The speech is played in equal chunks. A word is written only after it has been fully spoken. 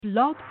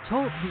Blog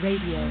Talk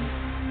Radio.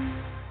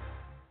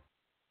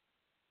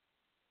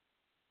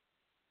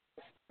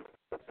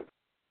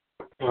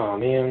 Oh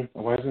man,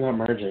 why isn't that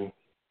merging?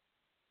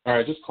 All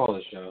right, just call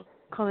this show.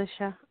 Call this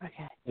show?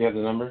 Okay. You have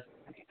the number?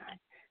 Okay, fine.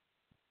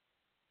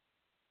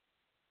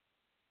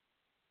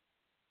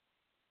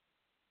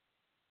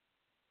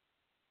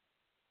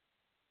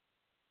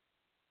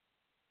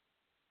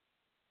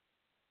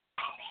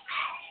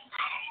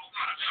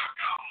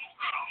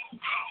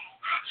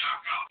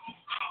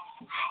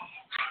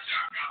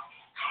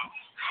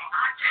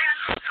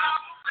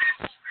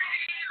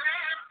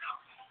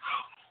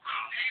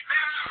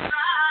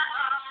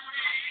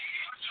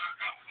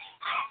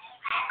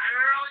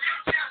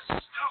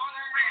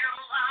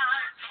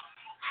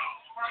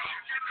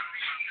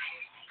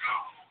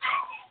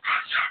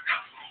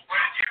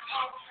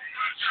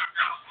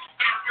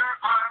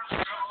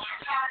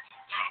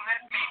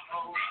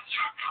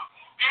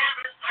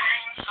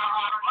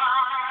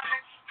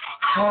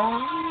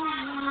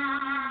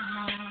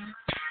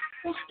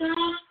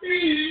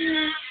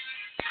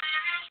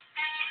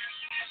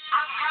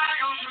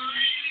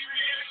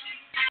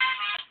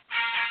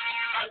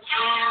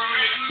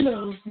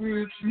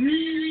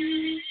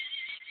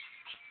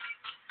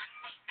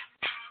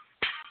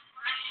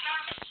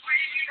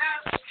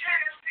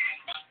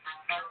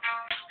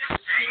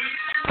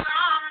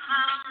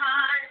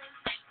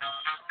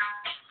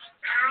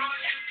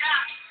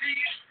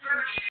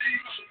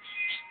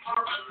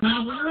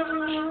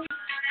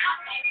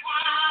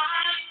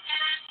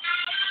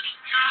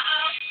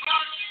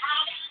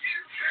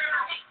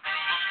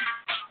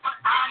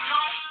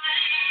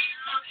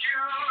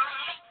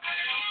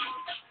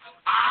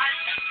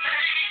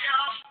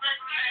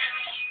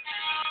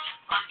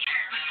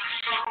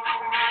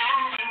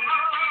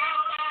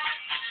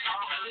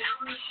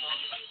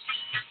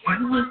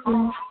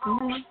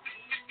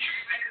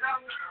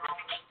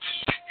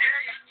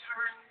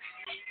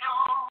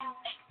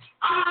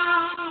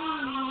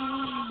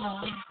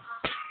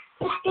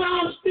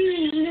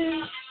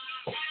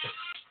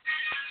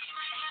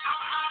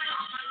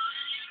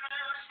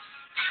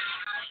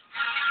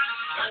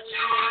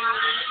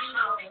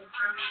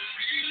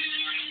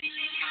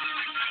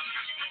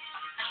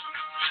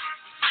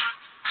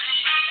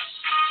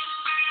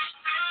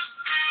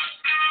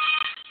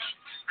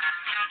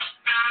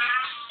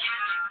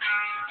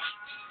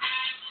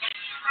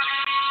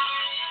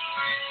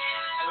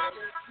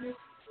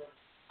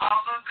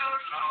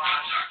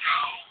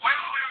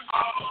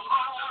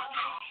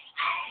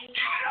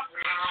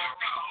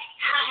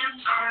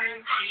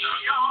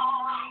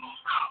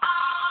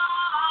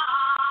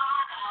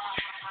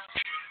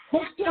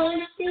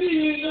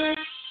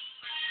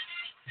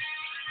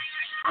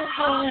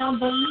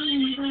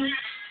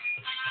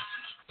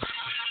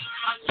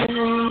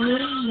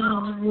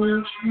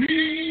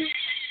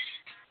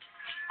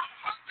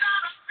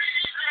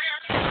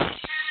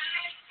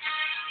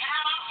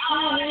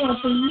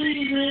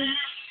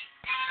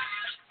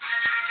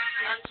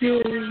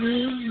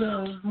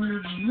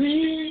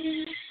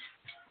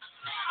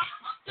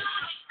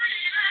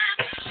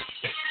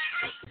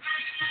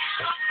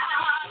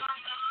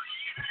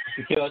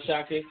 Tequila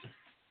Shaki?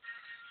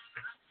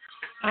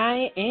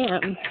 I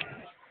am.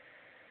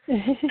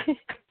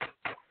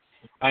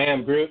 I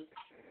am Groot.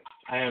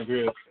 I am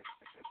Groot.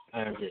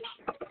 I am Groot.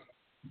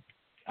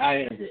 I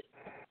am Groot.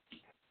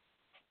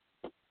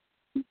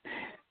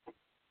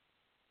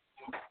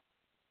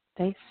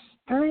 Thanks.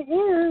 I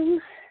am.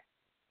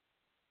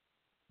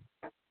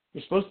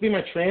 You're supposed to be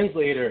my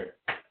translator.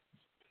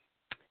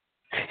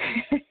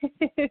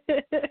 This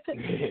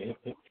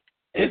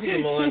is the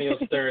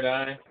Millennial's Third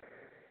Eye.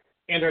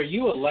 And are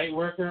you a light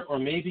worker or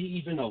maybe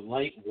even a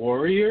light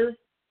warrior?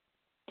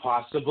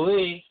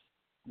 Possibly.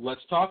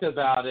 Let's talk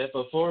about it.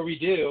 Before we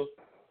do,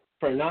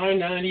 for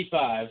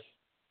 $9.95,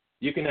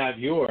 you can have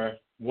your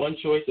one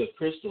choice of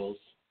crystals,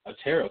 a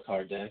tarot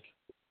card deck,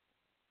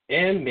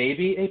 and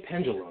maybe a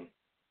pendulum.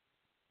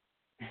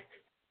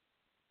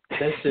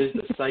 This is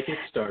the Psychic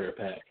Starter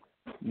Pack.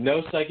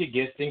 No psychic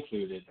gift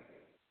included.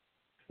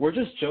 We're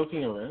just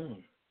joking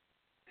around.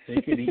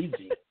 Take it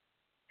easy.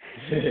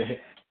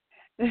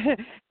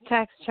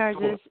 Tax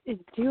charges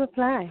do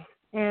apply.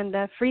 And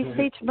a free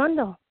stage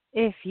bundle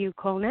if you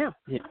call now.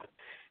 Yeah.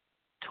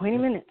 20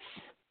 minutes.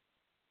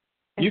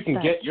 You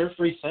can get your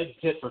free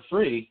psychic kit for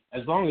free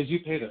as long as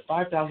you pay the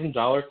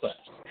 $5,000 class.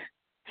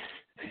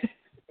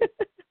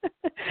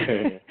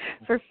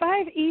 For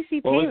 5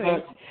 easy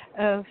payments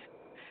of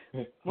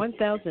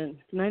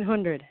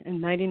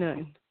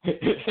 $1,999.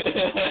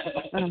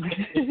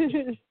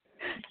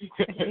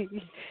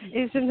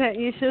 Isn't that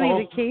usually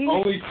the case?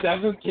 Only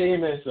 7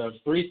 payments of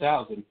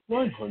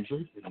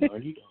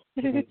 $3,990.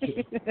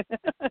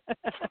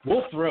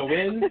 We'll throw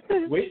in,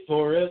 wait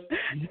for it,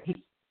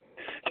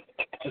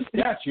 a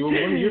statue of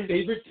one of your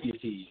favorite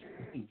deities.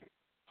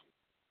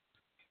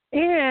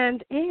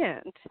 And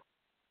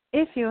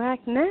if you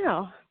act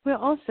now, we'll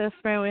also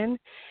throw in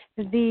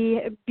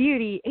the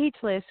Beauty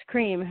Ageless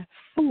Cream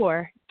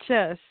for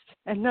just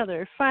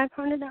another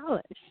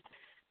 $500.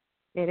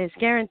 It is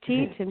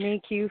guaranteed to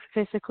make you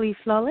physically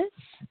flawless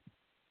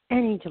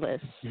and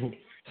ageless.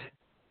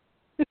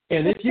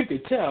 And if you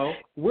could tell,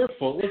 we're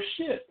full of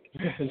shit.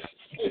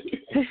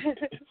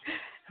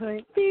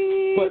 Like,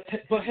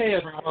 but hey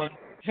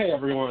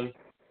everyone.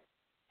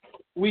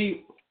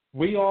 We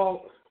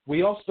all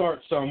start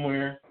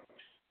somewhere.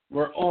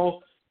 We're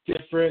all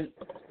different.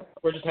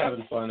 We're just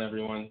having fun,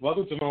 everyone.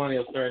 Welcome to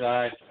Millennials Third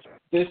Eye.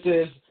 This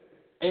is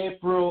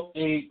April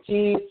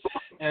 18th,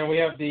 and we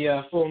have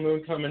the full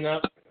moon coming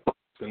up.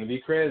 It's going to be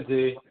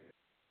crazy.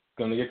 It's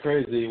going to get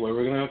crazy. What are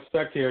we going to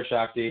expect here,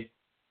 Shakti?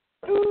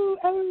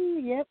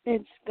 Yep.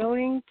 It's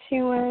going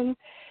to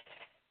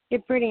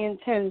get pretty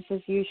intense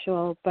as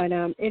usual, but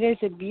it is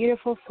a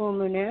beautiful full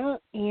moon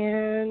out,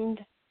 and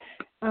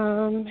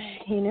time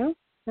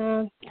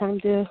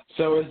to do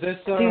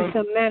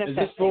some manifesting. Is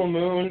this full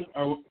moon?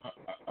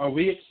 Are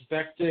we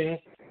expecting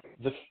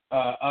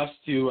us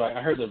to?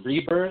 I heard the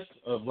rebirth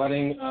of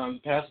letting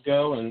past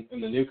go and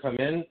the new come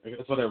in.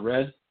 That's what I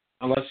read.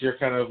 Unless you're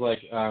kind of like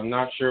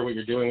not sure what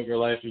you're doing with your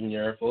life and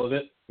you're full of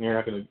it, and you're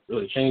not going to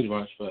really change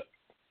much. But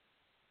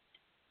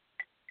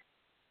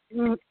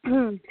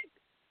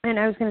and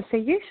I was going to say,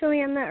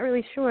 usually I'm not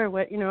really sure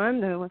what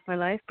I'm doing with my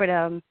life, but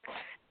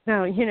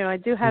no, I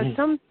do have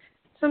some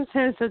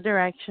sense of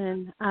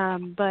direction.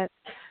 But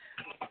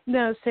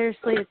no,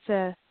 seriously, it's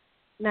a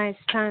nice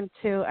time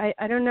to.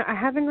 I don't know. I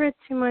haven't read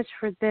too much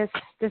for this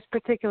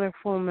particular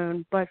full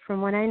moon, but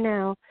from what I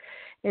know,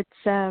 it's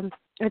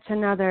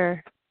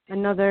another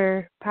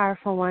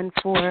powerful one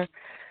for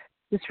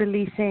just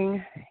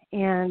releasing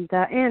and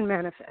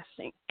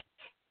manifesting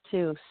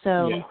too.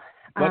 So. Yeah.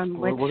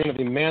 We're going to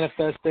be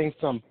manifesting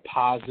some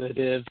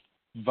positive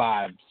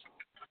vibes,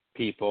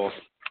 people.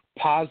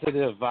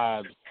 Positive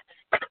vibes.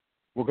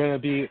 We're going to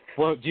be.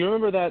 Well, do you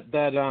remember that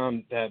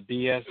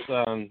BS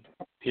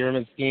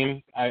pyramid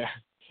scheme?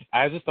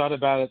 I just thought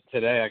about it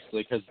today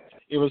actually because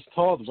it was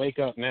called Wake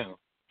Up Now.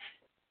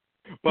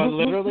 But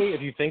literally,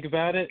 if you think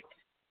about it,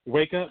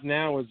 Wake Up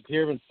Now was a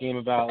pyramid scheme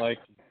about like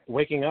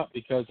waking up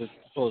because it's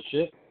full of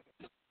shit.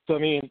 So I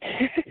mean,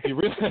 if you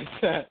realize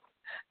that.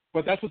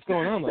 But that's what's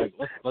going on. Like,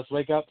 let's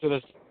wake up to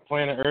this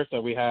planet Earth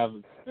that we have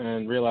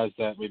and realize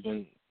that we're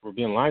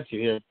being lied to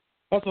here.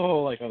 That's a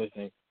whole other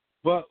thing.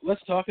 But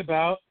let's talk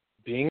about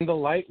being the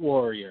light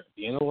warrior,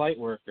 being a light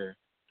worker.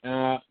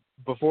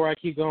 Before I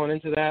keep going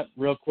into that,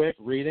 real quick,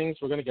 readings.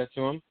 We're going to get to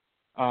them.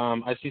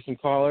 I see some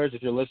callers.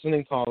 If you're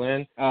listening, call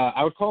in.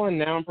 I would call in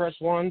now and press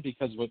 1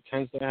 because what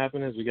tends to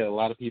happen is we get a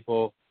lot of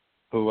people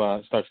who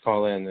start to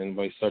call in, and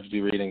when we start to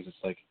do readings, it's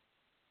like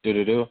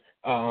do.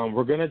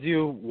 We're going to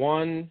do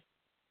one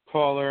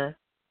caller,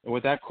 and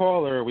with that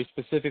caller, we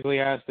specifically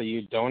ask that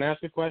you don't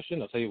ask a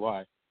question. I'll tell you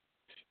why.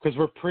 Because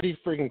we're pretty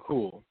freaking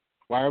cool.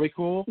 Why are we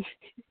cool?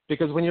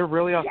 Because when you're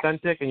really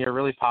authentic and you're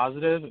really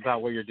positive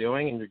about what you're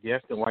doing and your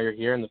gift and why you're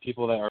here and the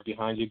people that are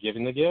behind you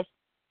giving the gift,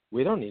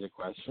 we don't need a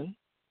question.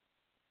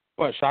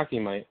 But Shakti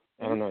might.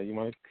 I don't know. You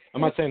might.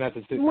 I'm not saying that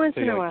to say you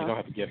don't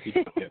have a gift. You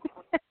don't have a gift.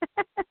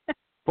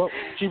 Well,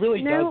 she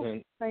really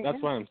doesn't. That's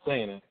why I'm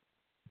saying it.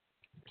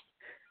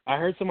 I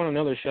heard someone on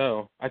another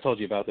show. I told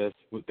you about this.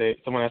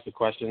 Someone asked a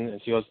question,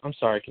 and she goes, "I'm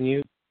sorry. Can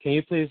you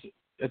please?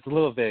 It's a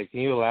little vague.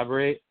 Can you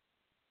elaborate?"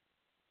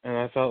 And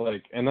I felt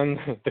like, and then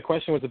the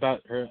question was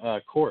about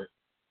her court,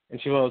 and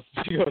she goes,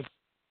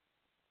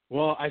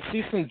 "Well, I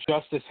see some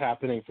justice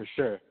happening for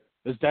sure.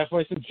 There's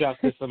definitely some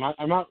justice.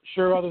 I'm not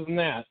sure other than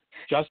that.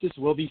 Justice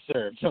will be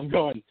served." So I'm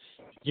going,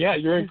 "Yeah,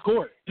 you're in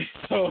court.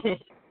 So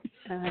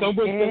someone's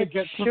going to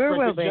get some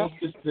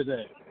justice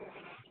today."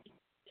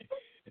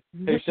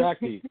 Hey,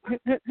 Shakti.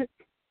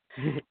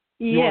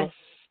 Yes.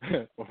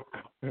 Sorry,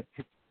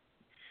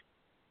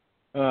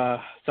 that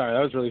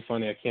was really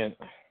funny. I can't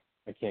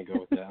go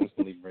with that. I'm just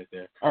gonna leave it right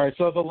there. All right,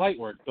 so the light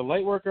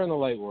worker, and the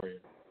light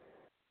warrior.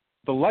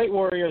 The light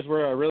warrior is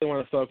where I really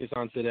want to focus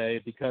on today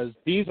because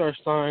these are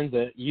signs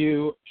that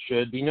you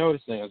should be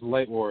noticing as a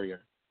light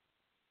warrior.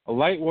 A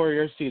light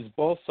warrior sees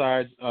both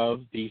sides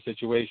of the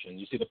situation.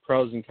 You see the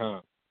pros and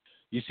cons.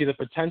 You see the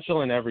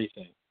potential in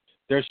everything.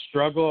 There's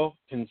struggle,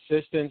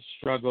 consistent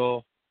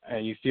struggle,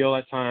 and you feel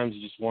at times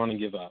you just want to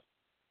give up.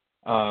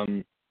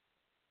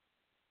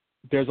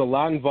 There's a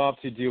lot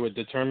involved to do with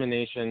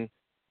determination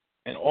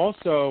and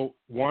also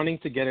wanting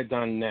to get it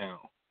done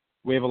now.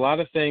 We have a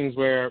lot of things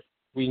where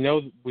we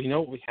know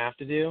what we have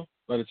to do,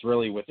 but it's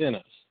really within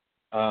us.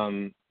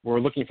 We're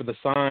looking for the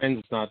signs,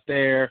 it's not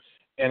there,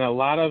 and a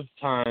lot of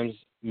times,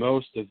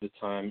 most of the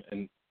time,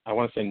 and I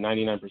want to say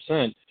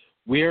 99%,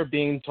 we are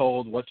being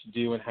told what to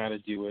do and how to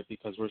do it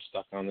because we're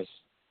stuck on this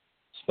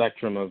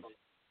spectrum of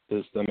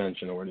this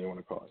dimension, or what do you want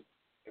to call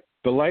it.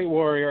 The light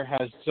warrior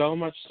has so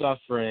much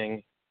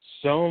suffering,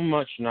 so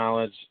much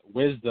knowledge,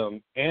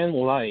 wisdom, and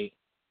light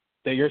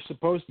that you're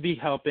supposed to be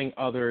helping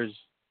others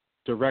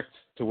direct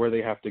to where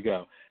they have to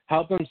go.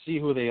 Help them see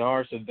who they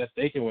are so that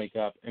they can wake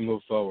up and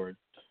move forward.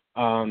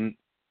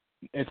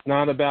 It's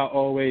not about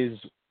always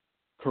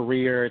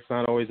career. It's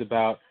not always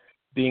about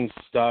being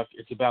stuck.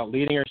 It's about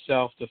leading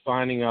yourself to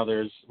finding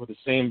others with the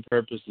same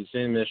purpose, the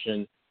same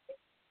mission,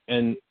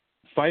 and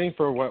fighting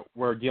for what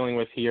we're dealing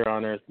with here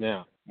on Earth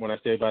now. when I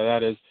say by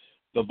that is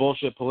the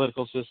bullshit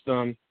political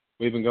system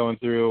we've been going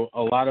through.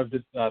 A lot of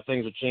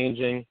things are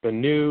changing. The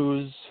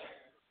news,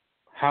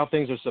 how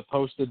things are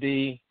supposed to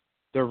be,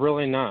 they're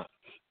really not.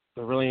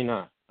 They're really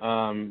not.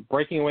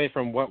 Breaking away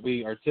from what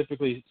we are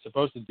typically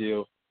supposed to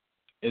do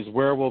is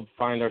where we'll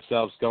find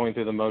ourselves going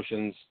through the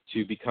motions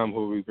to become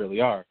who we really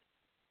are.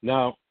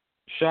 Now,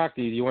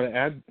 Shakti, do you want to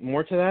add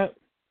more to that?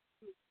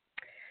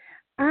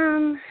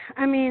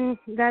 I mean,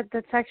 that's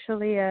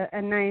actually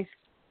a nice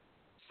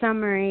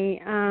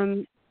summary,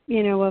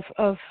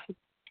 of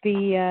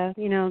the,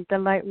 the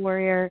light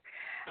warrior.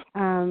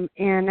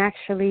 And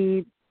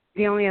actually,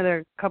 the only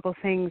other couple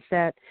things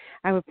that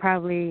I would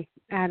probably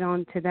add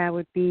on to that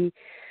would be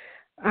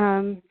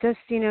just,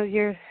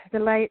 the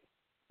light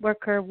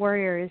worker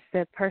warrior is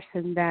the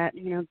person that,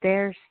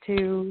 dares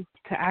to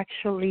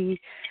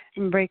actually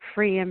break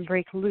free and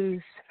break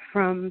loose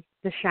from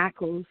the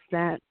shackles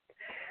that,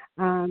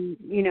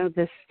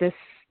 this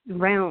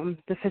realm,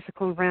 the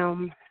physical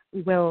realm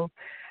will,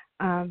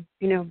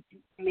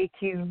 make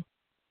you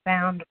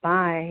bound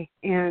by.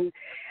 And,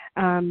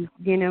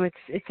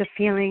 it's a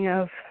feeling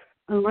of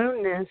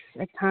aloneness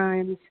at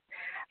times,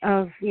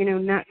 of,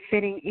 not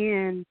fitting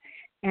in,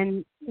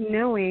 and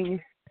knowing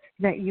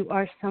that you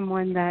are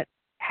someone that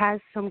has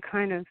some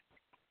kind of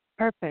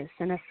purpose.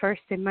 And at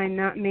first it might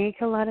not make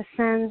a lot of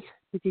sense,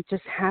 but you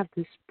just have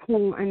this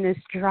pull and this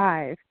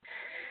drive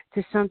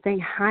to something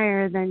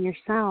higher than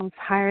yourself,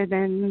 higher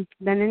than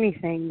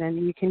anything than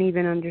you can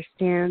even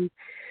understand.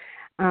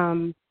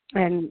 And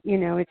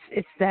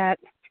it's that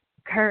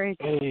courage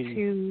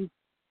to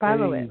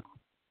follow it.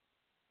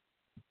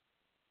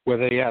 Where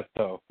they at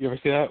though? You ever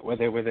see that? Where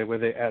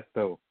they at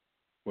though?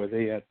 Where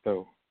they at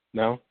though?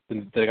 No?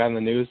 The guy on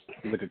the news?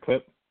 It's like a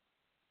clip.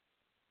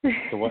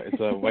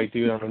 It's a white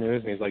dude on the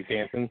news and he's like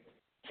dancing.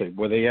 It's like,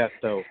 where they at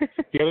though?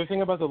 The other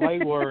thing about the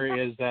light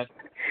warrior is that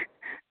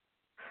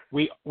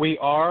we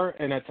are,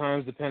 and at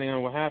times, depending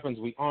on what happens,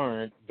 we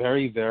aren't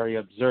very, very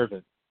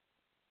observant.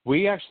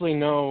 We actually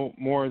know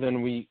more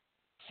than we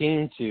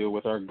seem to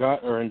with our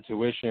gut or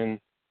intuition,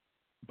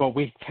 but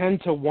we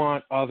tend to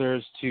want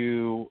others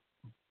to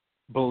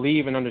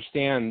believe and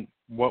understand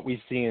what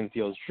we see and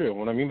feel is true.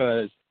 What I mean by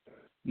that is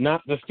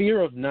not the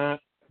fear of not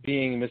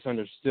being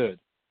misunderstood,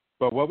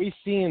 but what we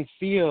see and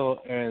feel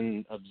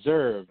and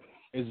observe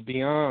is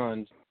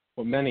beyond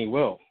what many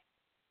will.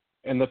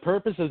 And the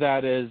purpose of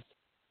that is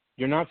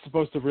you're not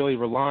supposed to really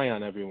rely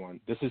on everyone.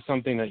 This is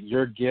something that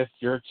your gift,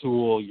 your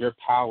tool, your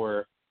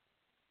power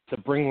to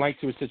bring light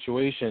to a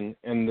situation.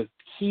 And the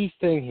key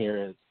thing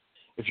here is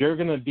if you're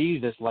going to be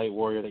this light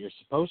warrior that you're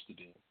supposed to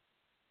be,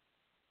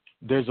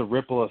 there's a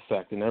ripple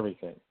effect in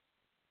everything.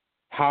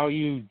 How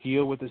you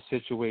deal with the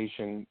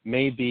situation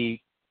may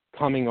be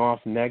coming off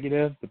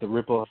negative, but the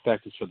ripple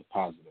effect is for the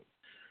positive.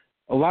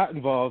 A lot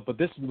involved, but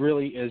this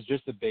really is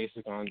just the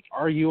basic on,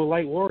 are you a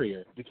light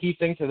warrior? The key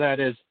thing to that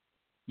is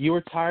you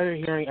are tired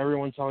of hearing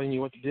everyone telling you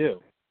what to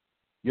do.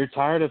 You're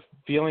tired of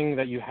feeling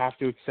that you have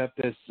to accept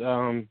this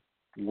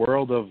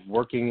world of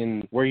working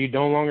in where you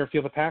no longer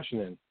feel the passion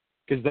in.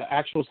 Because the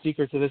actual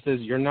secret to this is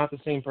you're not the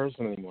same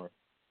person anymore.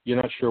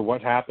 You're not sure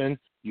what happened.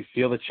 You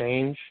feel the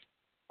change.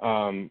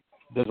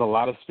 There's a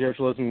lot of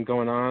spiritualism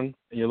going on,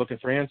 and you're looking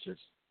for answers.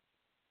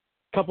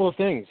 Couple of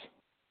things.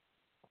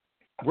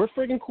 We're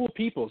freaking cool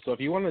people, so if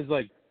you want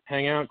to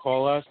hang out,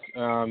 call us,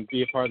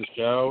 be a part of the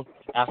show,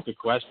 ask a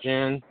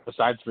question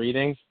besides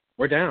readings,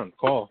 we're down.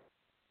 Call.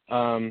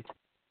 That's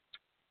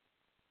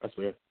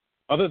weird.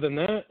 Other than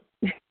that,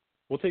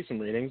 we'll take some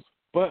readings.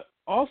 But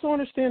also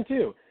understand,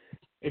 too,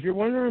 if you're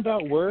wondering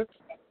about work,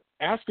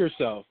 ask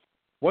yourself,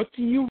 what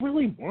do you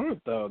really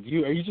want, though?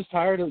 Are you just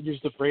tired of, you're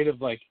just afraid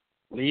of,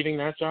 leaving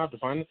that job to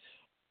find it?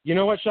 You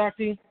know what,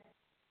 Shakti?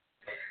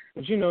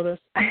 Did you know this?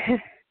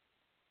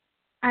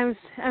 I was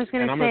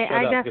going to say,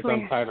 I definitely.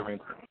 I'm tired of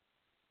it.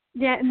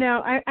 Yeah,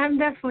 no, I'm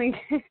definitely,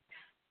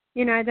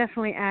 I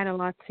definitely add a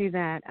lot to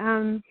that.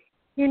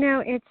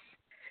 It's,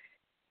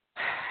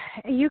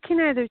 you can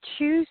either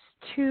choose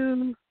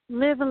to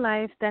live a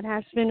life that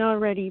has been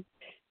already,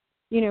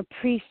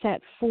 preset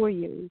for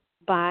you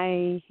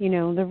by,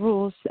 the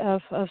rules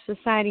of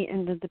society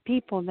and the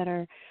people that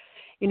are,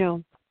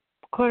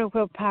 quote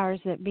unquote powers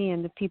that be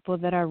and the people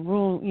that are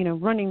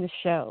running the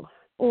show.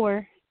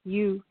 Or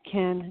you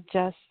can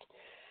just,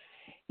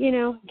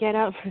 get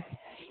up,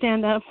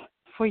 stand up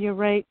for your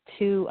right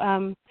to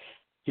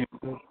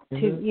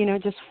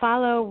just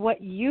follow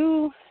what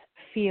you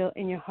feel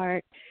in your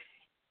heart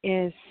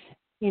is,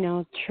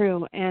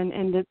 true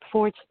and to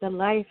forge the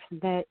life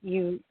that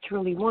you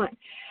truly want.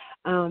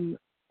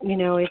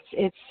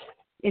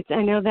 It's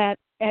I know that,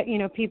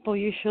 people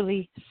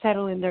usually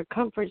settle in their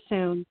comfort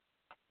zone,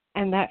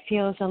 and that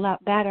feels a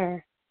lot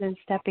better than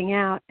stepping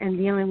out and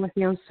dealing with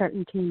the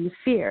uncertainty and the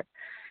fear.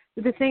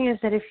 But the thing is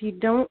that if you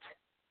don't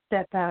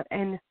step out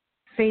and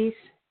face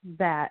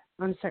that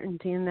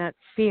uncertainty and that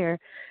fear,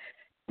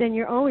 then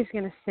you're always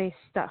going to stay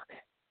stuck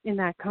in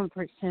that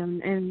comfort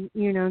zone, and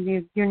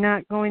you're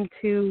not going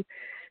to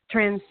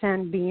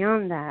transcend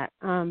beyond that.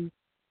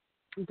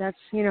 That's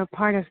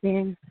part of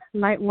being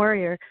light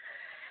warrior.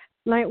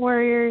 light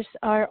warriors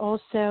are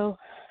also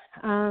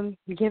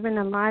given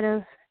a lot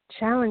of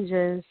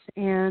challenges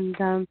and,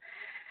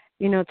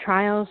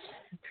 trials,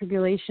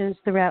 tribulations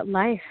throughout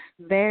life.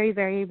 Very,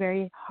 very,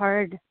 very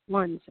hard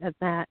ones at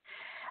that.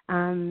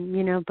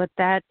 But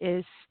that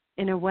is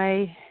in a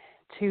way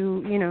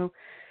to,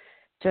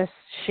 just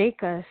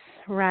shake us,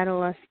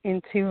 rattle us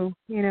into,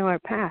 our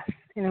path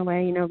in a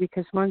way,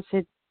 because once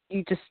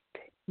you just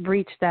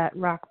reach that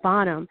rock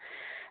bottom,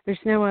 there's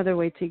no other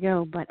way to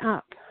go but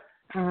up.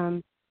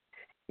 And,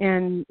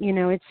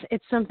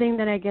 it's something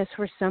that I guess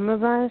for some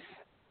of us,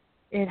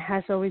 it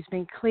has always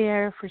been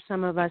clear. For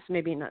some of us,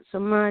 maybe not so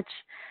much.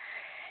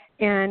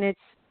 And it's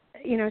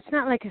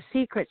not like a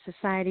secret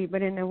society,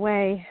 but in a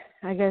way,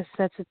 I guess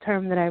that's a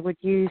term that I would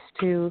use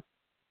to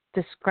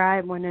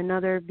describe one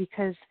another,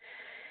 because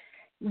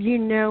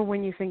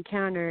when you've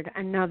encountered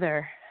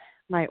another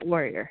light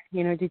warrior,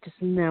 you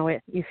just know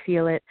it, you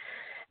feel it.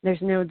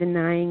 There's no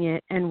denying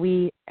it, and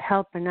we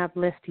help and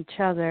uplift each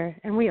other,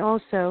 and we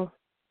also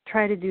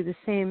try to do the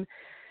same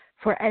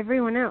for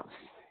everyone else.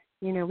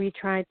 We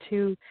try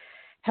to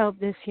help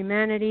this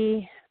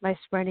humanity by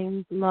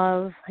spreading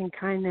love and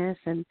kindness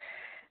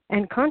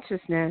and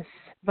consciousness.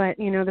 But,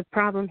 the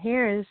problem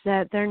here is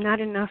that there are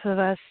not enough of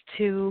us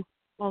to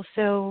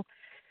also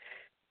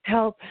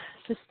help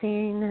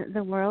sustain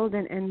the world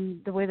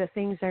and the way that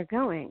things are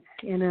going,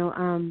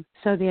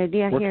 So the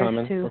idea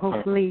here is to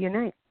hopefully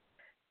unite.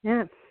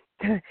 Yeah.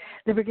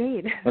 The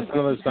brigade. That's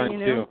another sign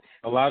too.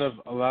 A lot of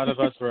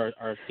us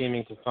are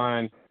seeming to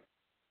find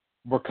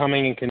we're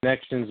coming in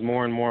connections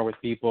more and more with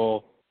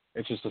people.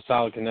 It's just a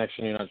solid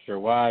connection. You're not sure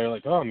why. You're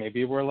like, oh,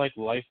 maybe we're like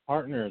life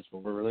partners,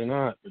 but we're really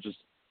not.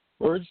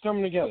 We're just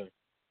coming together.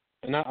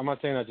 And I'm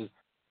not saying that just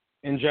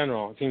in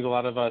general. It seems a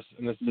lot of us,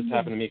 and this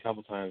happened to me a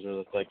couple times, where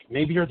it's like,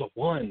 maybe you're the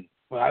one.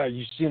 Well,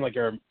 you seem like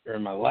you're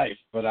in my life,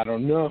 but I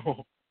don't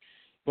know.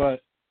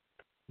 But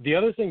the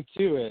other thing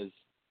too is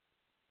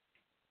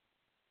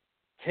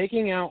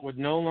taking out what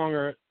no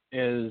longer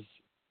is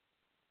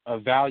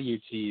of value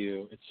to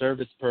you. It served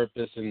its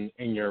purpose in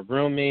your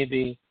room,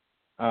 maybe.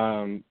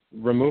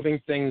 Removing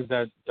things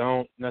that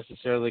don't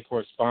necessarily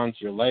correspond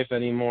to your life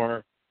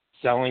anymore,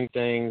 selling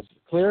things,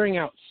 clearing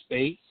out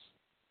space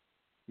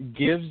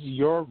gives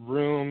your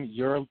room,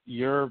 your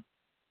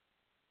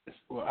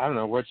I don't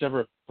know,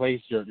 whichever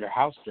place, your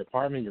house, your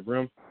apartment, your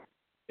room,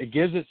 it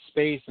gives it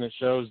space, and it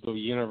shows the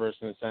universe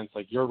in a sense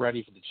like you're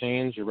ready for the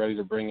change, you're ready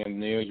to bring in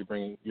new, you're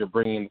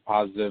bringing in the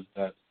positive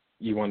that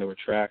you want to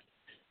attract.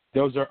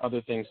 Those are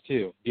other things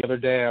too. The other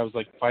day I was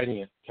like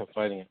kept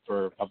fighting it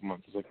for a couple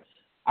months. I was like,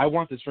 I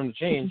want this room to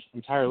change.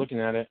 I'm tired of looking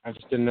at it. I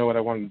just didn't know what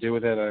I wanted to do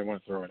with it. I didn't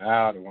want to throw it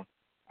out.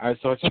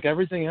 So I took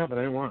everything out that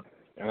I didn't want,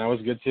 and that was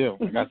good too.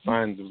 I got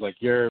signs. It was like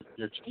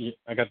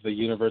I got the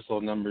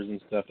universal numbers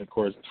and stuff that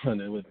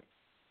corresponded with.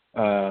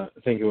 I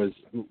think it was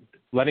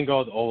letting go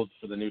of the old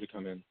for the new to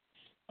come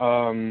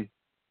in.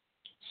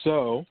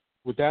 So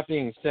with that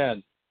being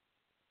said,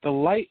 the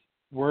light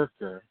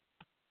worker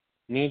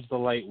needs the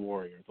light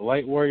warrior. The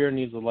light warrior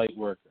needs the light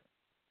worker.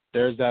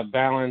 There's that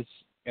balance,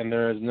 and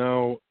there is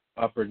no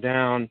up or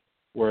down.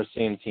 We're a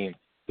same team.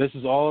 This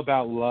is all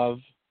about love.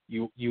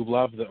 You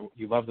love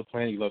the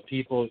planet. You love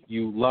people.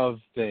 You love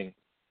things.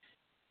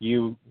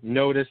 You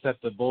notice that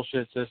the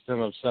bullshit system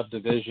of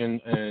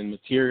subdivision and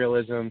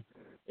materialism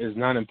is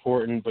not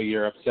important, but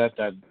you're upset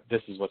that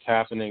this is what's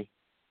happening.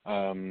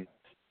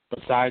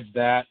 Besides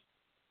that,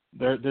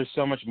 there's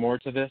so much more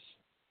to this.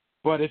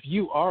 But if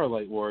you are a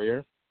light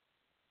warrior,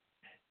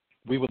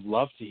 we would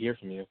love to hear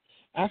from you.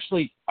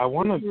 Actually, I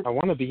want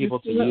to be able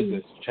to use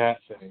this chat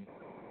thing.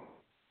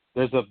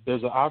 There's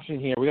an option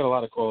here. We got a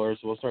lot of callers,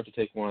 so we'll start to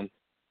take one.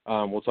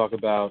 We'll talk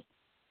about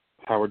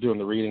how we're doing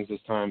the readings this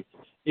time.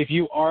 If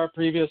you are a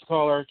previous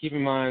caller, keep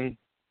in mind,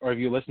 or if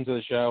you listen to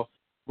the show,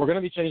 we're going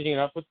to be changing it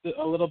up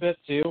a little bit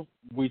too.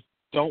 We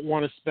don't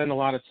want to spend a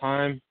lot of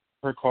time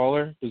per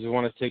caller because we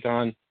want to take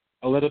on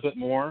a little bit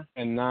more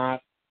and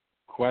not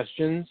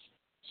questions.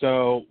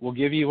 So we'll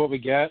give you what we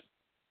get.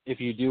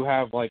 If you do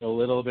have like a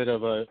little bit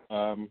of a,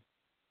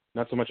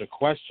 not so much a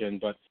question,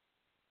 but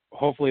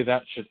hopefully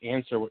that should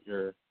answer what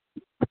you're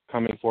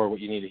coming for,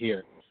 what you need to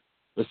hear.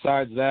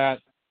 Besides that,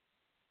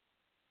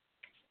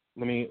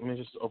 let me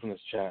just open this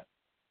chat.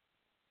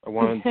 I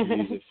wanted to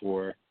use it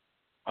for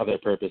other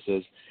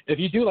purposes. If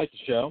you do like the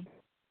show,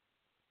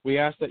 we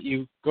ask that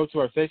you go to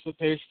our Facebook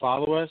page,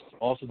 follow us.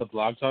 Also, the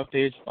Blog Talk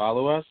page,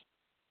 follow us.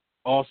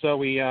 Also,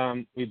 we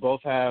both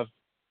have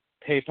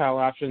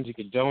PayPal options. You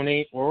can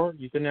donate, or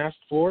you can ask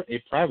for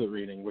a private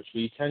reading, which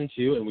we tend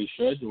to, and we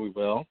should, and we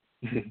will,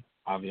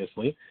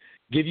 obviously,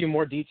 give you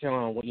more detail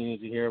on what you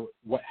need to hear,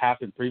 what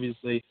happened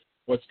previously,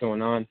 what's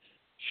going on.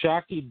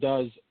 Shakti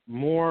does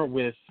more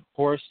with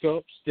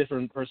horoscopes,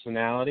 different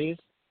personalities,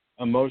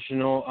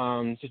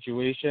 emotional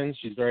situations.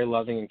 She's very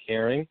loving and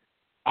caring.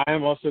 I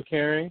am also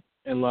caring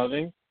and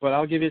loving, but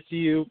I'll give it to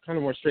you kind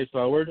of more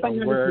straightforward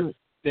on where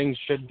things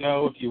should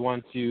go if you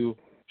want to.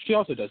 She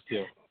also does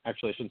too.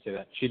 Actually, I shouldn't say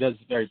that. She does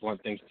very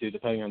blunt things too,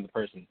 depending on the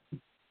person.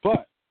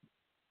 But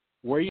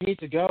where you need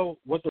to go,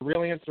 what the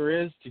real answer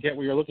is to get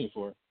what you're looking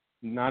for.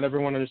 not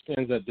everyone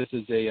understands that this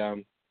is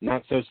a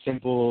not so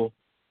simple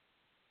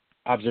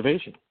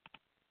observation.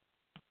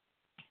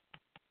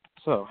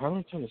 So, how do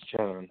I turn this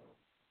chat on?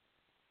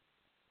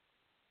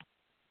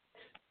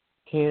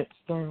 Can't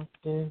stop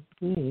the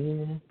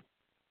feeling.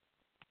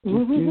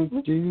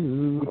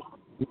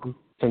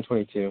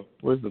 10:22.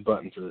 Where's the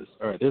button for this?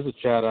 All right, there's a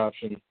chat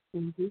option.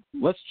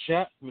 Let's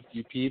chat with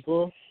you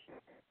people.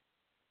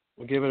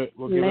 We'll give it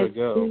a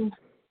go.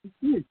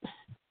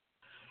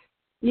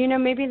 You know,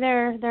 maybe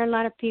there are a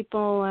lot of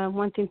people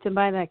wanting to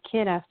buy that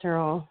kit after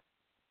all.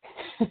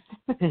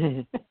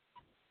 You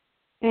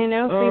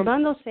know, free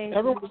bundle sales.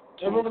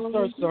 Everyone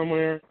starts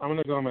somewhere. I'm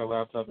gonna go on my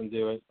laptop and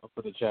do it. I'll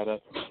put the chat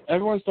up.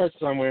 Everyone starts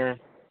somewhere,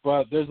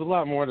 but there's a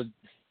lot more to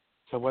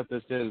what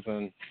this is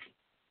than,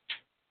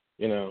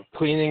 you know,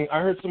 cleaning.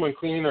 I heard someone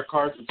cleaning their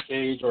cars with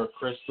sage or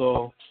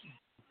crystal.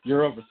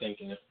 You're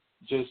overthinking it.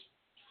 Just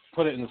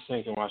put it in the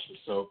sink and wash it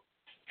with soap.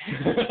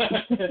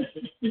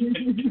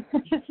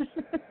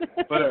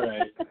 But all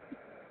right.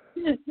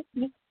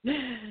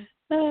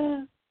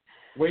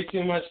 Way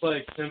too much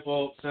like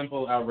simple,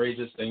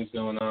 outrageous things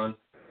going on.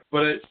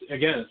 But it's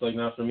like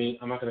not for me.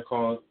 I'm not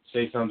gonna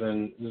say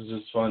something. This is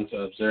just fun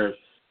to observe.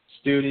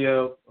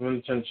 Studio. I'm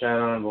gonna turn the chat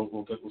on.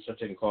 We'll start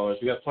taking callers.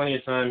 We got plenty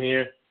of time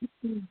here.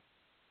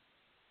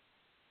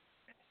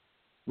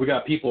 We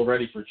got people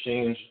ready for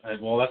change.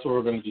 Well, that's what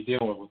we're going to be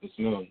dealing with this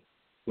moon,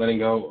 letting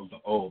go of the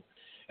old.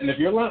 And if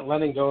you're not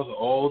letting go of the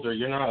old, or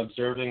you're not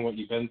observing what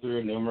you've been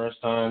through numerous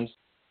times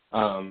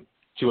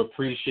to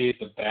appreciate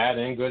the bad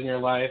and good in your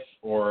life,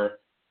 or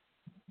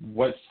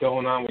what's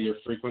going on with your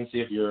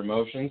frequency of your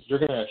emotions, you're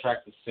going to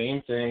attract the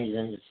same thing. You're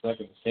going to get stuck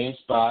in the same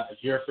spot. If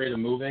you're afraid of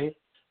moving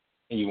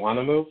and you want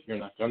to move, you're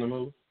not going to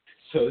move.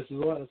 So this is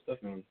a lot of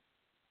stuff, man.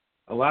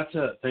 A lot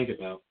to think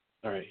about.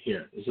 All right,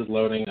 here. This is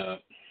loading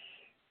up.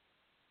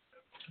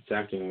 It's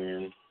acting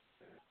weird.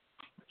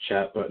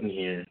 Chat button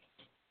here.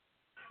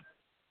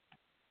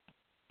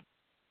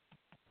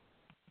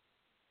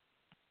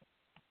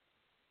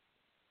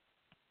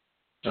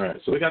 All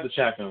right, so we got the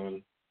chat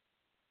going.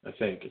 I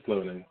think it's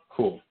loading.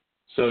 Cool.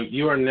 So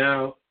you are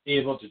now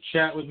able to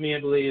chat with me,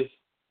 I believe.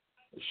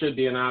 It should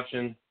be an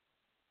option.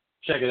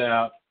 Check it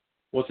out.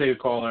 We'll take a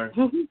caller.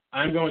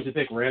 I'm going to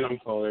pick random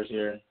callers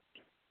here.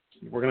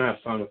 We're going to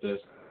have fun with this.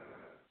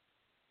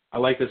 I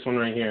like this one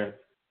right here.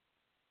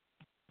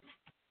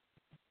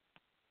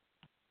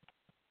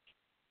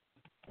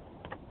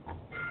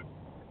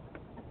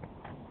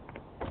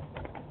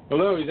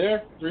 Hello, you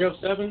there?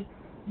 307?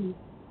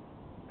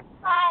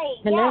 Hi.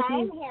 Hello. Yeah,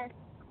 I'm here.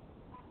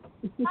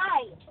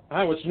 Hi.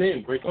 Hi, what's your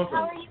name? Where you come How from?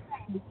 are you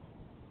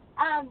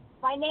guys?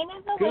 My name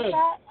is Alyssa, Good.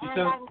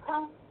 and I'm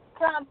calling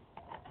from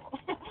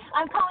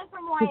I'm calling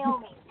from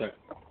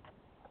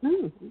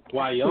Wyoming.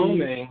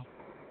 Wyoming?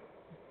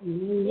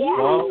 Yeah.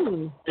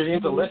 Well, your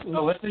name's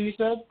Alyssa, you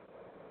said?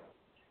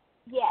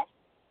 Yes.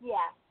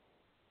 Yeah.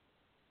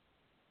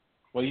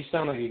 Well, you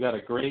sound like you got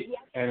a great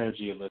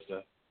energy,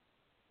 Alyssa.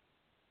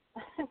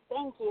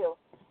 Thank you.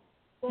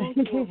 Thank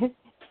you.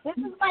 This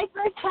is my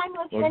first time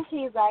listening to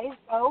you guys,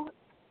 so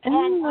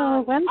and I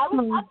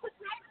was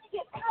surprised to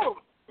get through.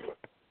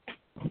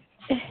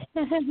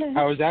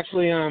 I was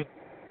actually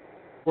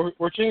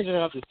we're changing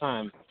it up this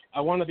time. I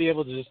want to be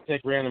able to just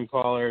take random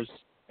callers,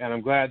 and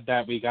I'm glad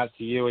that we got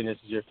to you, and this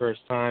is your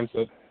first time.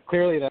 So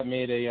clearly that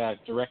made a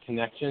direct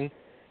connection.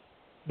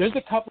 There's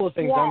a couple of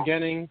things I'm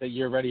getting that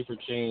you're ready for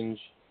change.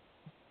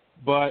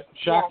 But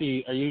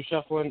Shakti, are you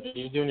shuffling? Are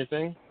you doing your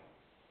thing?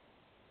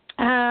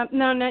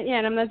 No, not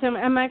yet. I'm not doing.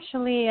 I'm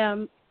actually.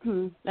 No,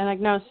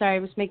 sorry. I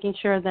was making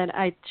sure that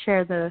I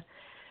share the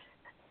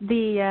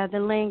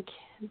link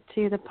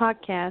to the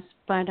podcast.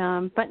 But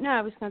no,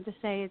 I was going to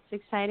say it's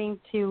exciting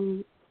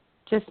to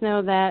just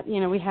know that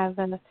we have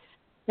a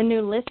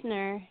new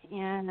listener,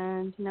 and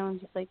I'm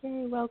just like,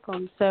 hey,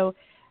 welcome. So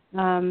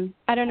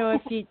I don't know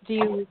if you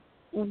do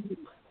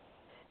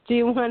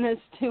you want us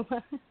to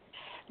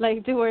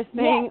do our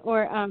thing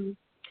or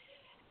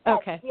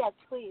okay. Yes,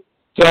 please.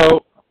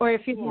 So. Or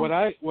if you what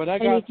I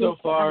got so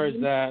far is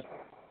that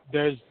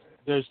there's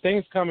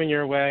things coming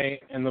your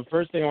way, and the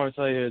first thing I want to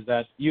tell you is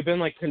that you've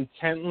been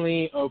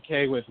contently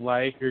okay with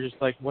life. You're just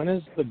like, when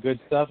is the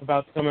good stuff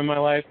about to come in my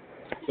life?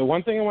 The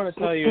one thing I want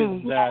to tell you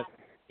is that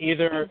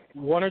either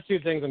one or two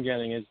things I'm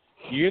getting is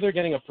you're either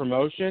getting a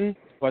promotion,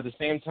 but at the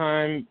same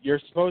time you're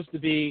supposed to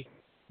be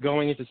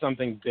going into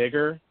something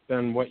bigger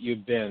than what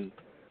you've been.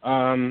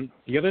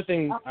 The other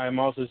thing I'm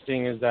also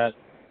seeing is that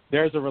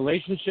there's a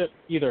relationship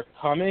either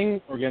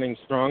coming or getting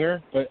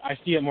stronger, but I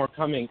see it more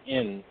coming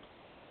in,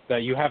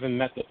 that you haven't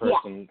met the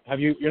person. Yeah.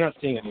 You're not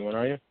seeing anyone,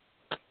 are you?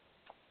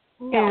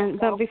 No.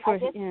 But before,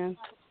 Yeah,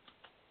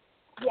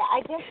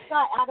 I just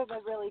got out of a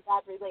really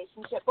bad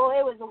relationship. Well,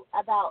 it was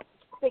about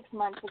 6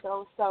 months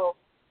ago, so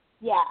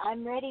yeah,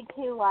 I'm ready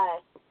to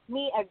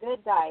meet a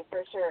good guy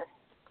for sure.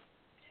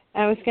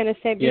 I was going to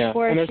say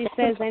before she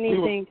says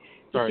anything,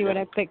 see what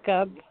I pick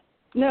up.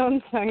 No,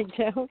 I'm sorry,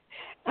 Joe.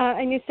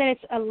 And you said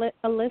it's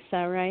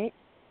Alyssa, right?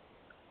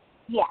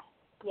 Yeah.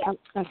 Yeah.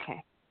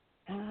 Okay.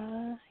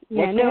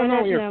 What's going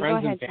on with your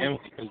friends and family?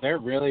 Because they're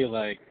really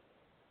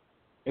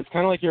it's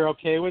kind of like you're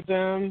okay with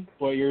them,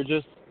 but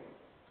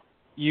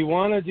you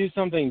want to do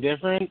something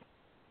different,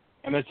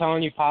 and they're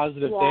telling you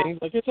positive things.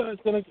 Like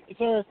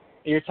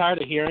you're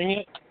tired of hearing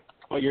it,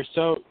 but you're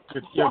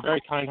a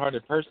very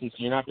kind-hearted person, so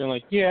you're not being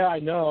like, yeah, I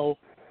know,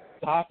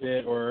 stop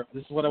it, or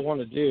this is what I want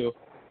to do.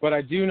 But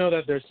I do know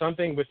that there's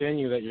something within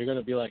you that you're going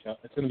to be like,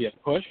 it's going to be a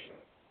push.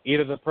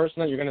 Either the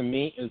person that you're going to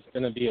meet is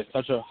going to be it's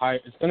going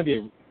to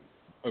be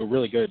a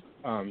really good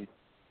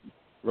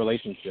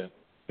relationship,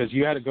 because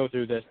you had to go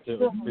through this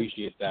to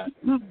appreciate that.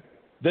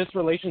 This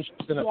relationship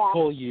is going to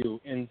pull you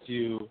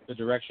into the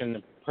direction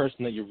of the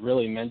person that you're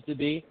really meant to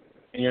be,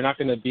 and you're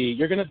going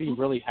to be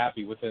really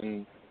happy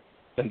within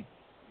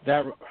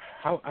that.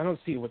 I don't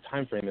see what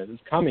time frame it is.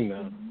 It's coming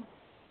though.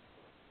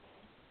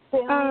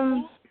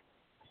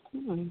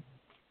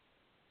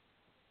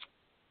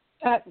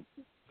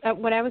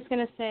 What I was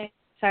going to say,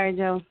 sorry,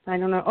 Joe, I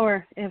don't know,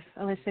 or if,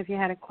 Alyssa, if you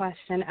had a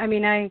question. I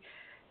mean,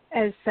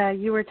 as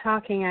you were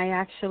talking,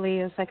 I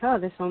was like, oh,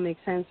 this all makes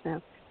sense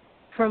now.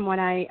 From what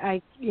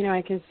I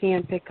can see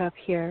and pick up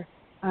here.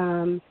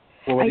 Well,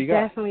 what I do you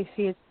got? definitely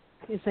see it.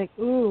 It's like,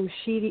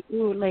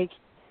 like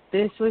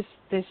this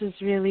is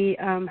really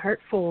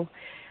hurtful.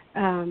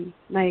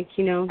 Like,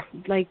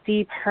 like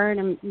deep hurt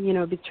and,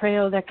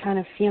 betrayal, that kind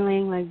of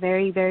feeling, like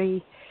very,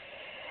 very,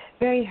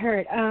 very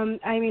hurt.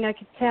 I mean, I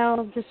could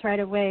tell just right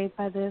away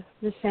by the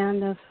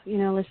sound of,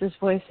 Alyssa's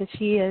voice that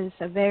she is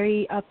a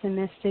very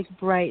optimistic,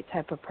 bright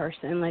type of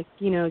person. Like,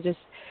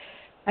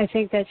 I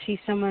think that she's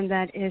someone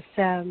that is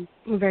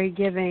very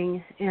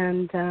giving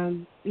and,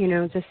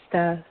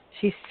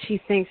 she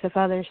thinks of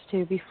others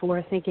too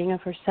before thinking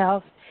of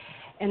herself.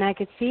 And I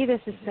could see this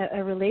as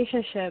a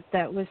relationship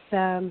that was,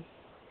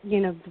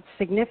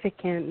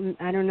 significant.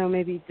 I don't know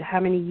maybe how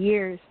many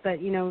years, but,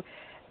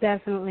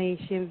 definitely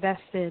she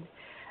invested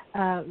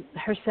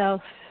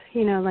herself,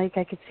 like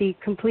I could see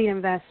complete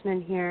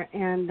investment here.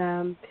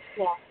 And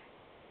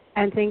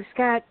and things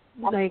got,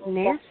 like,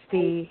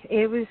 nasty.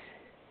 It was,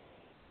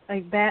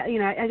 like, bad,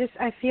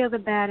 I feel the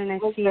bad and I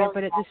see it,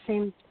 but at the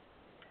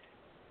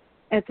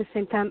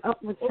same time,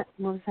 what was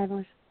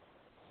that?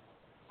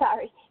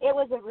 Sorry, it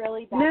was a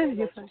really bad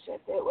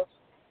relationship. It was.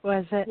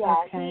 Was it? Yeah,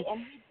 okay.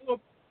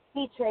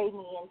 He betrayed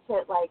me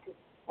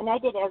and I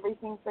did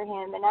everything for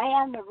him, and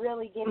I am a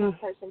really giving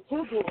person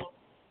too giving.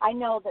 I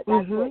know that's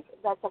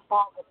a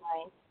fault of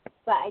mine,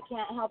 but I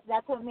can't help.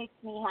 That's what makes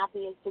me happy,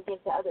 is to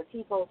give to other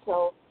people.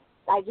 So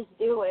I just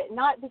do it. And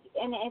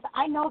if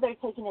I know they're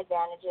taking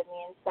advantage of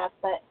me and stuff,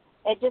 but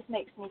it just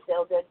makes me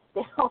feel good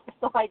still.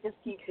 So I just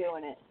keep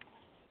doing it.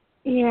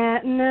 Yeah,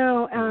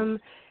 no,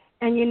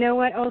 and you know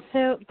what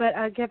also, but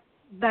I'll get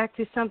back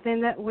to something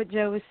that what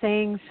Joe was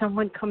saying,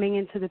 someone coming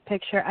into the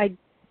picture.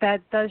 That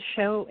does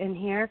show in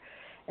here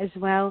as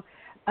well.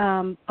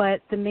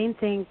 But the main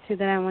thing too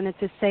that I wanted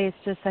to say is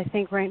just, I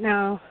think right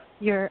now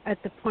you're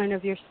at the point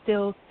of you're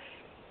still,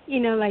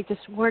 like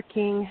just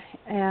working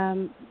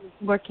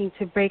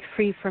to break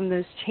free from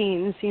those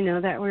chains,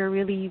 that were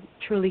really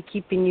truly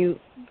keeping you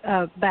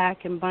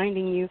back and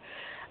binding you.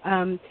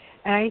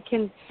 I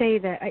can say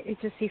that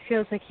he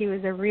feels like he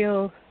was a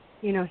real,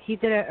 he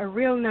did a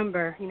real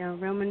number,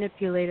 real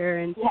manipulator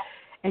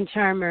and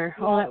charmer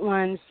all at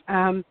once.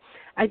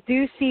 I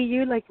do see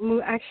you like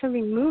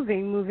actually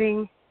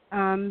moving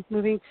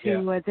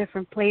to a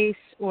different place,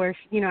 or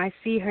I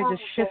see her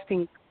just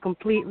shifting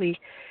completely.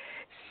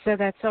 So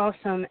that's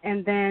awesome.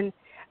 And then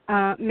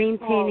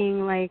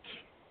maintaining like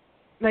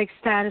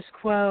status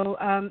quo.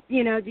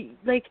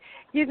 Like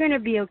you're gonna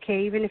be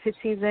okay, even if it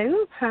seems like,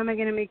 oop, how am I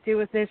gonna make do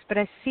with this? But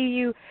I see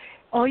you.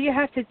 All you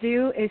have to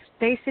do is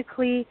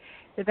basically,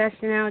 the best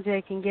analogy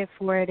I can give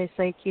for it is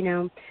like,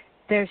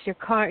 there's your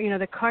car,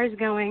 the car's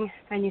going,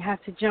 and you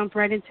have to jump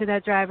right into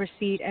that driver's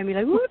seat and be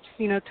like, whoops,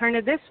 turn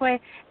it this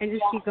way and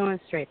just keep going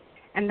straight.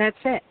 And that's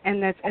it.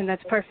 And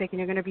that's perfect. And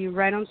you're going to be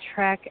right on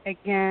track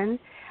again.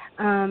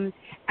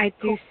 I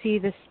do see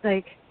this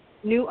like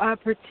new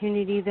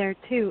opportunity there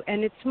too.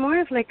 And it's more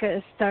of like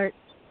a start,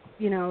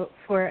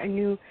 for a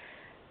new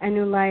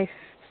life,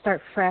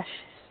 start fresh,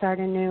 start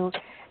anew.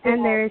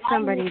 And there is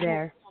somebody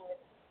there.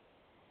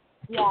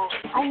 Yeah,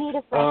 I need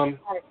a fresh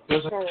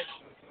start.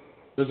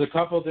 There's a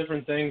couple of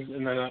different things,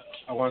 and then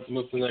I wanted to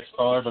move to the next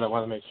caller, but I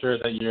want to make sure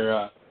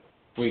that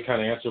we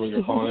kind of answer what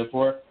you're calling in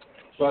for.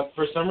 But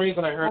for some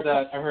reason, I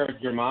heard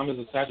your mom is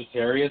a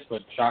Sagittarius,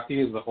 but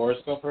Shakti is the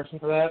horoscope person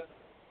for that.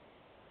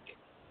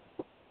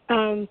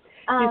 You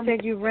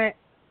said you read.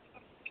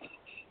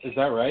 Is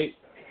that right?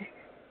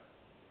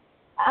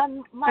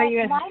 My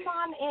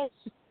mom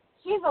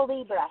she's a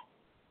Libra.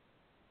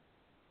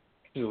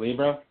 She's a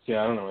Libra?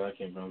 Yeah, I don't know where that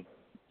came from.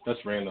 That's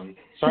random.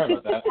 Sorry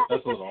about that.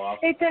 That's a little off.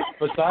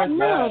 Besides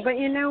no, but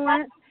you know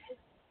what?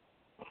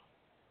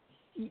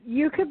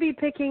 You could be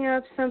picking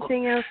up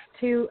something else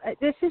too.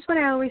 This is what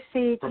I always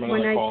say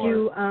when I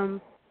do,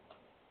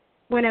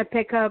 when I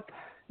pick up,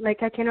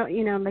 like I cannot,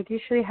 like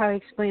usually how I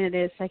explain it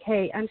is like,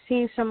 hey, I'm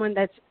seeing someone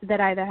that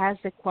either has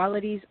the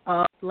qualities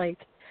of like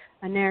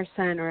an air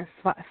sign or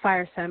a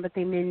fire sign, but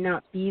they may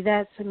not be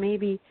that. So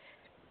maybe,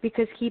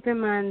 because keep in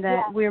mind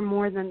that we're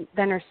more than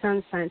our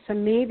sun sign. So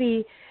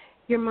maybe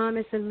your mom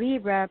is a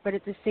Libra, but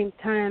at the same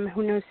time,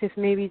 who knows if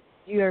maybe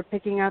you're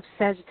picking up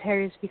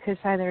Sagittarius because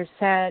either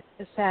a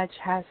Sag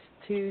has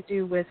to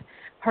do with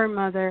her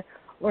mother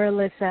or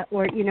Alyssa,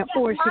 or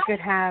or she could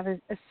have a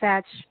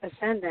Sag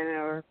ascendant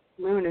or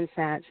moon in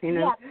Sag.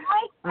 Yeah,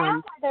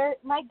 my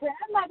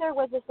grandmother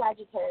was a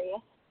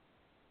Sagittarius.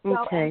 So,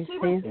 okay. and she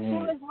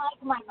was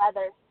like my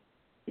mother.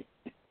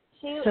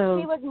 She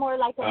was more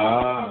like a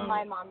mother than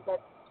my mom did.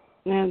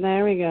 Yeah,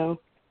 there we go.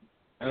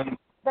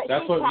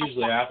 That's what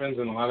usually happens,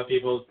 and a lot of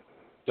people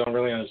don't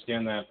really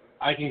understand that.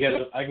 I can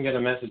get a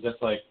message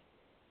that's like,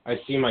 I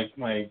see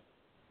my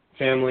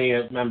family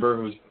member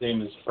whose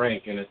name is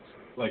Frank, and it's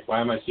like,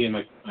 why am I seeing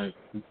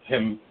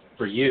him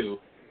for you?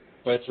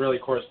 But it's really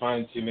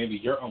corresponding to maybe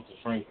your Uncle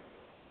Frank,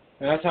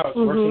 and that's how it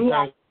works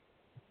sometimes.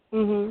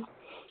 Mhm.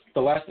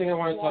 The last thing I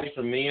want to tell you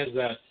from me is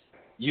that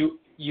you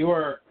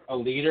are a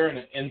leader and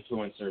an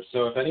influencer.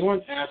 So if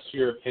anyone asks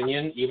your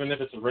opinion, even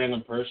if it's a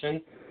random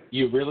person,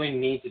 you really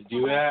need to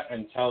do that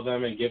and tell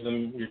them and give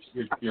them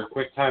your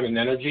quick time and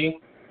energy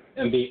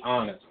and be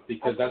honest,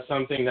 because that's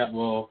something that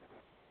will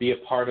be a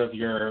part of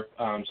your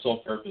soul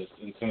purpose.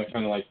 And it's going to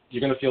kind of like,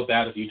 you're going to feel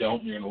bad if you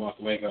don't. You're going to walk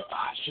away and go,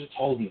 I should have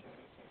told him.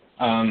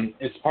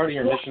 It's part of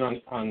your mission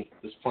on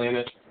this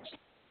planet.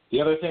 The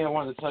other thing I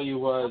wanted to tell you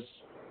was,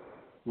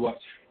 what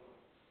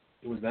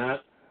was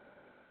that?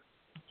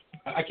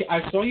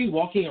 I saw you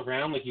walking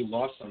around like you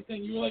lost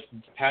something. You were like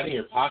patting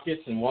your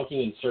pockets and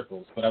walking in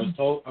circles. But I was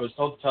told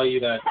to tell you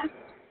that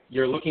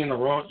you're looking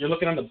you're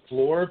looking on the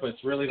floor, but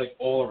it's really like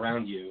all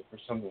around you or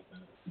something like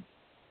that.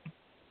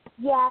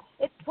 Yeah,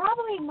 it's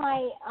probably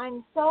my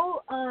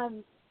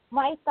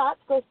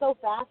thoughts go so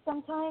fast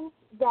sometimes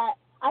that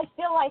I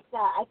feel like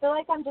that. I feel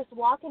like I'm just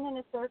walking in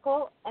a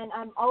circle and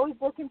I'm always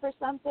looking for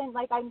something,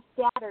 like I'm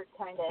scattered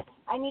kind of.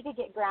 I need to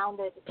get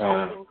grounded,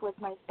 I think, with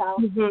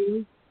myself.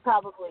 Mhm.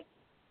 Probably.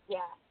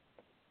 Yeah.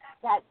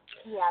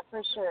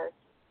 For sure.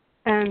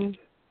 And,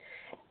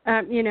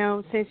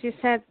 since you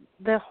said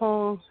the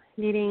whole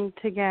needing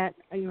to get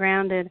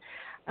grounded,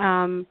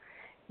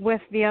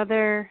 with the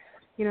other,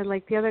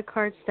 like the other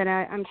cards that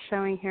I'm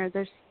showing here,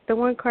 there's the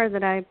one card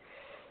that I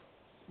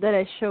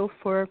show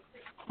for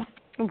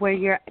where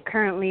you're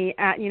currently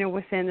at,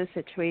 within the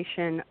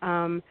situation.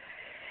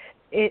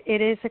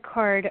 It is a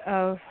card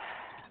of,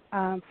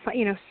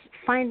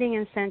 finding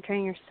and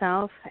centering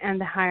yourself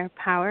and the higher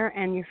power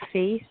and your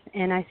faith.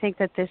 And I think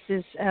that this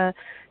is a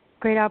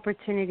great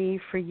opportunity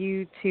for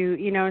you to,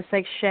 it's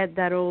like shed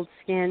that old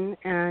skin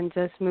and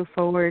just move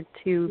forward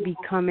to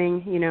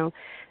becoming,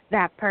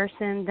 that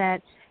person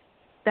that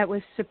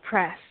was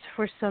suppressed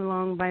for so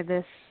long by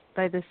this,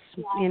 this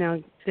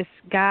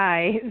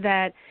guy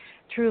that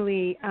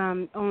truly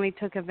only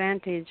took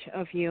advantage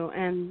of you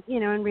and,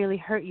 and really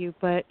hurt you.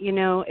 But,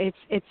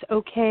 it's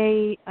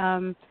okay.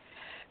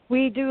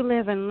 We do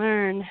live and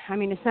learn. I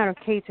mean, it's not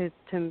okay to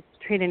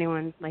treat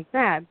anyone like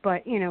that,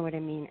 but you know what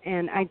I mean.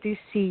 And I do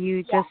see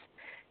you just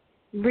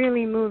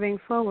really moving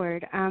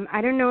forward.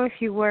 I don't know if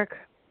you work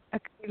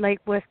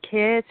like with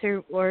kids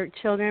or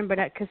children, but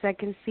because I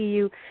can see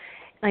you,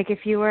 like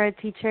if you were a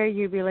teacher,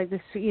 you'd be like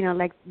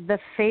like the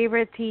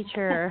favorite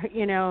teacher,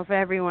 of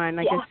everyone,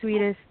 like the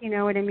sweetest, you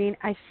know what I mean?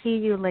 I see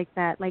you like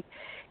that. Like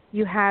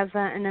you have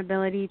an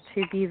ability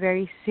to be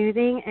very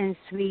soothing and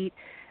sweet.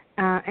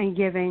 And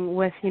giving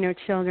with,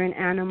 children,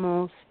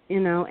 animals,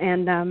 and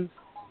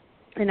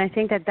I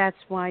think that that's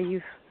why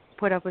you've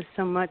put up with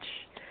so much,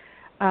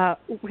 for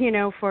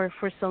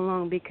so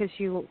long, because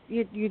you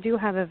do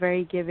have a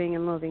very giving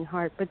and loving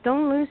heart. But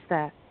don't lose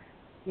that,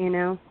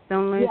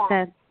 don't lose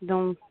that.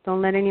 Don't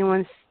let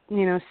anyone,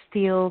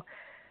 steal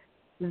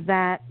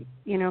that,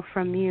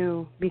 from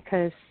you,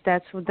 because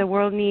that's what the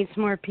world needs,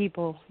 more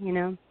people,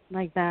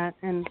 like that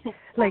and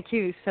like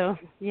you. So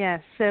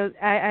it's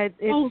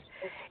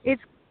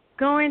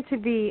going to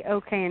be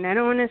okay, and I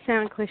don't want to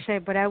sound cliche,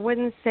 but I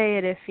wouldn't say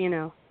it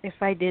if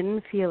I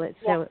didn't feel it.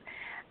 So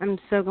I'm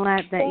so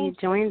glad that you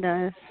joined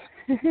us.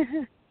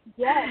 Yes,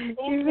 thank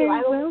You're you.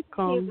 very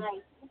welcome.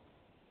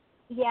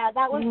 Yeah,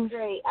 that was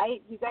great.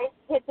 You guys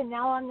hit the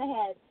nail on the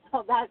head.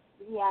 So that's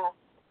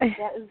a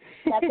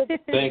good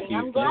Thank you.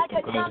 I'm glad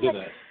to do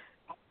that.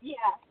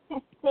 Yeah,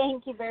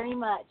 thank you very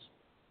much.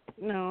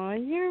 No,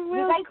 you're welcome.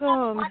 You guys have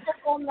a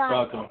wonderful night.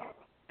 Welcome.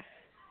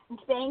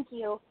 Thank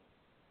you.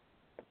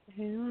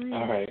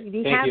 All right.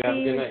 Be Thank happy you. Have a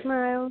good and night.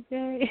 smile,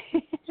 okay?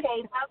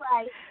 Okay,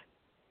 bye-bye.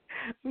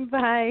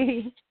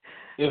 Bye.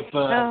 If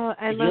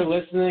you're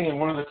listening and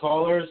one of the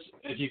callers,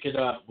 if you could,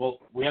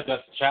 we have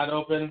that chat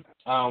open.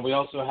 We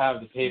also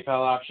have the PayPal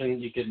option.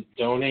 You can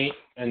donate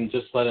and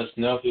just let us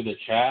know through the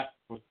chat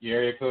what your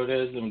area code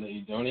is and that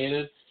you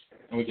donated,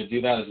 and we could do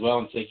that as well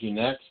and take you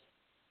next.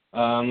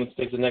 Let's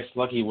take the next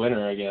lucky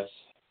winner, I guess.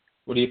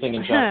 What are you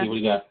thinking, Shakti? What do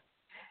you got?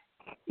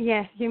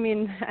 Yeah, you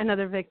mean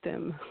another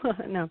victim?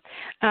 No.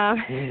 No,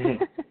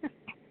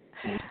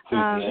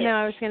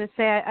 I was going to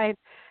say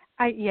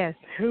I yes.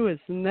 Who is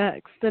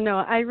next?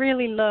 No, I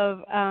really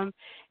love.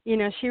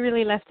 She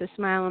really left a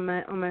smile on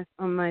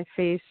my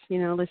face.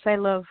 Liz, I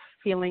love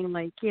feeling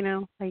like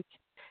like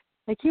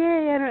Like,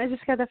 yay, I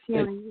just got a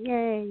feeling.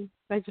 Yay.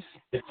 I just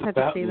It's had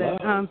to about say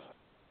love.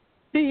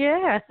 that.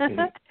 Yeah.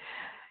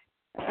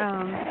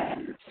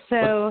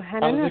 So, I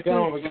don't know. How's it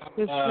going? We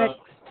next.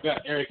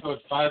 got area code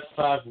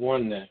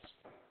 551 next.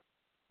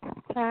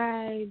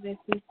 Hi, this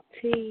is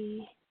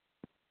T.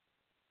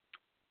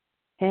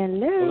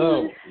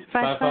 Hello.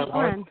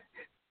 551.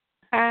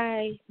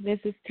 Hi, this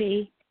is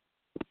T.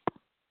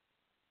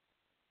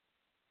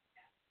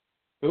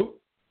 Who?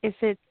 Is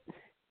it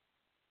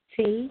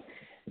T.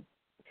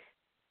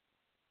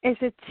 Is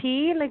it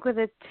T, like with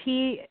a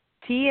T?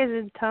 T as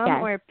in Tom,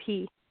 Yes. or a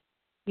P?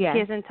 Yes.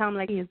 T as in Tom,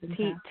 like T as in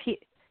T. Tom. T.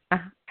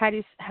 How do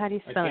you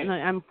spell it?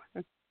 No,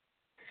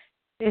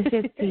 It's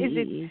just T. Is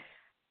it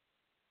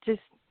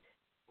just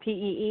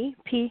P-E-E?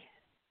 P?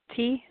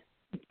 T?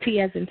 T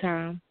as in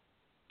Tom.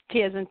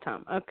 T as in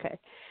Tom. Okay.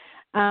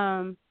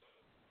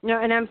 No,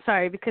 and I'm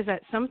sorry because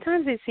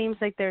sometimes it seems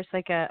like there's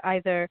like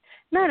either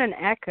not an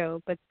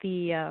echo, but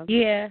the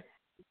Yeah.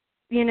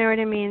 You know what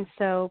I mean?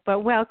 So,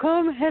 but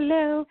welcome,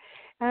 hello.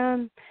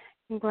 I'm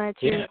glad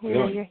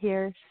you're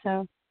here.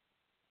 So,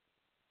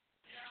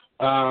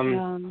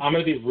 I'm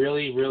gonna be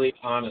really, really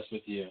honest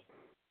with you,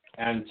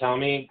 and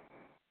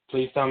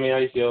please tell me how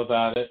you feel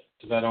about it,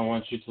 because I don't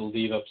want you to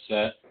leave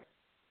upset.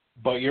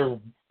 But you're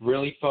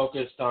really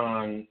focused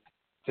on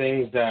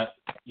things that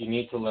you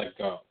need to let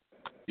go.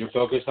 You're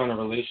focused on a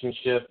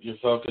relationship. You're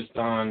focused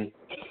on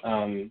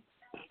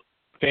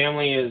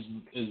family is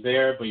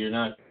there, but you're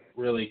not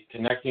really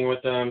connecting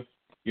with them.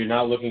 You're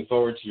not looking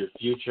forward to your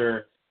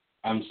future.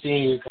 I'm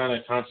seeing you kind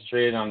of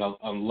concentrated on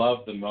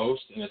love the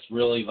most, and it's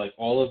really like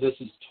all of this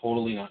is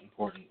totally not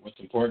important. What's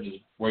important is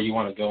where you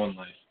want to go in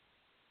life.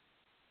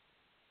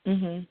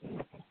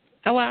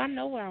 Oh, well, I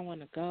know where I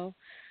want to go.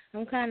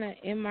 I'm kind of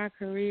in my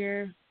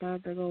career,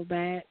 about to go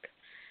back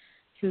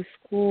to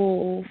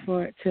school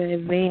to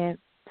advance.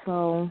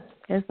 So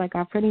it's like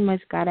I pretty much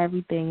got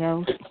everything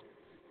else.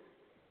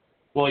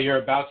 Well,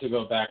 you're about to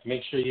go back.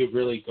 Make sure you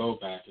really go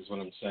back is what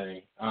I'm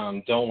saying.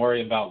 Don't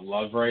worry about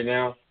love right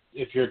now.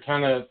 If you're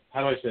kind of,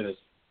 how do I say this?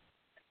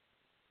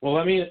 Well,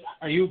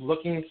 are you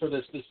looking for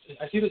this?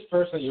 I see this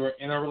person that you were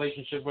in a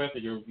relationship with, or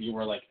you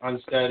were like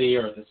unsteady,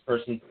 or this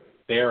person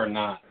there or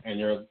not, and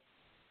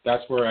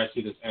that's where I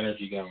see this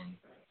energy going.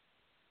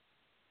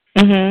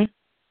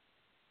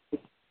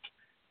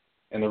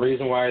 And the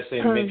reason why I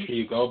say make sure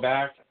you go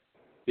back,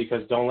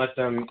 because don't let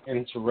them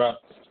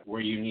interrupt where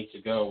you need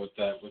to go with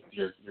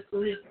your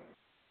career.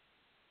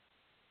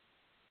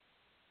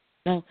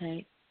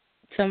 Okay.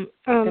 The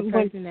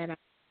person that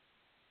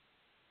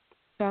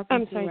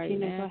I'm to sorry, right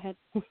Tina, now, go ahead.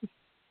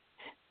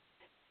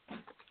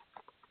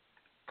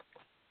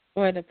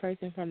 or the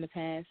person from the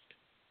past.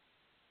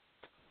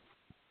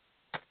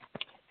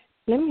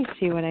 Let me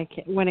see what I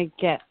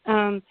get.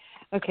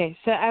 Okay,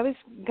 so I was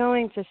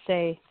going to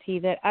say, T,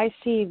 that I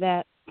see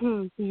that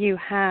you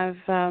have,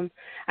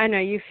 I know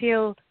you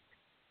feel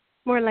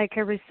more like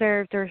a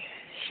reserved or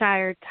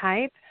shyer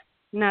type.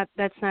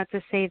 That's not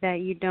to say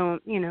that you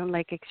don't,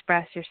 like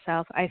express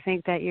yourself. I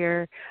think that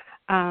you're,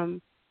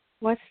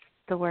 what's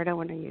the word I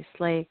want to use?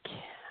 Like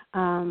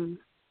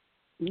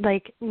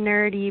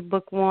nerdy,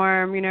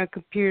 bookworm,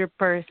 computer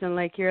person.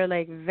 Like you're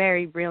like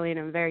very brilliant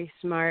and very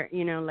smart,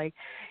 like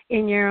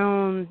in your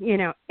own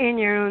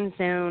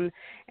zone,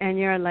 and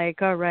you're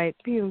like, all right,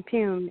 pew,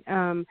 pew.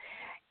 I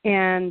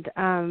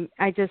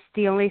just,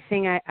 the only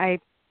thing I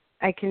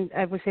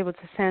was able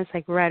to sense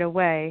like right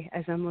away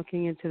as I'm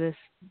looking into this,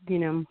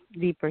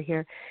 deeper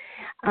here,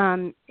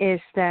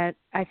 is that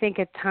I think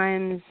at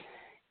times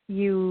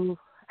you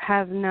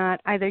have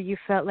not, either you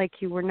felt like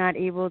you were not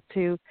able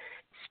to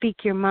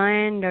speak your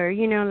mind, or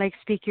like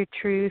speak your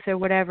truth, or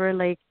whatever,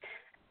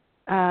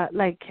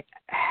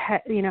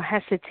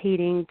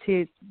 hesitating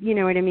to,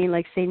 what I mean,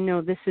 like say,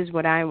 no, this is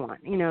what I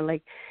want,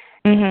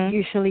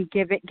 usually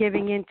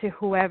giving in to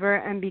whoever,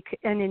 and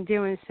in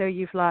doing so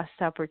you've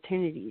lost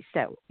opportunities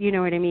that,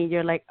 what I mean,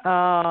 you're like,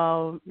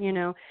 oh,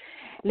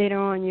 later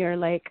on you're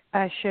like,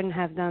 I shouldn't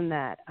have done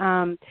that.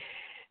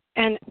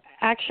 And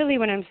actually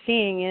what I'm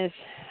seeing is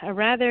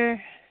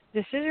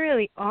this is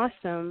really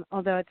awesome,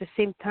 although at the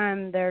same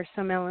time there are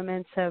some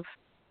elements of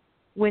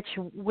which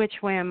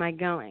way am I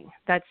going?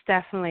 That's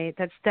definitely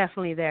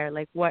there.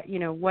 Like what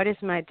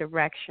is my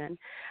direction?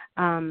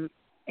 I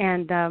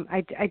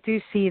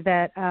do see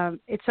that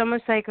it's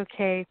almost like,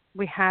 okay,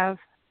 we have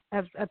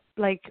a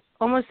like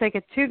almost like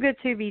a too good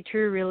to be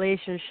true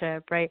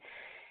relationship, right?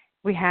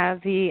 We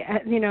have the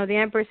the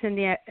Empress and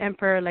the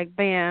Emperor, like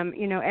bam,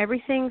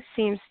 everything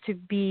seems to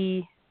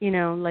be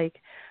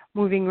like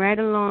moving right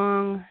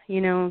along,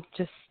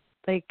 just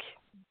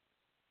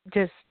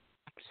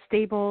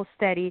stable,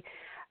 steady.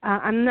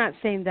 I'm not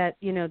saying that,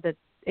 that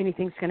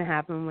anything's going to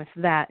happen with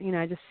that.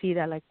 I just see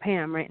that like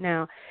Pam right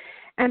now.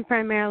 And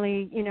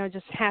primarily,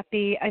 just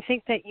happy. I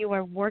think that you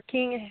are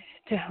working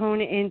to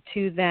hone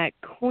into that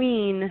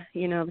queen,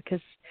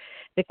 because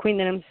the queen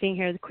that I'm seeing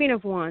here, the Queen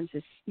of Wands,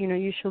 is,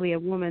 usually a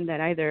woman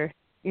that either,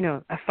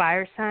 a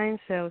fire sign.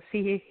 So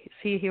see,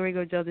 here we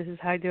go, Joe. This is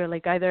how I do it.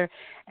 Like either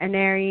an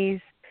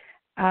Aries,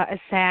 a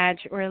Sag,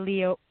 or a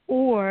Leo,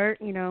 or,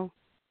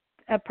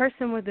 a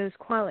person with those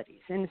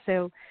qualities. And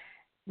so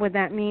what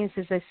that means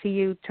is I see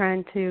you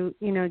trying to,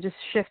 just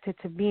shift it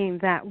to being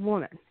that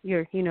woman.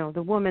 You're,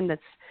 the woman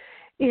that's,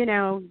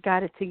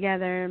 got it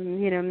together,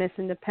 Miss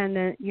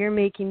Independent. You're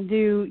making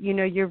do,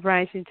 you're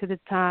rising to the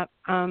top.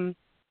 And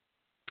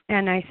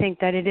I think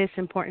that it is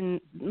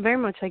important, very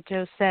much like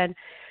Joe said,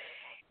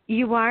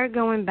 you are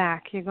going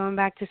back. You're going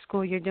back to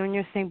school. You're doing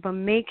your thing, but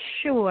make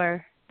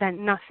sure that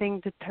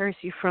nothing deters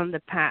you from the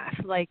path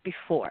like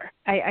before.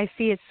 I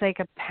see it's like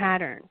a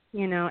pattern,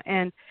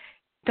 and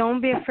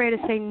don't be afraid to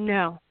say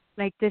no.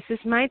 Like, this is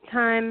my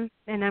time,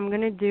 and I'm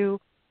going to do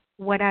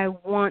what I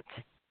want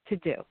to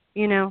do,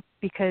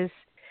 because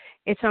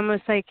it's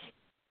almost like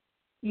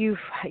you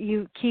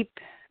keep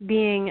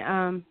being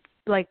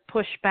like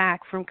pushed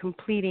back from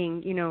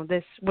completing,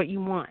 this, what you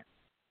want,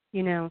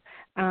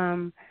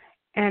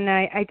 and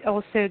I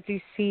also do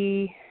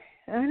see,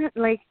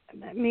 like,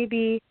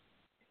 maybe,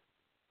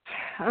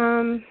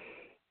 I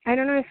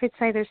don't know if it's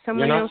either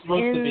someone else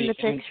in the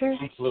picture. You're not supposed to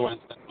be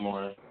influenced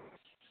anymore.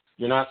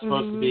 You're not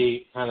supposed to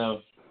be kind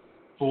of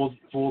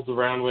fooled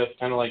around with,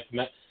 kind of like,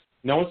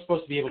 no one's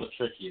supposed to be able to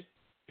trick you,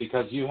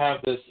 because you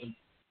have this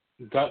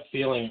gut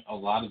feeling a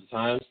lot of the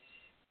times,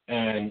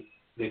 and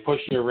they push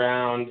you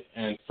around,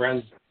 and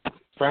friends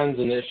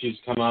and issues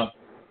come up.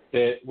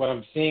 That what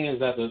I'm seeing is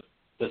that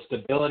the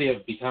stability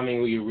of becoming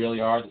who you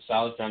really are, the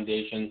solid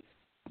foundation,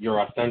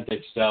 your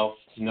authentic self,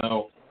 to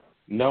know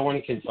no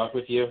one can fuck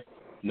with you.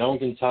 No one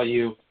can tell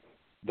you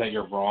that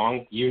you're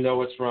wrong. You know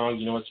what's wrong.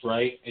 You know what's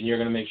right. And you're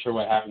going to make sure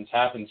what happens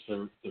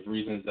for the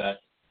reasons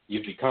that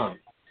you've become.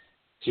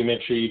 To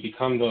make sure you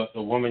become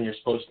the woman you're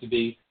supposed to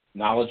be,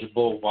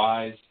 knowledgeable,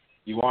 wise.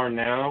 You are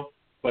now,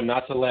 but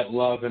not to let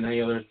love and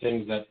any other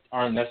things that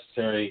aren't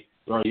necessary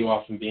throw you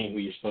off from being who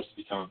you're supposed to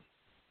become.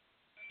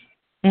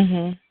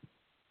 Mhm.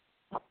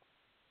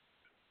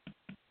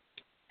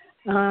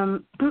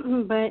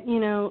 But,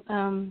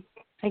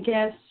 I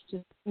guess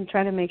just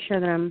try to make sure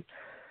that I'm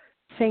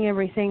saying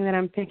everything that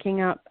I'm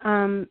picking up.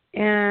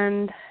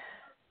 And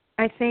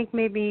I think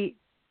maybe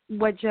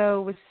what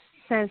Joe was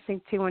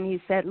sensing too when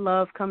he said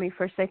love coming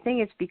first, I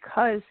think it's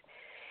because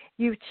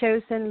you've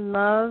chosen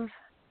love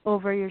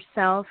over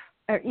yourself,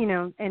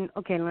 and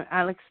okay,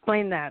 I'll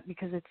explain that,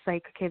 because it's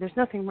like, okay, there's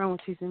nothing wrong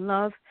with choosing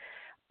love,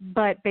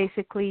 but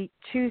basically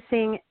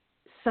choosing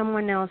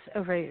someone else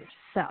over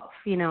yourself,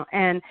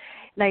 and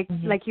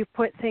like you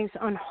put things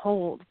on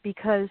hold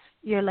because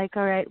you're like,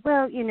 all right,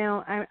 well,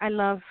 I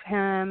love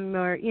him,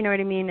 or you know what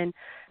I mean, and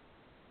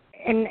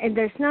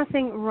there's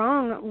nothing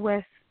wrong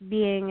with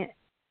being,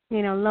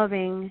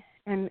 loving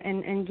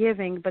and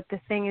giving, but the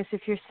thing is,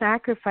 if you're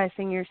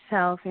sacrificing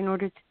yourself in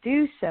order to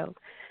do so,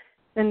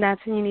 then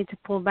that's when you need to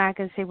pull back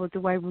and say, well,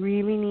 do I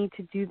really need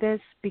to do this?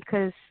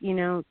 Because,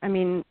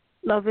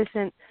 love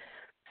isn't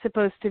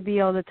supposed to be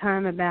all the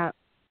time about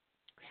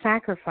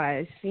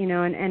sacrifice,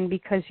 and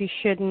because you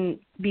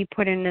shouldn't be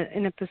put in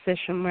a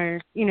position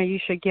where, you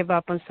should give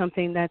up on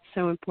something that's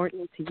so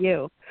important to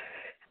you.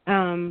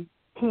 I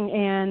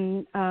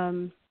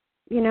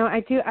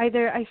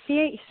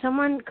see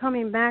someone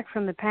coming back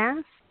from the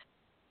past,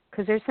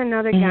 because there's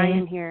another guy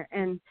in here,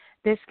 and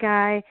this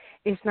guy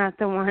is not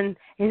the one.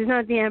 He's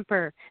not the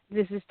emperor.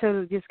 This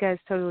guy's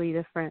totally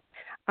different.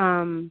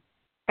 And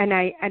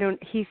I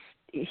don't. He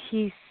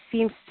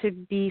seems to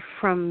be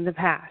from the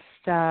past.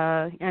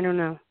 I don't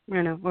know,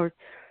 or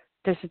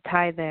there's a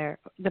tie there,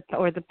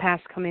 or the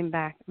past coming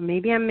back.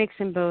 Maybe I'm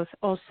mixing both.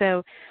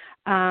 Also,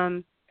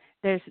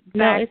 there's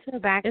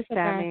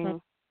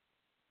backstabbing.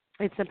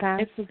 It's a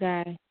past. It's a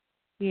guy.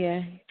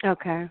 Yeah.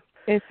 Okay.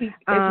 It's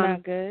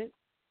not good.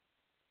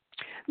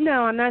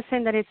 No, I'm not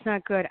saying that it's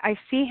not good. I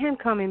see him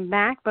coming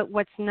back, but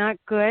what's not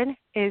good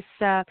is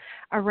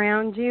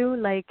around you.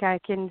 Like I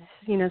can,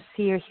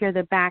 see or hear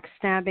the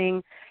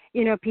backstabbing.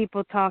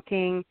 People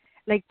talking.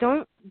 Like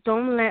don't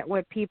let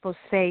what people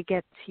say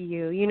get to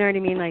you. You know what I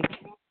mean? Like,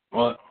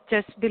 well,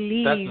 just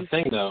believe. That's the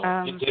thing,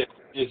 though.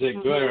 Is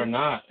it good or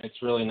not?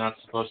 It's really not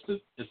supposed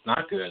to. It's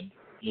not good.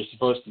 You're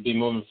supposed to be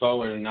moving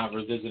forward and not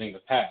revisiting the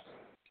past.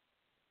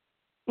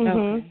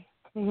 Mhm.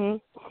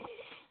 Mhm.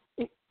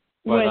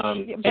 But do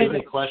you have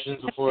any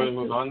questions before we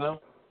move on, though?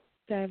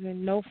 Backstabbing,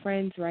 no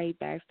friends, right?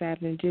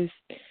 Backstabbing, just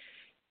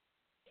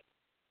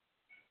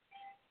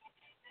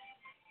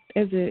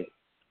do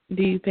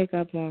you pick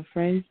up on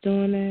friends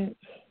doing that?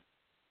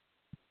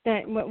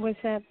 That what was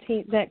that?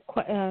 That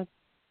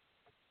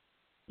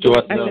Do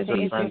what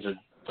the friends are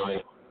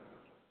doing?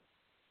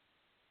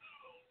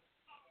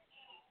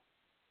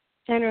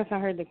 I don't know if I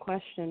heard the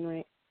question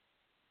right.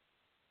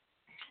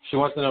 She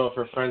wants to know if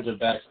her friends are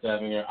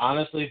backstabbing her.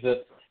 Honestly, this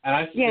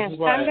is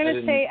why I'm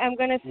gonna say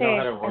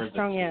a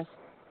strong yes.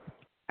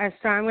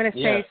 I'm gonna say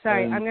yes,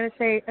 sorry. I'm gonna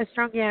say a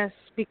strong yes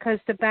because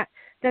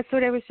that's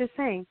what I was just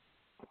saying.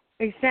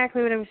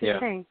 Exactly what I was just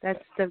saying.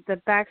 That's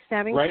the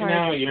backstabbing right part.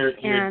 Now you're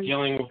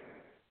dealing.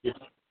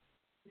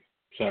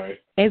 Sorry.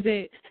 Is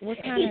it what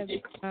kind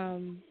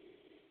of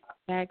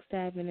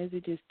backstabbing? Is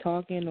it just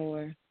talking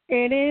or?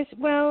 It is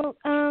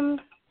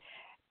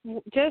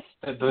just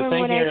the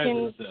thing here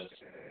is this.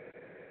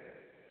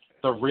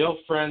 The real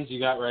friends you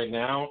got right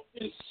now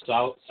is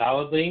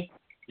solidly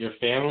your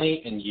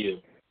family and you.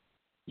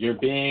 You're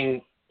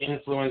being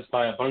influenced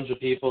by a bunch of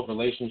people,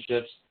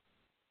 relationships.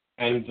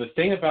 And the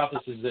thing about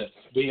this is this.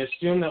 We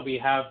assume that we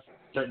have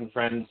certain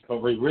friends,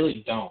 but we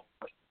really don't.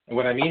 And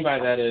what I mean by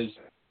that is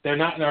they're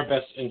not in our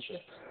best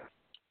interest.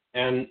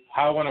 And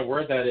how I want to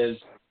word that is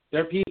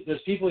there's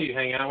people you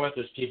hang out with,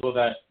 there's people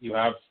that you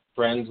have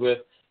friends with.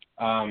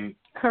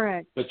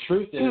 Correct. The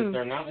truth is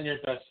they're not in your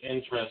best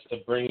interest to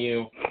bring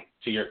you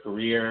to your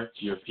career,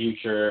 to your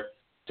future,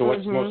 to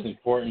what's most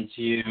important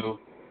to you.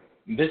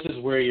 This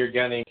is where you're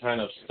getting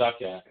kind of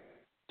stuck at.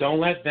 Don't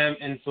let them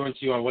influence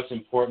you on what's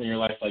important in your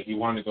life, like you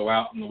want to go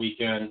out on the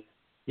weekend.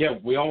 Yeah,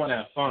 we all want to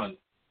have fun,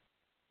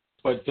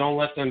 but don't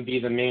let them be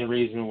the main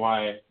reason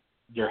why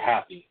you're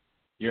happy.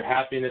 Your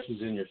happiness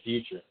is in your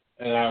future.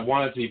 And I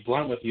wanted to be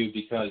blunt with you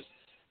because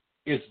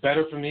it's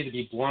better for me to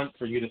be blunt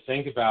for you to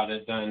think about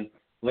it than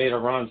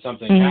later on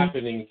something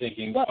happening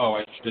thinking, oh,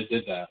 I should have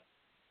did that.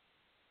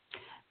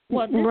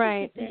 Well, this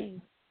right. is the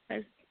thing.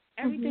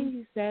 Everything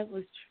you said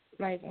was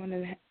like on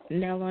the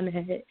nail on the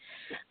head.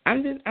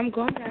 I'm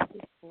going back to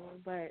school,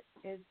 but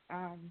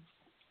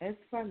it's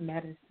for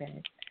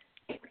medicine.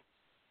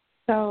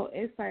 So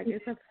it's like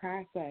it's a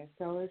process.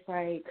 So it's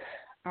like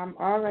I'm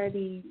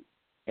already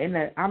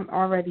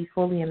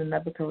fully in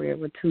another career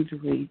with 2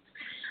 degrees.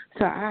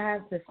 So I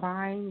have to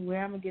find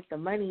where I'm gonna get the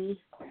money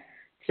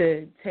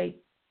to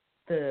take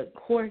the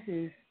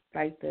courses,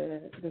 like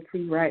the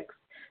prereqs,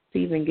 to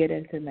even get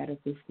into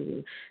medical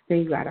school. Then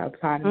you got to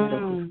apply to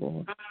medical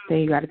school. Then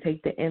you got to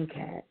take the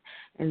MCAT,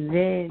 and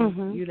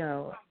then you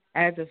know,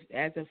 as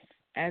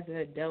an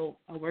adult,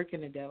 a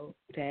working adult,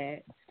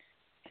 that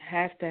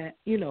has to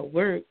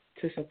work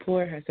to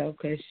support herself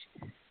because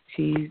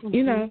she's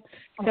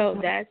So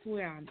that's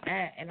where I'm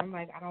at, and I'm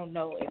like, I don't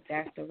know if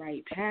that's the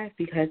right path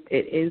because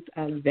it is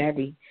a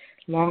very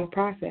long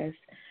process.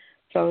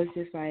 So it's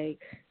just like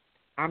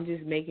I'm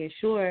just making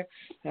sure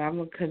that I'm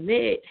gonna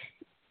commit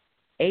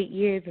 8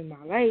 years of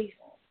my life.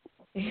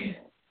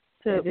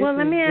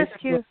 Let me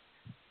ask you.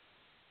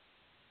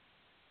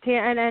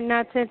 Yeah, and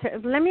not to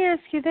let me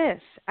ask you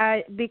this,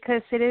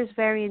 because it is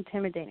very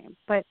intimidating.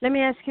 But let me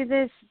ask you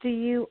this: do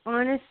you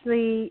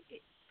honestly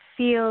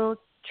feel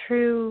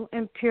true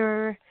and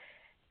pure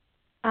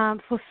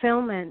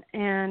fulfillment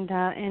and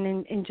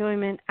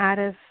enjoyment out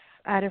of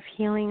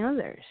healing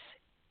others?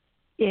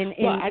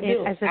 I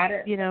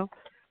do.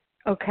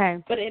 Okay.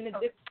 But in a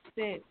different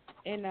sense,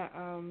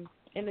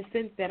 in the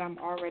sense that I'm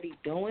already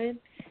doing,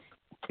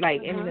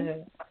 like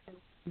in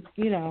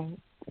the,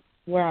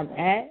 where I'm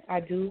at, I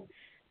do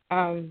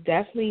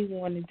definitely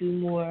want to do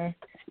more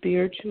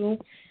spiritual.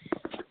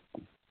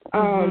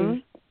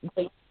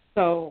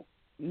 So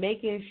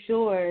making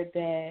sure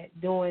that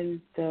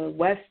doing the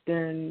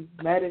Western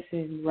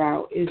medicine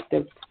route is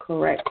the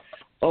correct,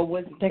 or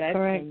what's best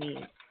for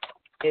me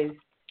is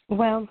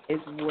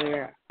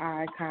where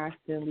I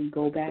constantly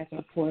go back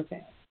and forth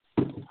at.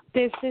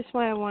 This is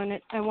why I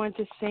want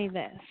to say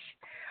this.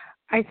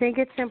 I think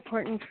it's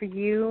important for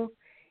you,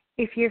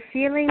 if you're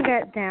feeling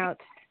that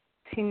doubt,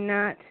 to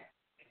not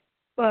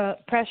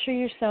pressure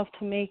yourself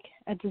to make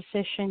a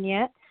decision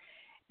yet,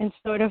 and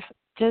sort of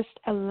just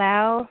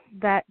allow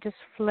that just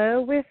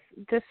flow with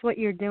just what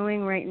you're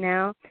doing right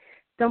now.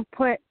 Don't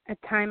put a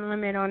time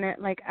limit on it,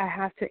 like I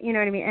have to, you know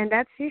what I mean? And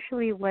that's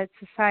usually what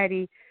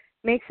society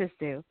makes us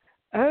do.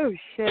 Oh,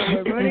 shit,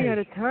 we're running out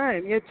of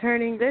time. You're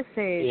turning this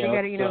age. You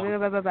got to, blah,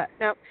 blah, blah, blah.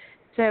 No.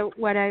 So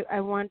what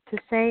I want to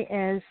say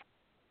is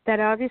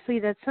that obviously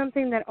that's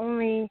something that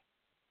only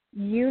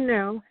you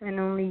know and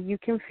only you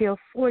can feel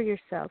for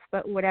yourself.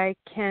 But what I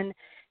can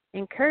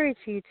encourage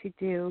you to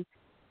do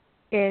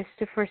is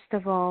to, first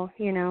of all,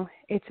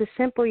 it's a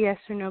simple yes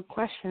or no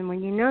question.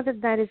 When you know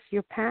that is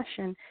your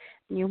passion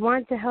and you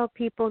want to help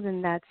people,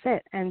 then that's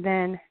it. And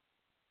then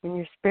when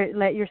your spirit,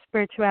 let your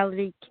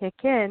spirituality kick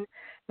in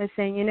by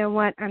saying, you know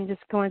what, I'm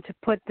just going to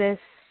put this,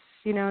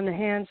 in the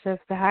hands of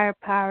the higher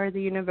power,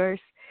 the universe.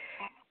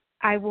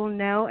 I will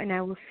know and I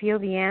will feel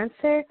the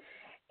answer,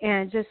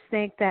 and just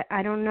think that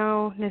I don't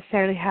know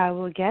necessarily how I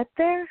will get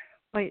there,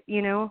 but,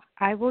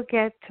 I will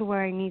get to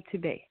where I need to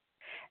be.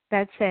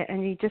 That's it.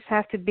 And you just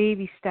have to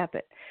baby step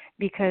it,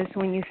 because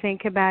when you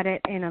think about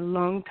it in a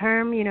long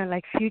term,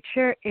 like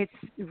future, it's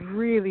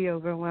really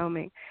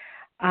overwhelming.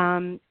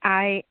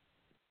 I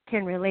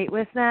can relate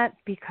with that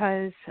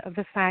because of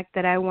the fact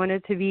that I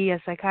wanted to be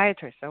a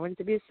psychiatrist. I wanted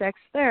to be a sex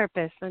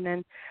therapist. And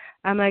then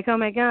I'm like, oh,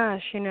 my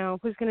gosh,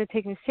 who's going to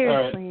take me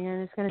seriously? Right.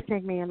 And it's going to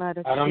take me a lot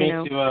of, I don't mean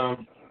to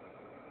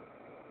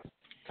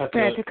cut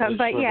the come,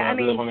 but yeah, I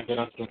really want to get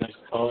on to the next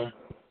caller.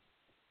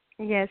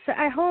 Yeah, so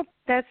I hope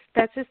that's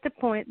just the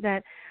point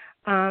that,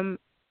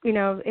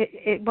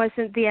 it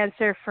wasn't the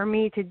answer for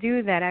me to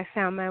do that. I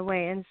found my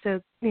way. And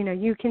so,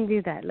 you can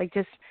do that. Like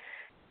just,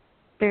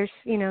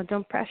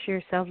 don't pressure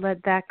yourself.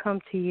 Let that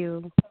come to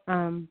you.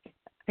 And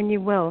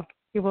you will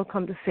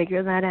come to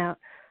figure that out.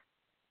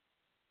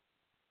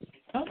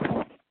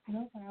 Okay,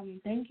 no problem.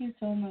 Thank you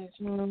so much.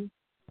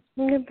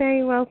 You're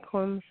very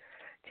welcome.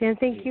 Jan,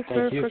 thank you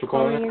for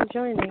calling and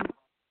joining.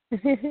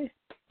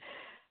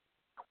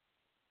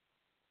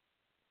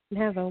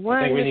 Have a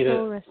I think we need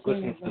wonderful to rest of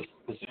listen your to day.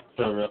 this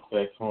intro real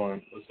quick. Hold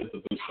on. Let's get the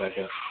boost back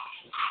up.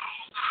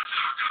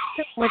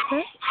 What's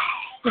that?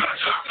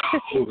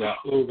 Ooga,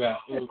 ooga,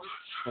 ooga.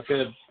 Let's get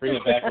it, bring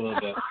it back a little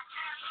bit.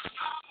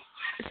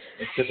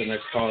 Let's get the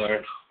next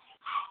caller.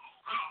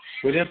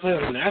 We didn't play the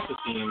NASA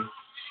theme.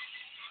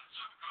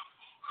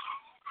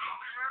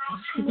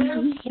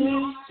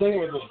 Sing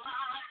with me.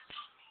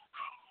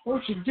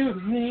 What you do to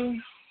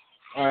me?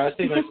 All right, let's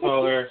take the next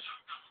caller.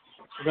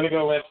 We're gonna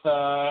go with.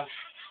 What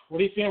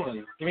are you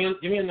feeling?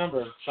 Give me a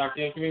number,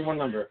 Shakti. Give me one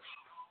number.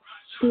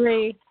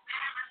 3.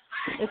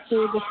 Let's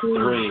do the 3.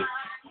 3.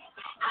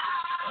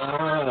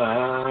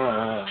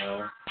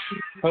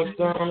 Hooked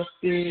on a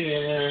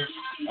feeling.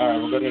 All right,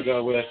 we're gonna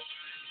go with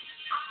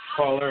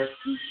caller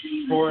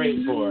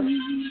 484.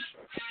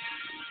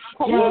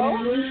 Hello?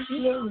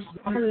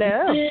 Hello.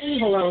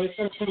 Hello.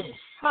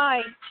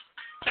 Hi.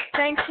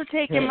 Thanks for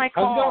taking my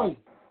How's it call. going?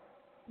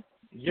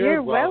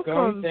 You're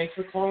welcome. Thanks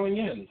for calling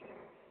in.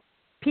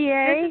 PA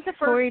This is the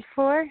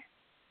 484.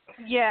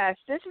 Yes,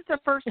 this is the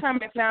first time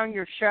I found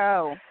your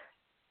show.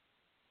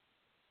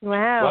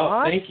 Wow. Well,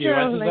 awesome. thank you.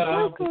 This is the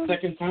welcome.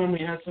 second time we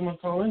had someone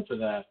call in for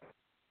that.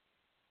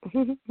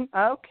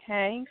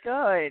 Okay,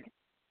 good.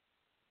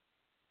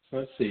 So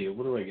let's see.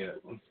 What do I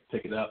get? Let's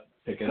pick it up.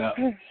 I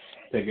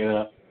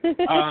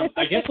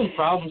get some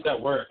problems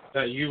at work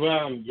that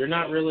you're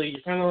not really.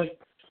 You're kind of like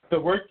the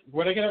work.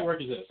 What I get at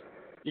work is this: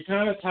 you're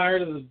kind of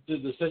tired of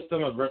the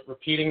system of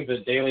repeating the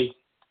daily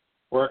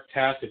work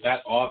task at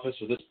that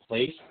office or this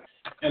place,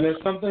 and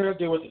there's something to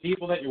do with the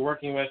people that you're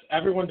working with.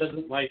 Everyone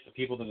doesn't like the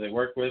people that they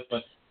work with,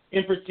 but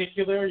in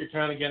particular, you're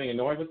kind of getting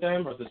annoyed with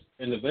them or this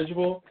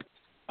individual.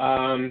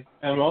 And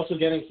I'm also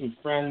getting some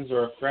friends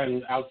or a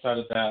friend outside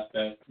of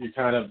that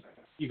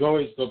you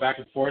always go back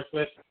and forth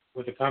with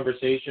a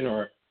conversation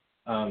or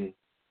an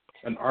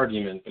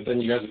argument, but then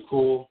you guys are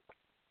cool.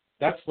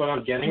 That's what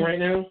I'm getting right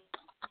now.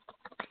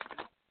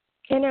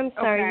 And I'm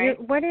sorry.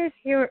 Okay.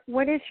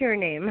 What is your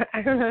name?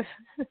 I don't know.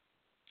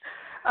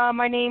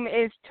 My name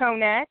is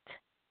Tonette.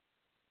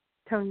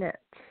 Tonette.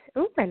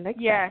 Oh, I like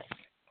Yes.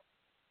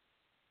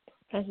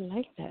 that. I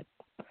like that.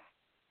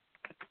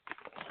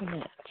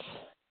 Tonette.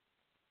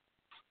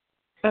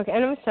 Okay,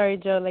 and I'm sorry,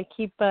 Joe. Like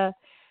keep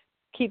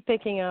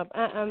picking up.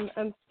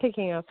 I'm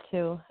picking up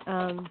too.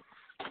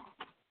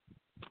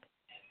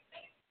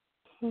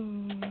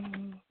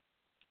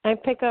 I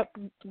pick up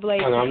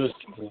like I'm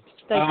just,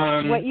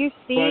 what you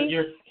see.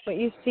 What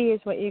you see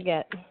is what you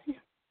get.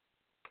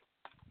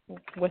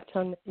 With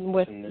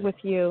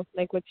you,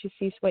 like what you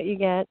see is what you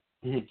get.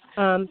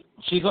 Mm-hmm.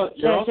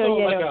 You're also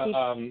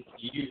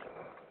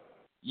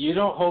you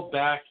don't hold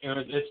back, and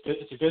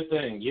it's a good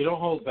thing. You don't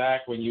hold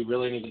back when you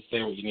really need to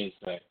say what you need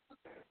to say.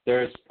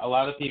 There's a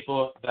lot of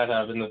people that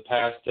have in the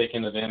past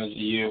taken advantage of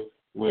you,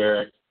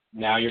 where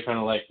now you're kind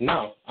of like,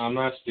 no, I'm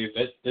not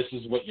stupid. This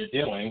is what you're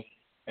doing,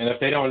 and if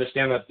they don't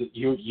understand that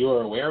you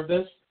are aware of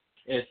this,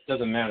 it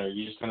doesn't matter.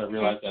 You just kind of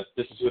realize that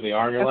this is who they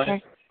are in your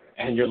life,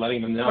 and you're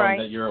letting them know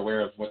that you're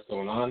aware of what's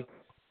going on.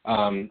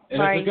 And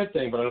it's a good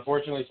thing, but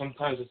unfortunately,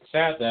 sometimes it's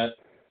sad that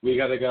we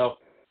got to go,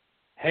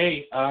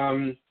 hey,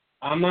 I'm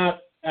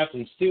not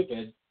effing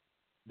stupid.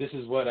 This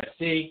is what I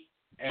see,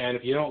 and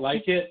if you don't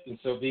like it, then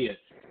so be it.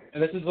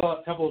 And this is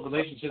a couple of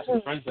relationships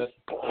with friends that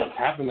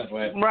happen that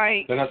way.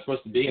 Right. They're not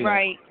supposed to be in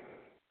Right.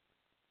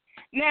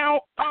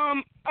 Now,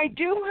 I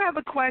do have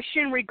a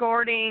question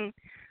regarding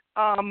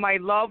my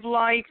love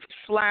life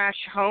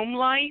 / home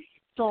life.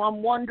 So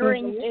I'm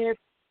wondering if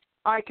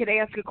I could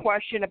ask a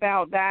question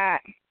about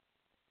that.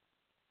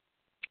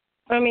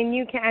 I mean,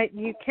 you can.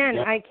 Yeah.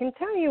 I can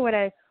tell you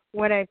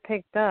what I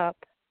picked up,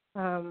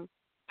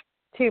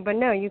 too. But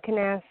no, you can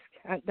ask.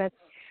 That's.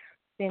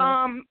 You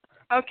know.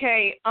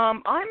 Okay.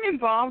 I'm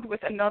involved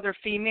with another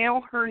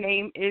female. Her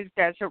name is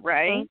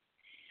Desiree.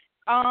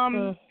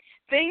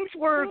 Things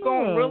were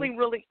going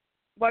really.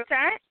 What's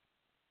that?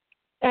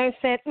 I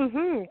said,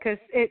 because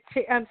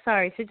I'm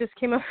sorry, she just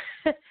came up.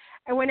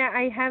 And when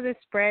I have this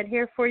spread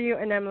here for you,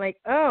 and I'm like,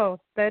 oh,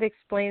 that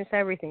explains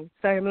everything.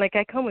 So I'm like,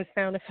 I come with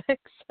sound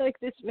effects. Like,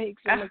 this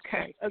makes so much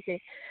sense.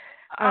 Okay.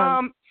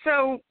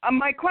 So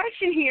my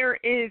question here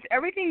is,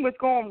 everything was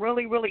going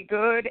really, really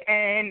good,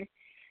 and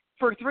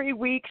for 3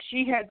 weeks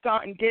she had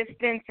gotten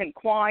distance and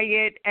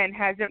quiet and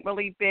hasn't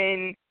really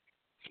been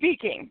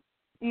speaking.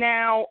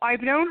 Now,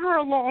 I've known her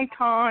a long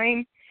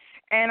time,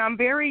 and I'm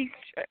very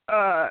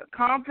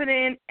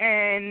confident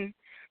and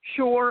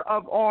sure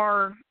of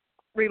our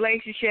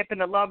relationship and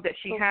the love that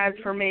she has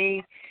for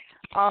me.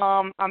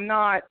 I'm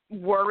not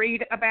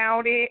worried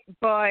about it,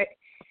 but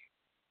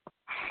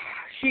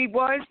she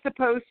was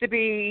supposed to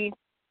be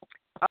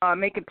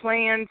making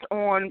plans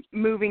on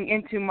moving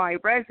into my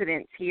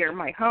residence here,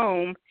 my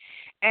home,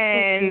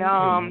 and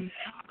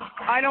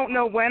I don't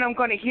know when I'm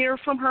going to hear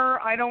from her.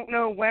 I don't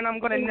know when I'm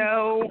going to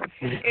know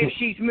if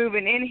she's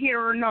moving in here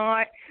or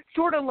not.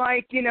 Sort of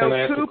like,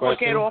 poop or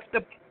get off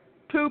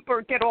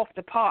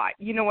the pot.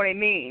 You know what I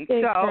mean?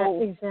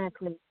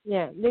 Exactly.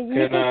 Yeah.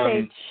 You can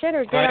say shit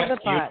or get off the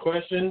pot. Can I ask you a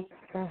question?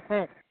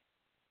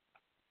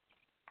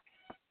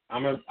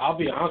 I'll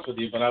be honest with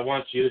you, but I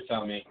want you to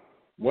tell me,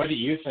 what do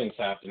you think's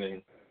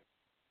happening?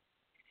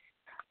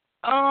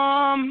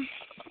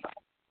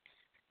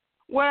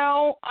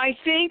 Well, I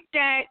think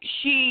that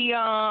she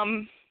I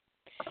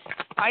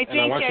And I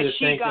think want that you to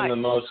she think got in the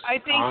most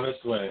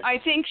honest way. I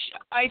think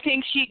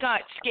she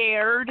got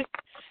scared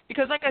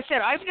because, like I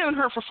said, I've known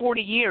her for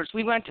 40 years.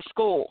 We went to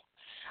school.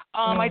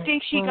 I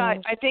think she got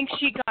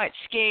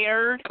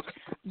scared,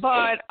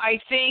 but I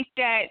think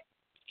that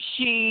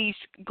she's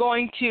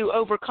going to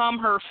overcome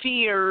her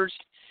fears,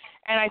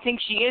 and I think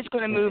she is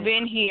going to move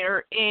in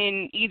here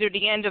in either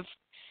the end of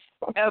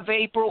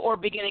April or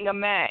beginning of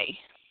May.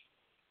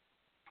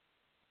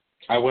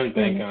 I wouldn't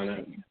bank on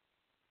it.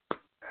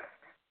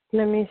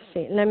 Let me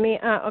see.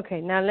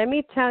 Okay, now let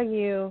me tell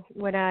you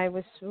what I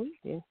was.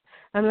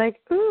 I'm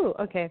like, ooh,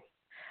 okay.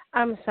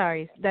 I'm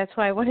sorry. That's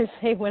why I want to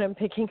say what I'm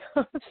picking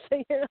up.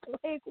 So you're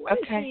like, what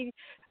is she?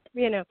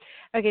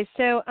 Okay,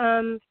 so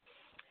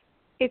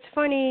it's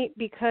funny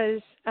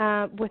because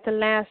with the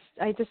last,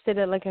 I just did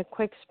a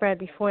quick spread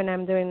before, and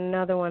I'm doing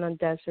another one on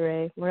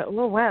Desiree.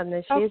 Oh, wow, and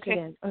there she is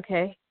again.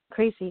 Okay,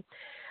 crazy.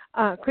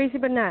 Crazy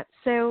but not.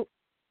 So,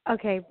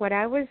 okay, what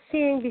I was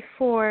seeing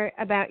before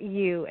about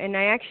you, and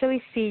I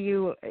actually see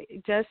you,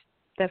 just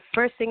the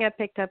first thing I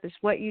picked up is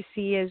what you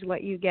see is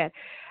what you get.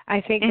 I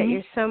think that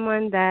you're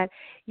someone that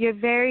you're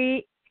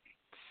very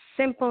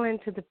simple and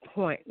to the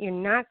point. You're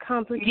not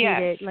complicated.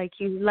 Yes. Like,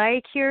 you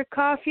like your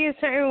coffee a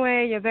certain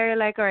way. You're very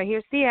like, all right,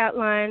 here's the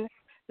outline.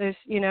 There's,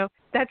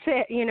 that's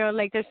it.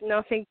 Like, there's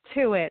nothing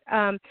to it.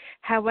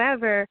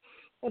 However,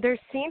 there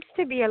seems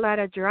to be a lot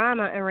of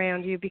drama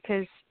around you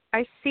because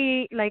I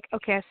see, like,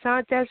 okay, I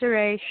saw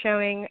Desiree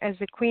showing as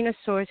the Queen of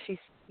Swords. She's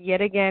yet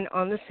again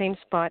on the same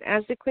spot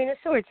as the Queen of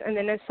Swords. And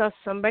then I saw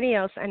somebody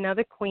else,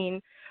 another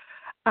queen,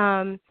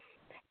 and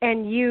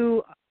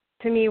you,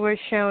 to me, were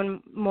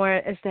shown more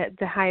as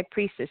the High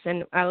Priestess.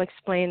 And I'll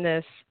explain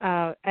this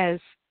as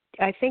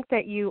I think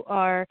that you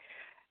are,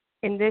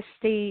 in this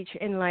stage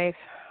in life,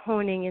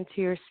 honing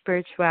into your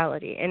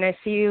spirituality. And I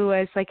see you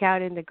as, like,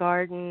 out in the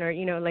garden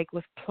or, like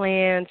with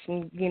plants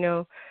and,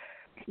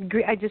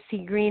 I just see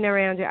green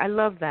around you. I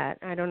love that.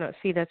 I don't know.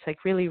 See, that's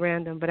like really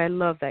random, but I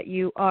love that.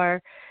 You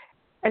are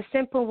a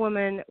simple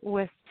woman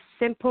with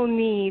simple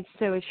needs,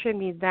 so it shouldn't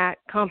be that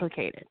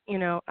complicated.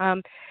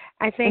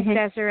 I think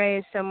Desiree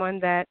is someone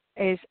that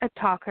is a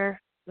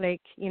talker.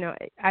 Like,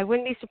 I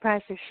wouldn't be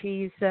surprised if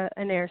she's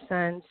an air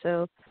sign.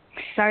 So,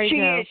 sorry, she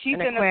Joe. Is. She's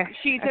an Aquarius.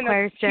 She's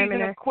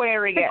an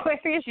Aquarius.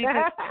 Aquarius.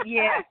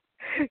 Yeah.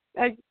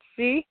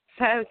 See,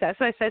 so that's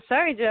why I said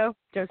sorry, Joe.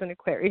 Joe's an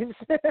Aquarius.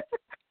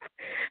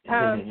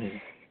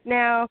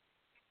 Now,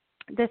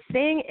 the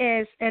thing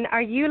is, and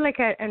are you like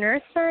an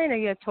earth sign? Are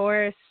you a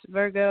Taurus,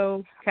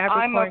 Virgo,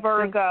 Capricorn? I'm a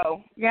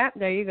Virgo. Yeah,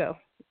 there you go.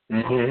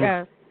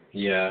 Mm-hmm.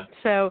 Yeah.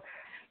 So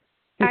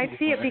I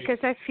see it because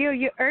I feel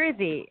you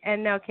earthy.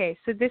 And okay,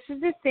 so this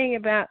is the thing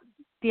about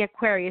the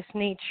Aquarius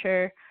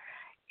nature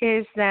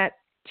is that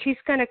she's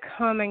going to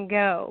come and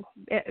go,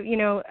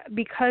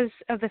 because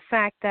of the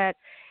fact that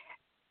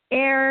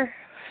air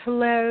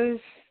flows.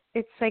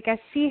 It's like I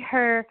see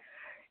her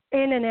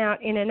in and out,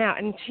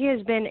 and she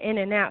has been in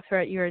and out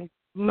throughout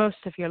most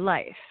of your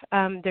life.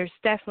 There's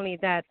definitely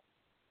that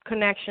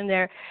connection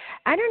there.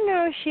 I don't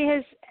know if she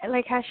has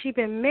she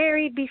been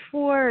married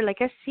before?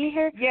 Like, I see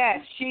her. Yes,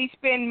 she's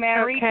been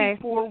married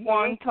before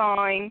one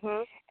time,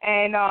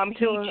 and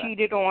he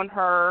cheated on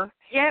her.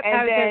 Yep, and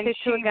I was then going to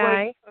say to a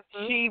guy.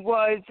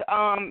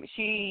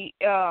 She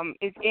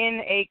is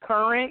in a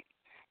current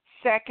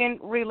second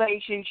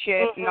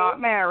relationship, not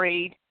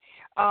married,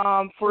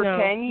 for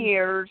 10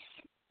 years.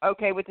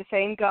 Okay, with the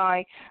same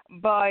guy,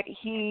 but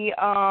he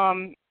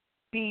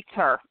beats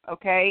her,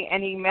 okay,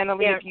 and he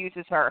mentally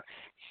abuses her.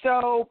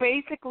 So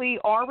basically,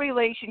 our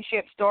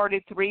relationship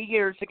started 3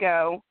 years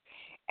ago,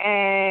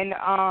 and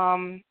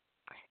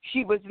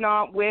she was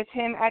not with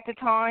him at the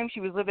time. She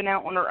was living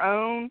out on her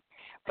own,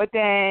 but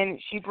then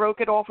she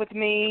broke it off with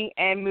me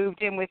and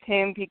moved in with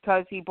him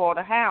because he bought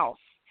a house,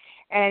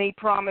 and he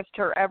promised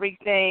her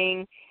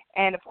everything.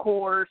 And, of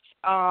course,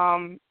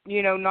 9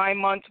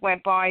 months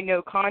went by,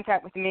 no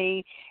contact with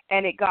me,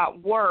 and it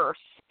got worse.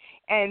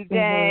 And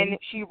then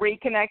she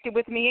reconnected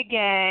with me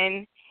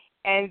again,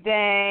 and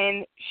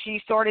then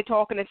she started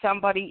talking to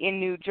somebody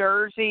in New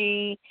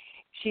Jersey.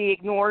 She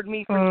ignored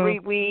me for 3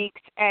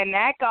 weeks, and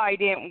that guy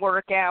didn't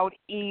work out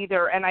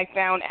either, and I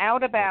found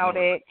out about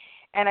it,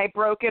 and I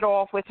broke it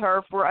off with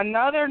her for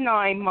another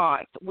 9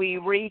 months. We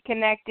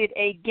reconnected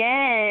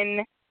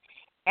again,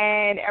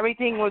 and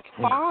everything was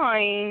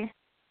fine.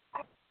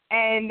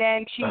 And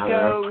then she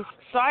goes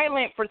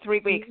silent for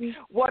 3 weeks.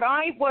 What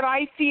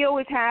I feel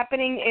is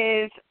happening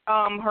is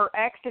her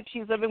ex that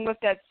she's living with,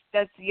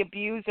 that's the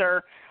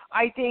abuser.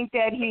 I think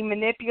that he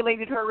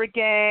manipulated her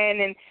again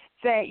and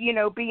said,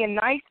 being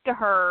nice to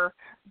her.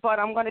 But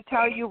I'm going to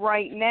tell you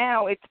right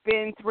now, it's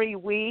been 3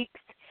 weeks.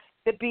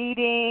 The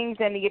beatings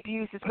and the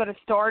abuse is going to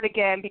start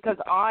again because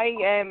I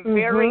am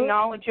very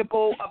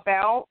knowledgeable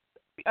about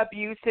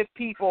abusive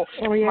people.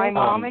 My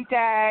mom and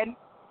dad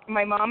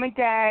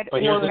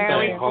were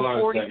married for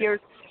 40 years.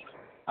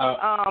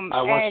 I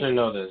want you to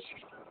know this.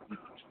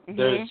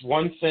 There's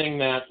one thing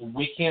that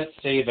we can't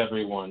save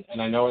everyone,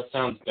 and I know it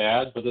sounds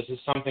bad, but this is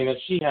something that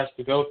she has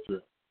to go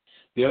through.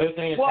 The other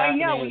thing that's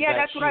happening I know. is Yeah, that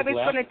that's what I was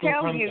going to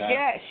tell you.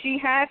 Yeah, she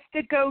has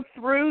to go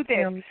through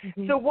this.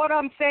 So what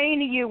I'm saying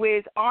to you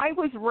is I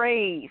was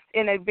raised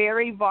in a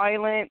very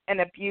violent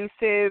and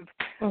abusive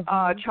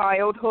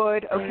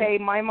childhood. Okay,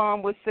 my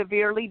mom was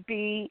severely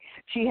beat.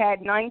 She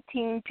had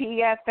 19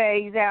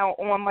 PFAs out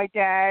on my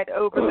dad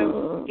over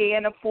the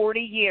span of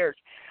 40 years.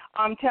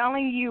 I'm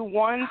telling you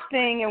one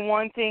thing and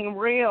one thing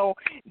real,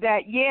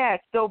 that yes,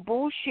 they'll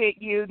bullshit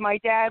you. My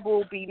dad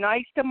will be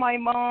nice to my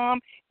mom,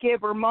 give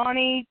her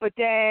money, but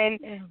then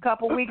a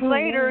couple weeks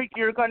later,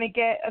 you're going to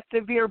get a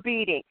severe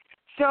beating.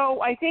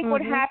 So I think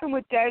what happened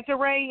with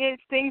Desiree is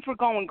things were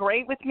going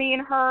great with me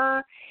and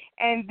her,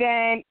 and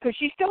then, because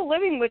she's still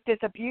living with this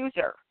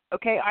abuser,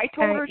 okay? I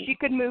told her she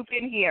could move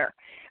in here.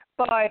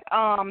 But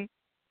I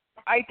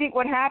think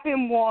what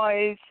happened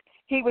was,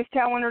 he was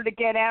telling her to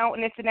get out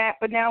and this and that,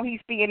 but now he's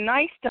being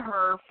nice to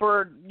her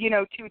for,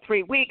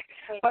 2-3 weeks.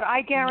 But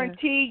I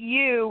guarantee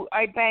you,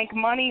 I bank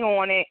money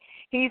on it,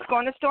 he's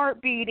going to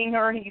start beating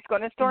her. He's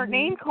going to start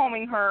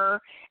name-calling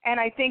her. And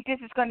I think this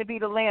is going to be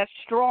the last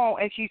straw,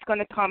 and she's going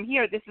to come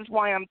here. This is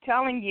why I'm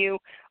telling you,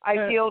 I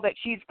feel that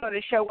she's going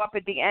to show up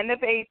at the end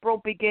of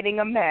April, beginning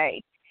of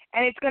May.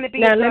 And it's going to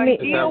be a done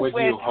deal with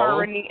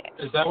her.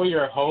 Is that what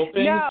you're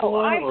hoping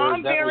for?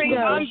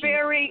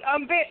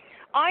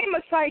 I'm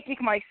a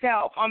psychic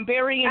myself. I'm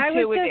very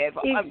intuitive.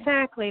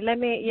 Exactly. Let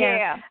me.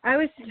 Yeah. I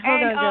was.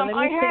 Hold on, Joe.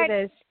 Let me say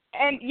this.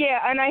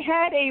 And I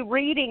had a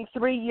reading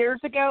 3 years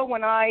ago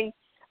when I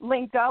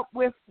linked up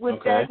with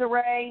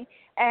Desiree,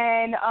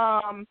 and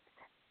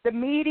the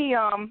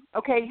medium,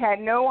 had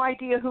no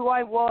idea who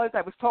I was.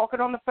 I was talking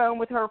on the phone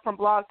with her from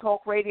Blog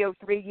Talk Radio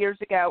 3 years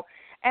ago.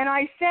 And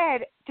I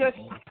said, just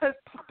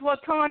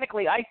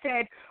platonically, I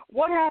said,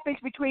 what happens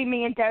between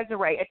me and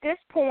Desiree? At this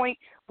point,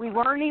 we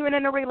weren't even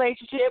in a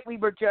relationship. We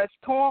were just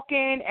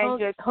talking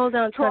and Hold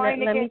on, trying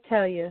to let me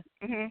tell you.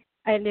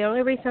 The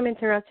only reason I'm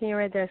interrupting you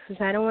right there is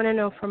because I don't want to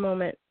know for a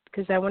moment,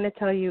 because I want to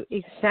tell you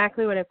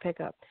exactly what I pick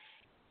up.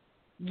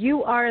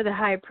 You are the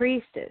high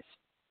priestess.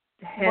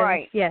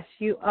 Right. Yes,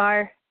 you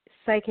are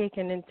psychic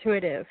and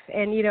intuitive.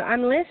 And,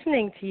 I'm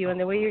listening to you and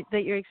the way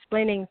that you're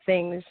explaining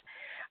things.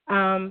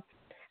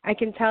 I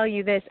can tell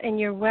you this, and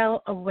you're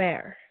well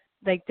aware,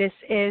 like this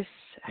is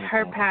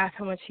her path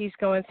and what she's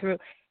going through.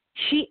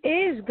 She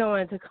is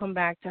going to come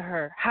back to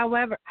her.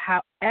 However,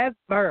 there's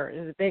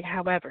a big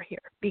however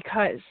here,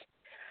 because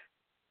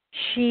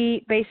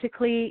she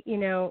basically,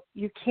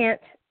 you can't,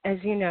 as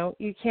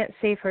you can't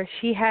save her.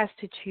 She has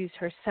to choose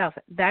herself.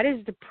 That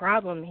is the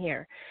problem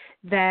here,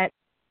 that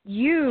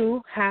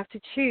you have to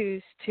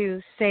choose to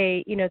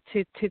say,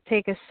 to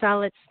take a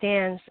solid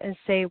stance and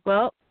say,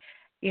 well,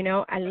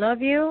 I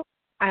love you.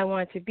 I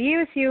want to be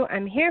with you.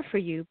 I'm here for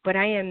you, but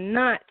I am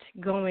not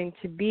going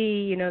to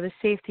be, the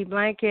safety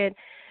blanket.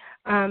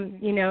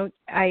 You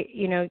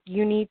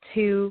need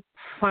to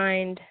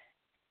find,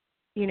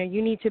 you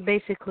need to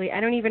basically,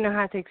 I don't even know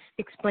how to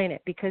explain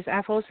it, because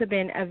I've also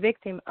been a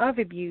victim of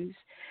abuse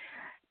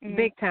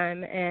big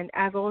time. And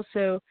I've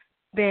also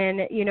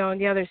been, on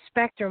the other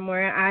spectrum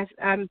where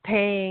I'm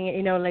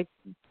paying, like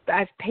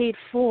I've paid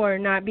for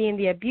not being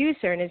the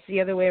abuser, and it's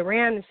the other way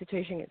around. The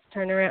situation gets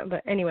turned around.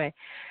 But anyway.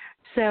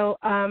 So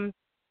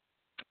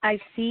I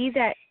see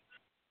that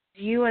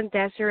you and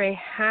Desiree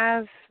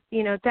have,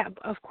 that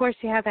of course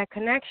you have that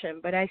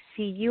connection, but I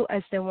see you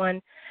as the one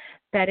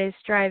that is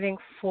striving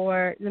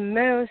for the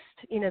most,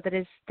 that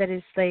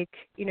is like,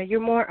 you're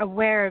more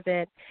aware of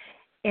it.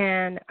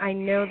 And I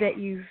know that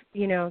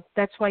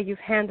that's why you've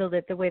handled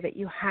it the way that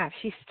you have.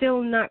 She's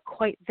still not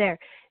quite there.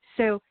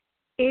 So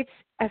it's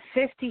a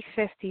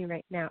 50-50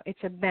 right now. It's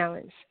a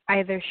balance.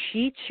 Either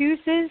she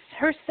chooses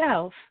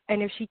herself,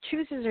 and if she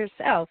chooses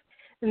herself,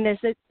 then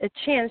there's a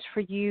chance for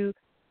you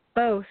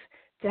both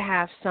to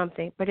have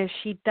something. But if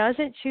she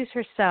doesn't choose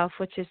herself,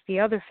 which is the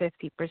other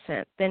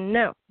 50%, then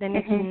no, then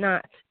it's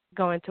not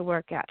going to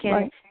work out. I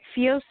can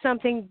feel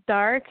something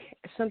dark,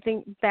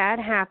 something bad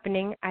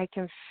happening. I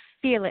can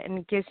feel it, and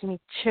it gives me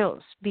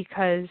chills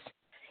because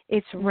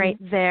it's right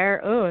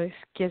there. Oh, it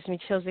gives me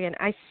chills again.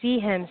 I see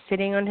him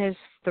sitting on his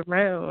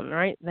throne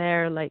right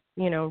there, like,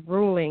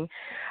 ruling.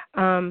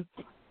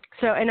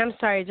 So, and I'm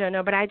sorry,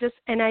 Jono, but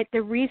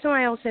the reason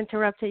why I also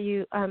interrupted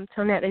you,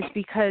 Tonette, is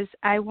because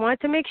I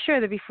want to make sure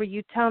that before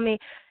you tell me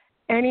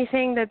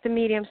anything that the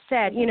medium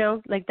said,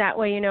 like that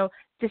way,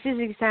 this is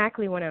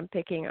exactly what I'm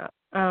picking up.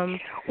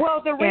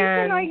 Well, the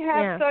reason I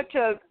have such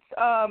a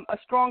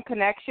strong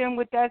connection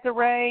with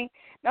Desiree,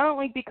 not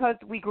only because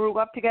we grew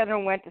up together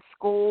and went to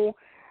school,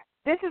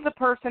 this is a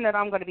person that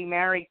I'm going to be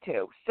married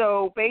to.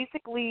 So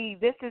basically,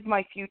 this is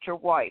my future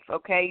wife,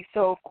 okay?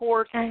 So, of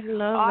course,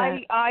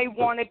 I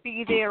want to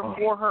be there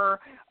for her.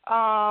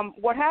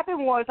 What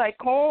happened was I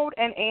called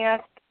and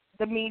asked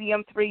the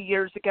medium 3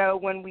 years ago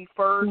when we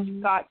first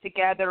got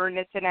together and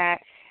this and that,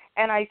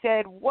 and I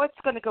said, what's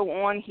going to go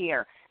on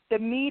here? The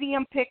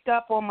medium picked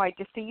up on my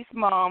deceased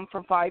mom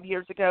from 5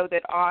 years ago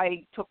that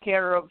I took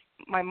care of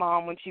my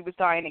mom when she was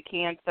dying of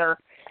cancer,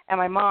 and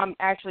my mom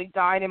actually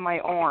died in my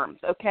arms,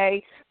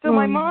 okay? So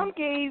my mom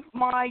gave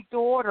my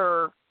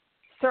daughter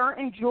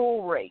certain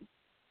jewelry,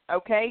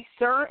 okay,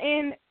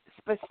 certain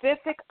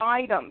specific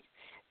items.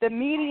 The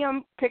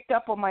medium picked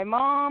up on my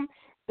mom.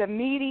 The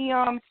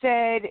medium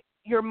said,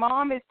 your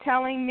mom is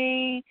telling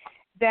me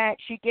that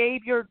she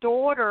gave your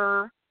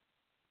daughter,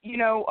 you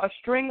know, a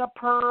string of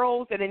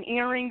pearls and an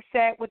earring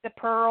set with the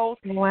pearls.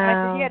 Wow. And I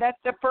said, yeah,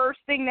 that's the first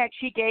thing that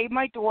she gave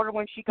my daughter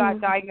when she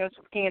got diagnosed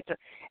with cancer.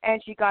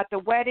 And she got the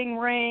wedding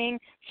ring.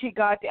 She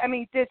got,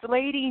 this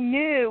lady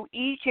knew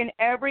each and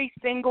every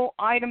single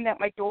item that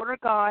my daughter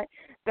got.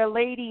 The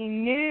lady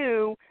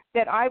knew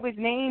that I was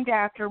named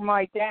after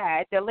my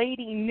dad. The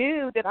lady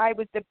knew that I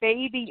was the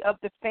baby of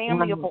the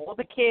family of all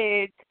the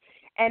kids.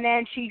 And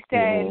then she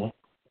said,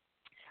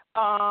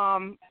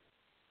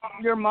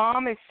 your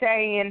mom is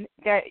saying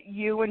that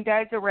you and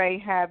Desiree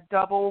have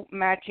double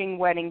matching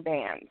wedding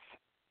bands.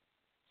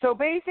 So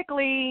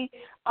basically,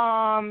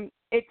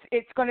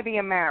 it's going to be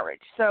a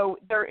marriage. So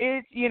there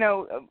is, you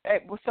know,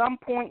 at some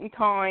point in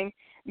time,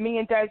 me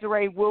and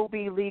Desiree will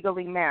be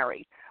legally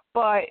married.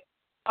 But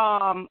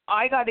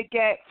I got to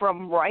get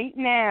from right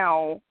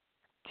now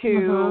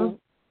to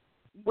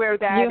where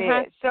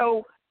that is.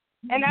 So,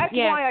 and that's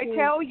why I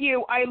tell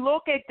you, I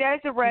look at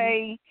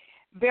Desiree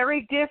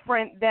very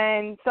different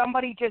than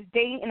somebody just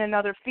dating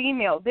another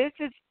female. This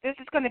is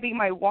going to be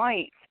my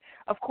wife.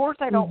 Of course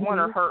I don't want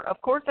her hurt. Of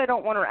course I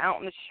don't want her out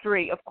in the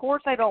street. Of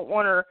course I don't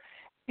want her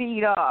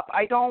beat up.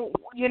 I don't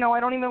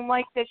even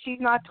like that she's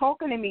not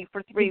talking to me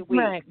for 3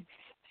 weeks. Right.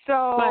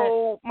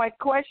 So my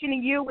question to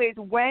you is,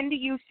 when do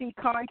you see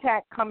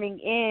contact coming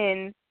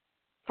in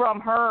from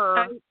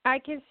her? I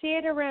can see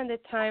it around the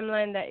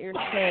timeline that you're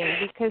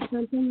saying, because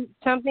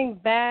something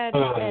bad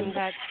and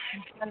that's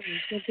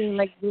something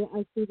like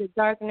I see the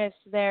darkness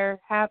there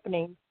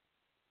happening.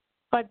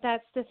 But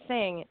that's the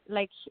thing,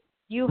 like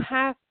you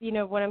have, you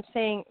know what I'm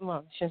saying.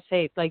 Well, I shouldn't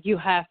say it, like you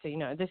have to. You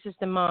know, this is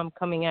the mom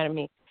coming out of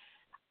me.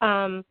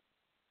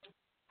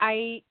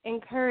 I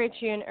encourage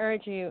you and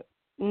urge you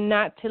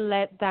not to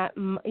let that,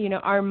 you know,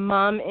 our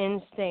mom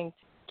instinct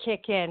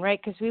kick in,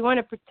 right? Because we want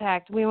to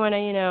protect, we want to,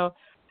 you know,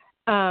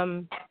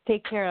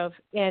 take care of.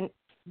 And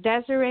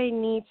Desiree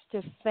needs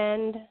to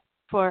fend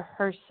for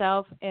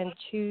herself and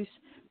choose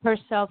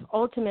herself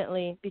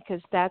ultimately, because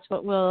that's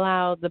what will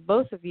allow the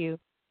both of you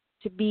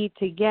to be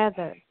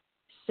together.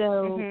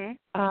 So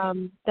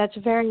that's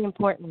very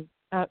important,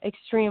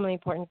 extremely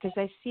important, because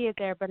I see it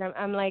there, but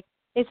I'm like,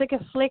 it's like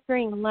a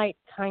flickering light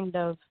kind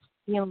of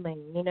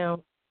feeling, you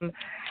know.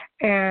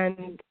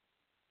 And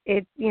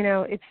it, you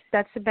know,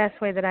 that's the best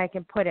way that I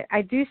can put it.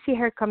 I do see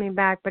her coming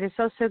back, but it's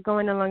also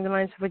going along the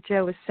lines of what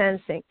Joe was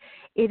sensing.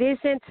 It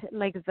isn't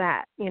like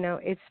that, you know.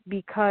 It's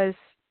because,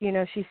 you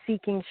know, she's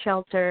seeking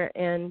shelter,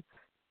 and,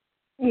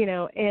 you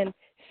know, and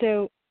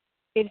so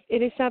it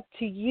is up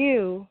to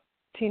you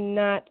to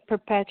not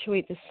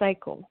perpetuate the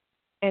cycle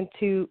and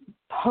to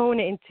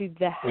hone it into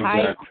the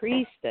high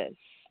priestess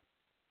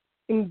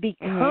and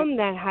become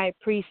that high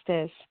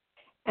priestess.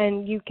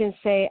 And you can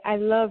say, I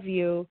love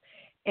you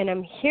and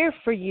I'm here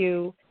for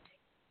you,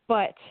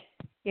 but,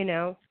 you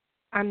know,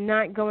 I'm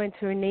not going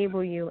to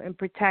enable you and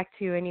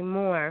protect you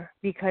anymore,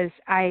 because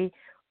I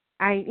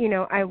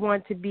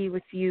want to be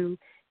with you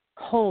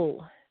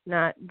whole,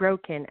 not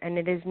broken. And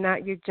it is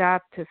not your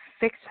job to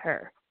fix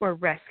her or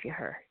rescue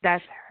her.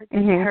 That's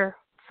her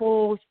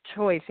full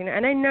choice. You know,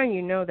 and I know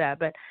you know that,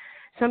 but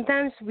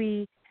sometimes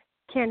we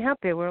can't help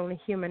it. We're only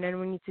human, and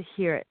we need to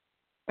hear it.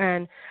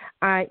 And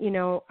I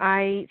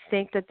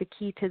think that the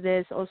key to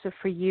this also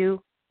for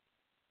you,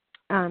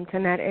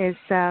 Tonette, is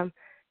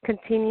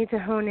continue to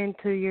hone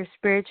into your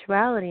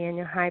spirituality and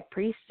your high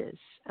priestess,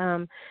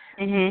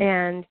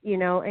 and, you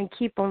know, and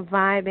keep on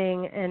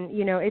vibing. And,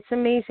 you know, it's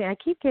amazing. I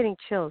keep getting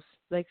chills,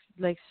 like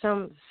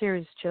some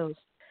serious chills.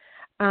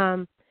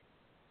 And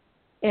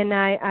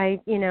I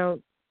you know,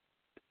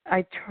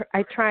 I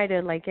try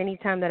to, like,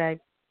 anytime that I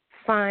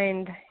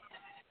find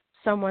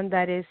someone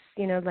that is,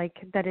 you know, like,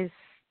 that is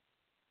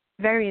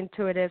very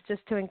intuitive,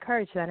 just to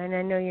encourage that. And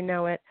I know you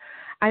know it.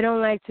 I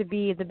don't like to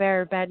be the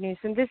bearer of bad news,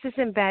 and this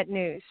isn't bad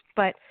news,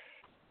 but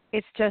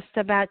it's just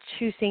about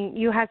choosing.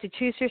 You have to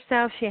choose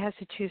yourself. She has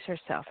to choose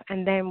herself,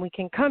 and then we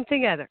can come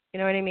together. You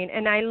know what I mean?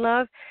 And I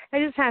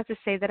just have to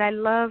say that I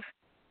love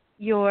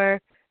your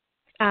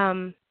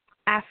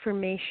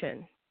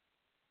affirmation.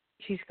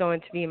 She's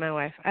going to be my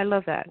wife. I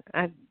love that.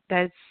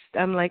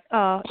 I'm like,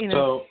 oh, you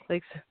know, so,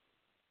 like,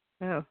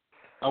 oh.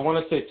 I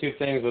want to say two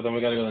things, but then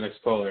we got to go to the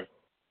next caller.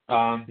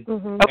 Okay.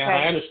 And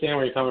I understand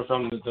where you're coming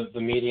from.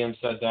 The medium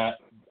said that.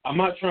 I'm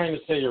not trying to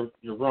say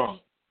you're wrong,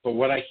 but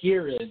what I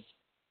hear is,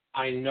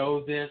 I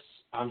know this.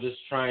 I'm just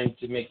trying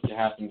to make it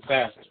happen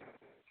faster.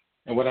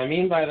 And what I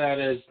mean by that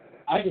is,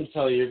 I can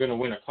tell you you're going to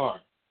win a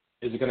car.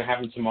 Is it going to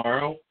happen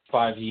tomorrow?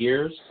 5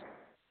 years?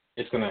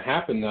 It's going to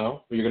happen,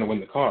 though, or you're going to win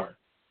the car.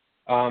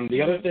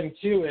 The other thing,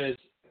 too, is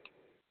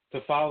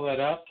to follow that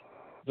up,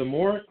 the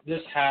more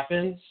this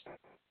happens,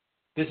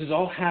 this is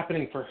all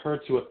happening for her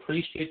to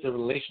appreciate the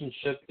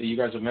relationship that you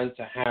guys are meant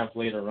to have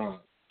later on.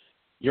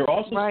 You're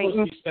also Right.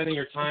 supposed to be spending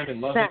your time and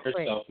loving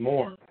Exactly. yourself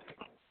more.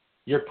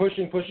 You're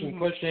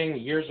pushing.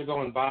 Years are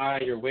going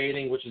by. You're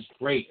waiting, which is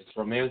great. It's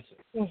romantic.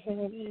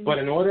 Mm-hmm. But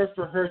in order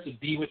for her to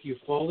be with you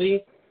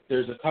fully,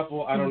 there's a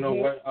couple, I don't know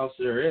what else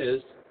there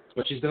is,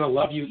 but she's going to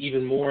love you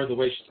even more the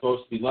way she's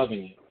supposed to be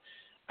loving you.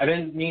 I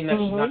didn't mean that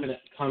she's not going to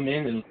come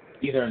in and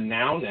be there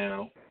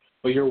now,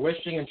 but you're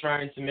wishing and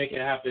trying to make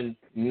it happen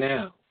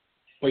now.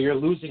 But you're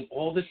losing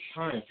all this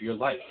time for your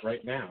life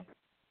right now.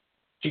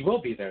 She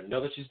will be there.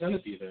 Know that she's going to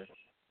be there.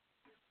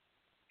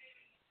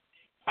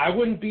 I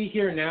wouldn't be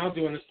here now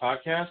doing this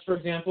podcast, for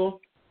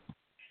example,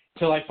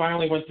 till I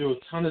finally went through a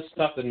ton of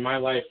stuff in my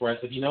life where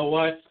I said, you know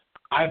what?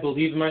 I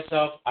believe in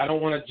myself. I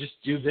don't want to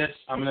just do this.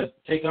 I'm going to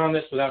take on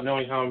this without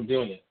knowing how I'm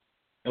doing it.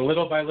 And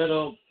little by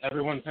little,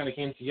 everyone kind of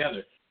came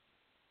together.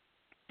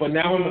 But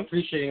now I'm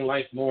appreciating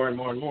life more and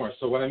more and more.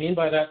 So what I mean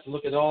by that, to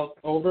look it all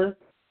over,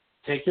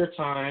 take your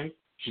time.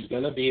 She's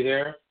going to be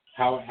there.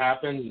 How it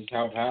happens is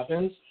how it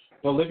happens.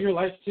 But live your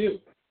life too.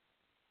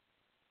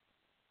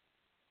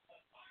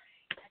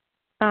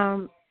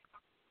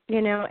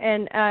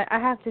 And I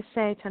have to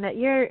say, Tonette,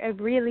 you're a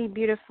really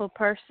beautiful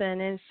person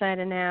inside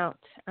and out,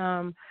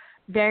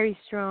 very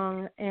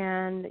strong,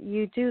 and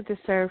you do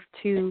deserve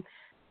to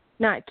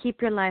not keep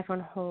your life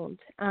on hold.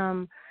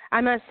 I'm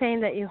not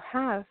saying that you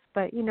have,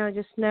 but,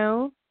 just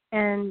know,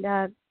 and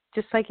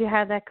just like you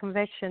have that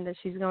conviction that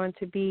she's going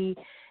to be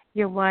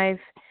your wife,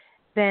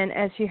 then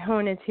as you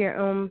hone into your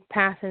own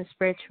path and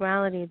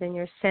spirituality, then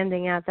you're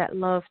sending out that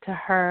love to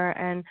her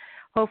and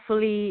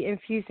hopefully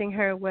infusing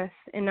her with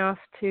enough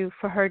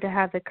for her to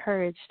have the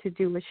courage to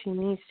do what she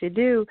needs to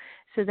do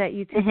so that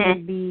you two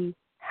can be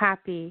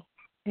happy,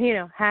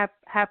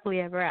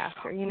 happily ever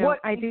after.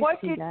 I do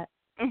see that.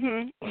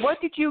 What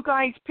did you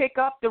guys pick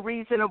up the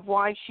reason of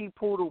why she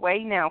pulled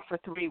away now for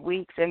 3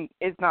 weeks and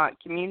is not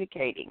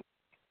communicating?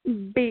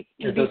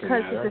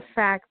 Because of the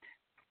fact,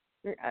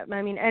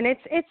 and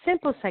it's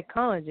simple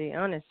psychology,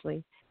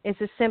 honestly. It's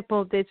the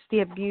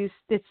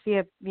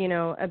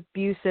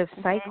abusive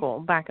cycle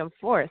back and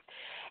forth.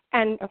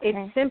 And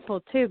it's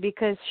simple, too,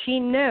 because she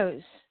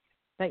knows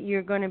that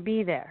you're going to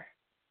be there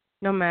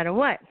no matter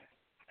what.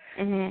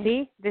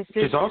 See?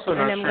 She's also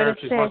not sure if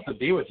she wants to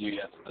be with you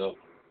yet, though.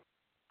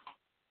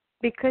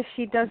 Because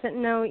she doesn't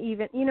know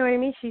even, you know what I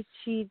mean?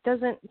 She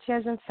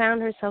hasn't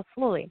found herself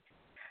fully.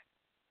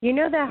 You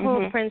know that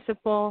whole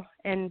principle,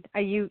 and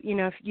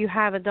if you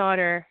have a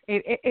daughter,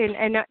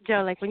 and not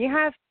Joe, like when you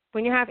have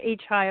a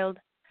child,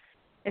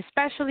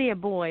 especially a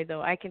boy,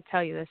 though, I can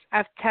tell you this.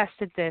 I've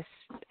tested this.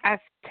 I've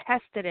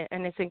tested it,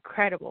 and it's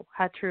incredible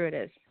how true it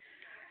is.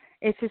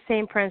 It's the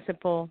same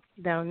principle,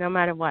 though, no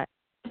matter what.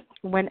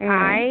 When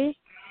I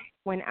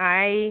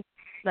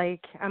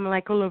I'm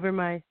like all over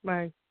my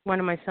one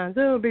of my sons.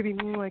 Oh, baby,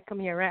 come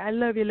here, right? I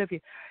love you.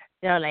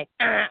 They're like,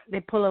 they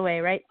pull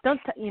away, right?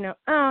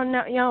 Oh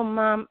no, yo,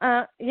 mom,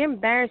 you're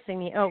embarrassing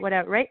me. Oh,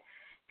 whatever, right?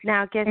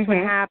 Now, guess what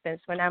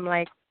happens when I'm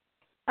like,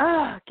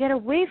 oh, get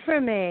away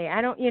from me.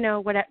 I don't,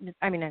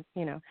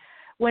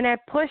 when I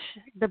push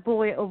the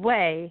boy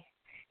away,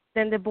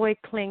 then the boy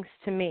clings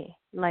to me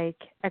like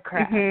a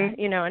crab,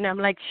 and I'm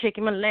like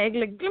shaking my leg,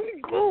 like, let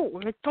me go.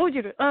 I told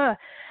you to,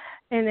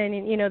 And then,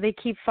 they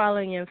keep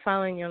following you,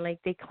 like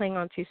they cling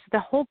on to you. So the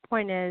whole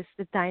point is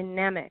the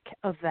dynamic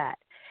of that.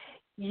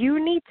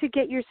 You need to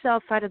get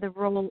yourself out of the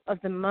role of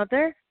the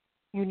mother.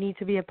 You need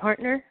to be a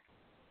partner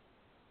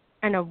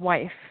and a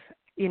wife,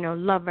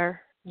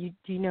 lover,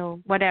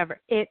 whatever.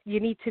 You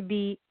need to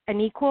be an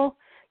equal.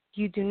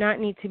 You do not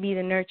need to be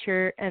the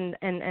nurturer and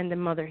the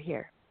mother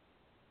here.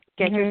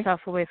 Get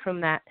yourself away from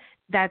that.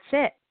 That's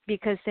it.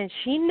 Because then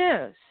she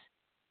knows,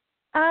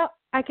 oh,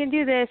 I can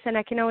do this, and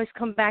I can always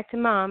come back to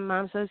mom.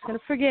 Mom's always going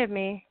to forgive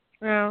me.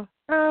 Oh,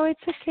 it's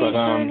okay,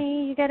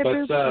 honey. You got a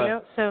boob,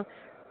 So,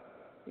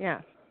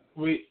 yeah.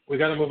 We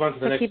got to move on to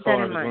the next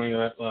caller. We're only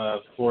at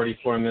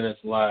 44 minutes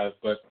live.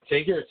 But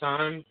take your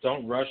time.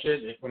 Don't rush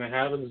it. When it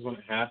happens is when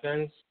it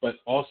happens. But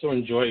also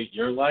enjoy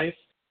your life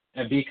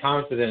and be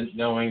confident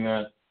knowing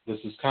that this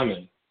is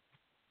coming.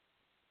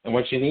 And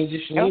when she needs you,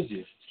 she needs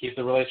you. Keep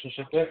the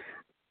relationship good.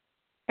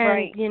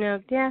 And,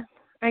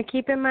 I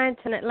keep in mind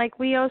tonight, like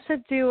we also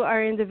do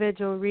our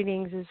individual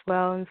readings as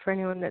well, and for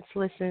anyone that's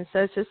listening. So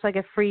it's just like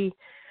a free,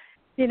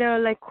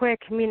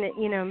 quick,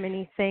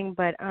 mini thing.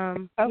 But,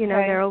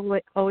 they're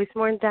always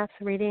more in-depth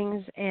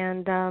readings.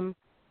 And,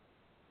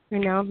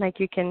 like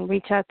you can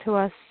reach out to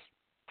us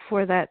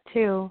for that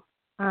too.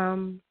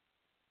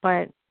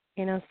 But,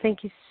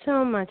 thank you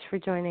so much for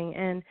joining.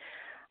 And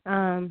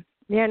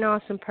you're an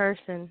awesome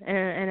person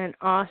and an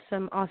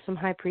awesome, awesome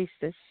high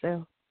priestess.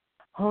 So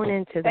hone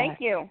into that. Thank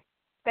you.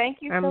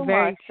 Thank you so much. I'm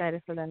very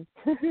excited for them.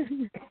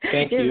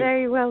 Thank you. You're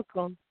very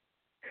welcome.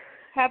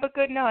 Have a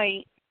good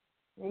night.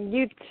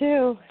 You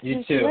too.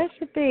 You too.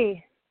 Blessed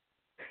be.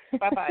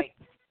 Bye-bye.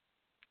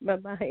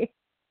 Bye-bye.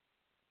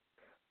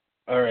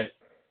 All right.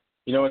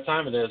 You know what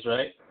time it is,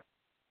 right?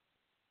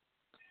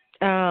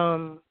 16?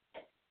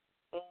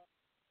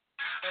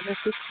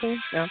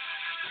 No.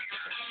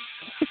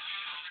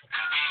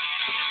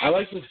 I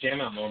like this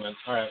jam out moment.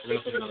 All right, we're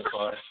going to pick another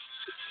caller.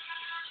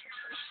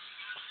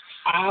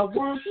 I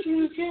want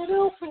to get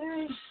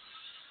away.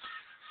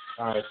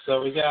 All right,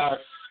 so we got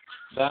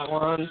that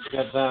one. We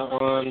got that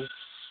one.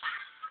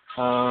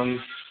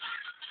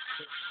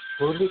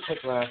 Who did we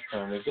pick last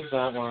time? We did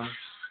that one.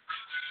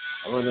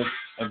 I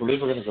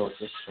believe we're gonna go with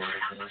this one.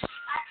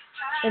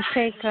 And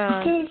take.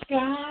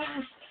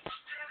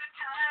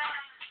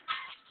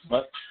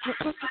 What?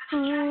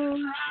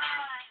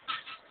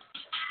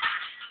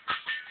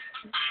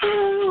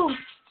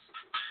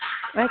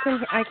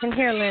 I can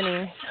hear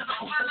Lenny.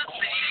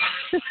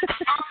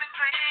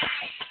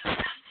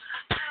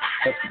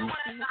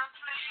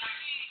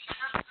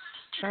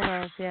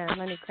 Yeah,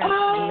 Lenny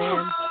Kravitz,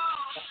 man.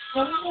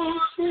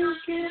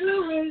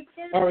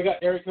 Oh, we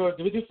got area code.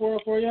 Did we do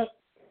 404 yet?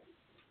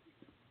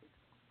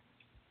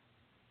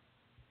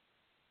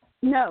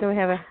 No. Do we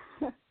have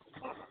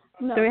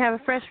No. Do we have a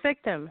fresh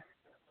victim?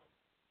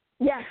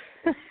 Yes.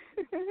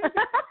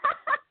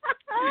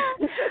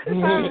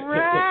 All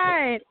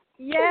right.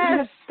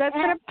 Yes, that's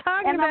what I'm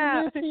talking about.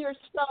 I'm new to your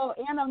show,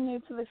 and I'm new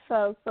to the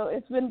show, so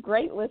it's been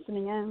great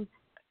listening in.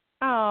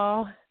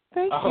 Oh,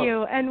 thank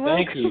you. And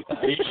thank you.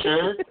 Are you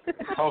sure?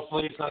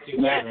 Hopefully it's not too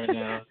bad right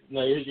now.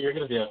 No, you're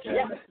going to be okay.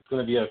 Yeah. It's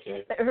going to be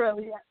okay. It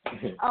really is.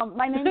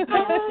 My name is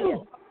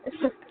Nancy.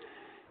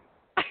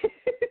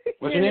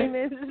 What's your name?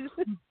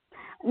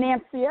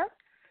 Nancia.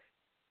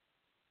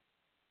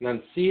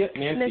 Nancia?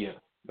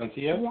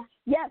 Nancia? Yeah.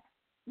 Yes.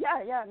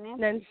 Yeah,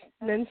 Nancy.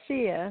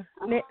 Nancia.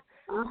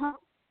 Uh-huh.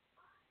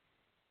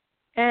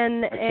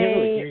 N-A-N-C-I-A.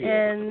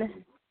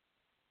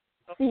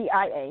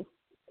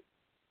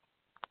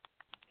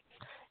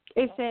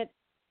 Is it,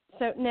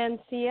 so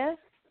Nancia?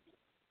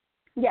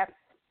 Yes.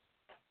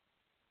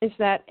 Is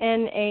that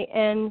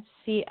N-A-N-C-I-A?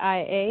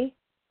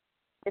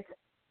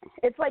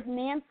 It's like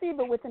Nancy,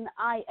 but with an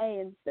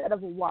I-A instead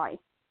of a Y.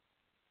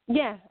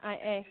 Yeah,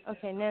 I-A.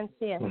 Okay,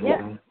 Nancia. Mm-hmm.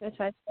 Yeah, that's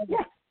what I said.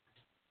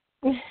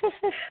 Yeah.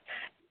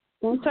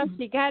 So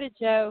she got it,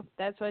 Joe.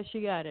 That's why she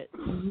got it.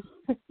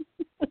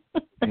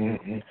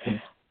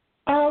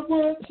 I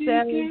want to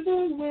get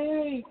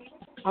away.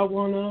 I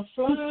want to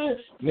fly.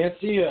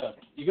 Nancia,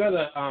 you got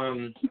to,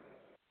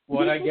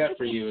 what I get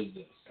for you is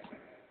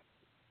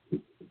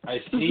this. I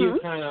see you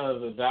kind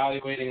of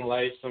evaluating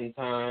life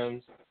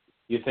sometimes.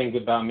 You think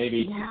about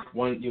maybe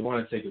you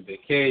want to take a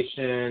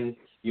vacation.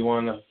 You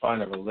want to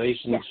find a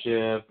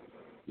relationship.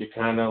 You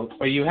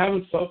but you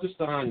haven't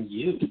focused on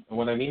you. And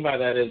what I mean by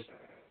that is,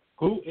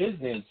 who is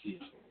Nancy?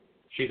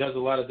 She does a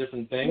lot of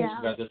different things. Yeah.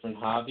 She's got different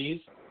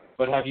hobbies.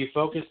 But have you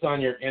focused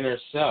on your inner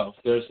self?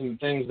 There's some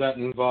things that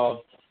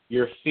involve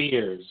your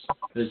fears.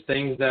 There's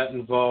things that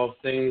involve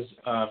things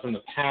from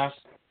the past.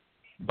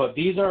 But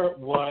these are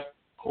what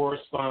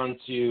correspond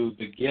to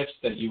the gifts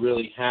that you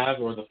really have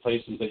or the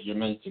places that you're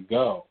meant to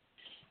go.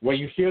 What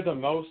you fear the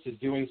most is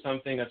doing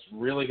something that's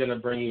really going to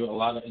bring you a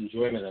lot of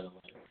enjoyment out of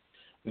life.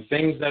 The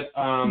things that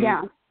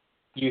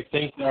you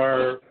think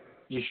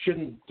you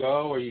shouldn't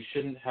go or you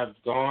shouldn't have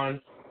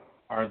gone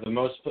are the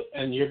most,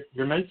 and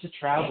you're meant to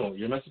travel.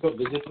 You're meant to go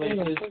visit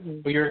places,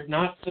 but you're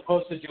not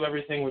supposed to do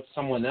everything with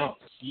someone else.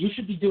 You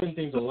should be doing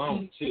things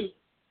alone too.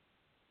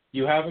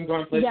 You haven't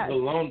gone places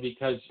alone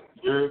because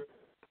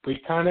we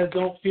kind of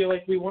don't feel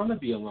like we want to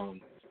be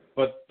alone.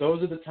 But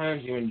those are the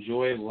times you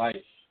enjoy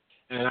life.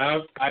 And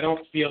I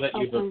don't feel that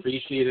you've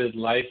appreciated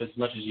life as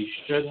much as you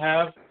should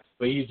have,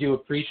 but you do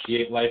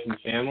appreciate life and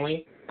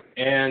family.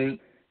 And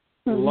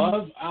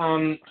love,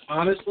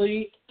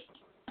 honestly,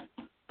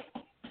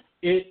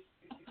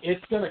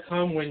 it's going to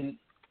come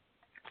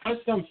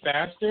it's come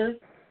faster.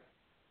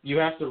 You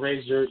have to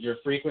raise your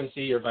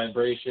frequency, your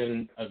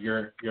vibration of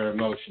your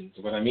emotions.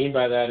 What I mean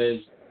by that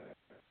is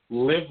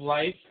live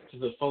life to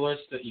the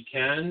fullest that you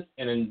can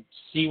and then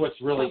see what's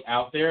really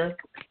out there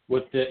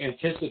with the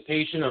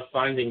anticipation of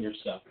finding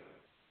yourself.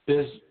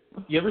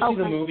 You ever see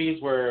the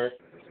movies where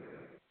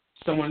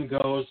someone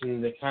goes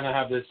and they kind of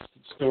have this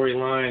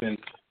storyline and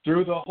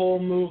through the whole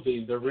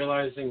movie they're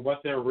realizing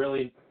what they're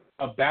really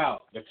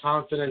about, the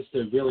confidence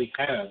they really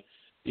have,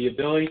 the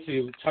ability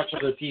to touch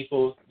other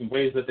people in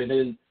ways that they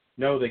didn't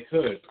know they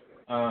could.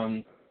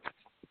 I'm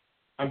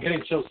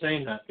getting chills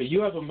saying that, but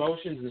you have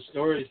emotions and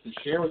stories to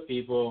share with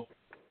people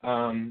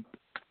and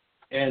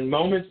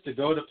moments to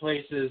go to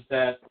places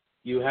that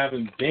you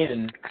haven't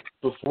been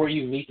before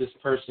you meet this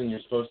person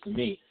you're supposed to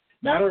meet.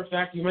 Matter of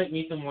fact, you might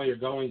meet them while you're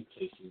going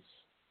places.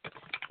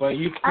 But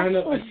you I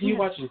see you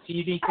watching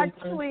TV sometimes.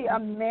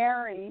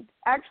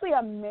 Actually,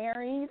 I'm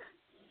married,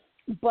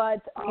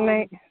 but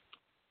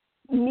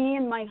me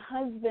and my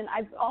husband,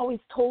 I've always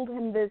told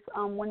him this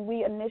when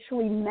we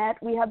initially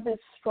met, we have this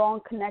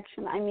strong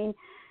connection. I mean,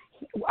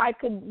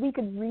 we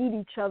could read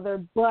each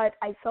other, but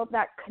I felt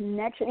that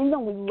connection. Even though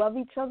we love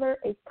each other,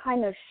 it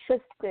kind of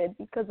shifted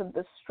because of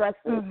the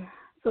stresses.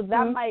 So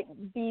that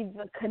might be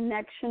the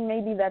connection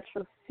maybe that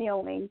you're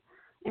feeling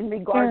in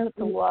regards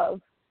to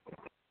love.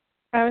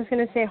 I was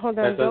going to say, hold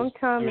on, don't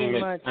tell me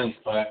much. Sense,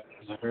 but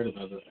I heard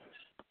about it.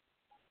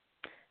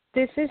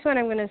 This is what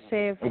I'm going to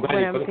say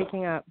when I'm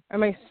picking up.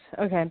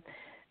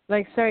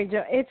 Sorry,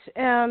 Joe.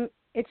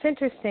 It's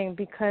interesting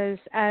because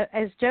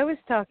as Joe was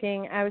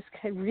talking, I was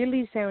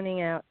really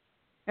zoning out,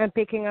 I'm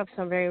picking up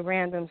some very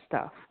random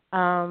stuff.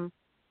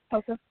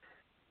 Okay.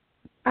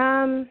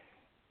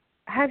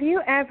 Have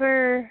you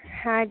ever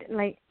had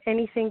like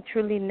anything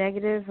truly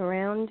negative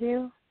around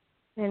you?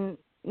 And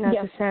not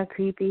Yes. to sound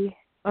creepy.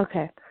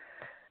 Okay.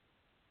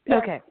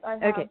 Yes, Okay. I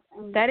have. Okay.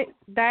 That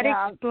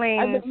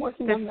explains I've been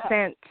working the on that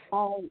scent.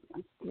 all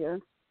year.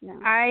 Yeah.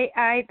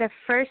 I the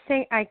first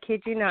thing, I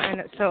kid you not.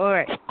 So all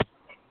right.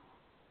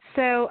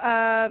 So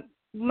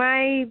when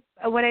I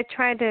wanted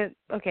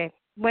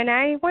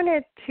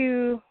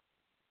to,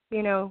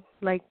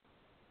 like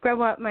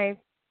grow up, my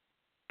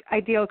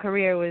ideal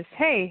career was,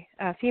 hey,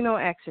 female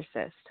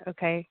exorcist,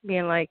 okay,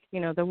 being like,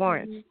 the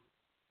Warrens.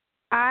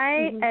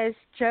 As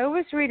Joe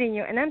was reading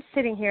you, and I'm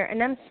sitting here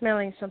and I'm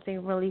smelling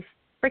something really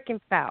freaking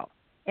foul,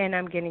 and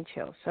I'm getting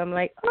chills. So I'm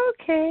like,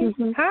 okay,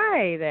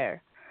 hi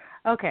there.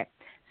 Okay,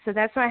 so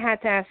that's why I had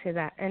to ask you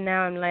that. And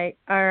now I'm like,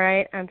 all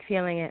right, I'm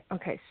feeling it.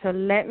 Okay, so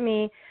let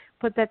me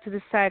put that to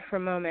the side for a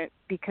moment,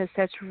 because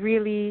that's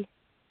really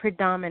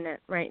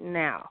predominant right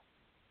now.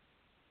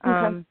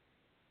 Okay.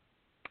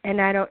 And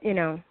I don't,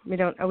 we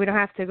don't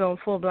have to go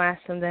full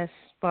blast on this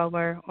while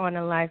we're on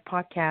a live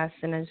podcast.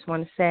 And I just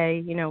want to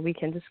say, we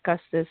can discuss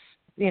this,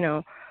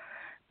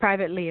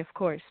 privately, of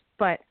course.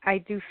 But I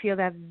do feel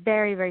that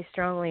very, very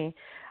strongly.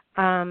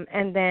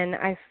 And then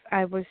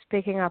I was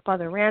picking up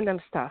other random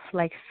stuff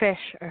like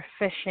fish or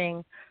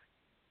fishing.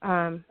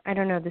 I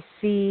don't know, the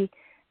sea,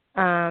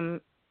 and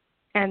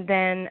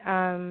then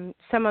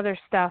some other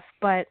stuff.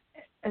 But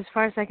as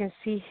far as I can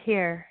see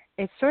here,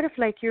 it's sort of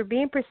like you're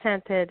being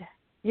presented.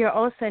 You're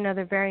also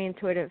another very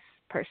intuitive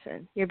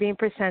person. You're being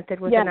presented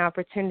with an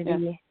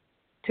opportunity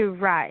to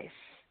rise,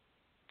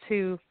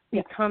 to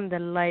become the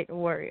light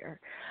warrior.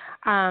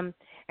 And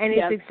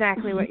it's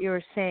exactly what you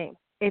were saying.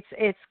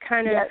 It's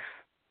kind of,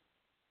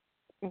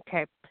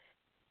 okay.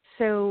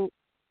 So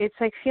it's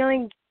like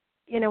feeling,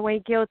 in a way,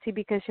 guilty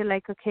because you're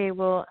like, okay,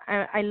 well,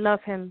 I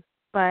love him,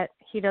 but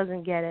he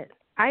doesn't get it.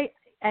 I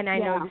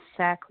know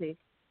exactly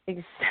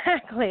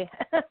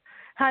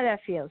how that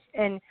feels.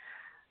 And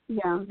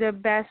the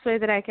best way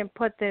that I can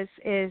put this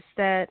is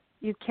that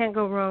you can't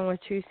go wrong with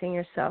choosing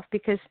yourself,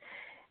 because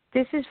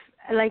this is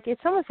like,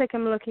 it's almost like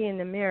I'm looking in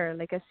the mirror.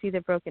 Like I see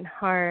the broken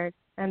heart,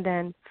 and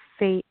then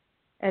fate,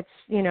 it's,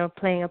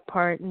 playing a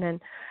part, and then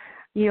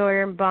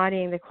you're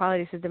embodying the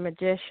qualities of the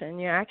magician.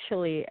 You're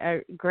actually a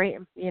great,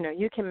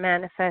 you can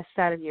manifest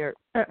out of your,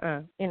 out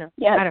of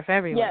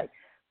everyone.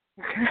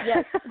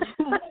 Yes,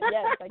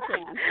 I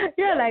can.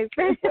 You're like,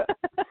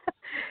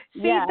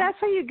 see, that's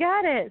how you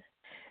got it.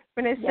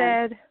 When it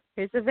said,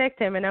 here's the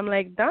victim, and I'm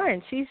like,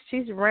 darn,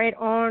 she's right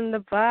on the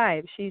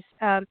vibe. She's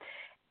and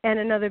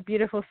another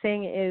beautiful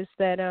thing is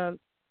that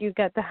you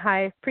got the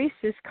High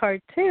Priestess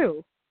card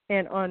too,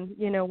 and on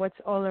what's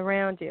all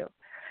around you,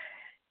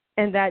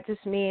 and that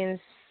just means,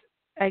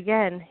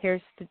 again,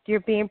 you're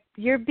being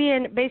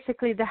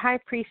basically the High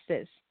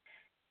Priestess.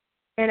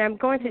 And I'm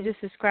going to just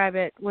describe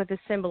it with the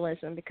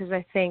symbolism, because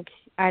I think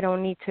I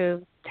don't need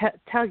to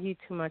tell you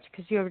too much,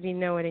 because you already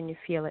know it and you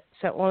feel it.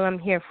 So all I'm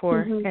here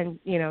for, and,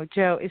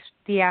 Joe, is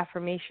the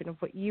affirmation of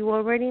what you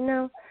already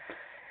know.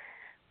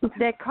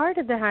 That card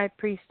of the High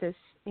Priestess,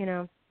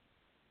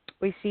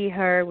 we see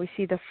her, we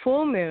see the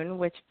full moon,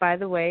 which, by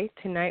the way,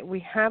 tonight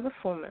we have a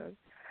full moon.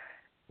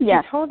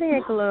 She's holding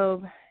a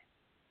globe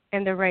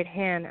in the right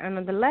hand, and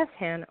on the left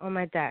hand on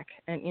my deck,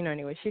 and,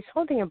 anyway, she's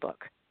holding a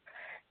book.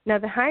 Now,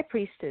 the High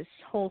Priestess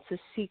holds the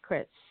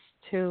secrets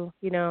to,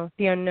 the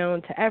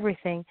unknown, to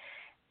everything.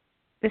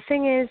 The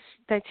thing is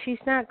that she's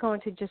not going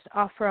to just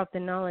offer up the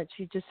knowledge.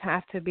 You just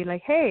have to be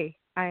like, hey,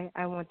 I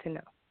want to know.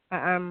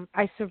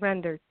 I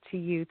surrender to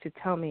you to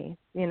tell me,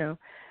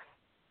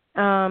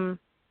 and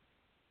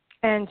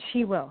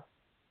she will.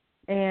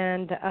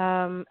 And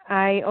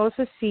I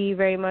also see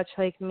very much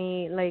like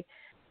me, like,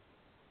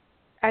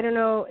 I don't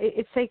know,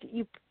 it's like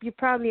you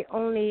probably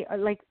only,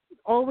 like,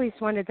 always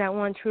wanted that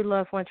one true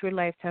love, one true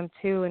lifetime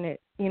too, and it,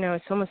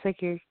 it's almost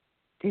like it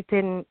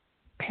didn't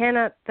pan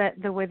out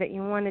that the way that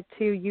you wanted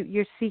to.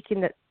 You're seeking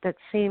that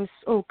same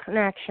soul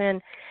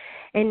connection,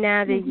 and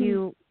now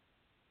that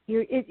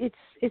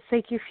it's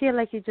like you feel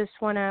like you just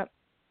want to,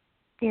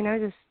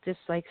 just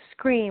like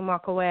scream,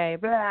 walk away,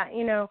 blah,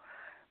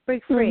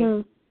 break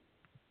free.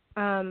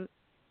 I'm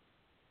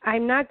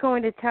not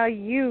going to tell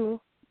you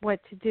what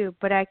to do,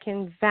 but I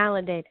can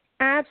validate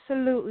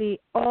absolutely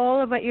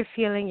all of what you're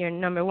feeling. You're,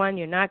 number one,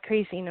 you're not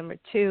crazy. Number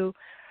two,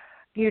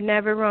 you're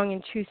never wrong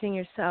in choosing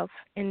yourself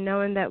and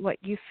knowing that what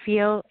you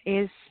feel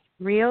is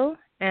real,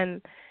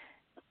 and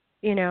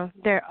there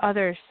are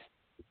others,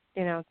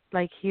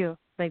 like you.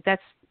 Like,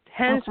 that's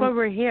hence why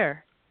we're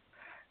here.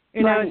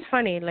 It's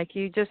funny, like,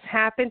 you just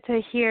happen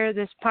to hear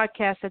this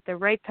podcast at the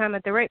right time,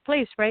 at the right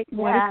place, right?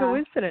 What a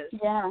coincidence.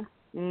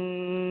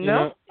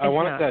 No, I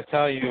wanted to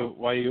tell you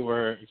while you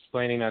were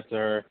explaining that to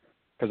her,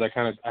 because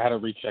I had to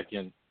recheck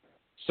in.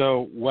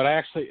 So what I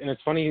actually, and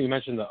it's funny you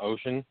mentioned the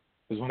ocean,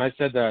 because when I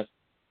said that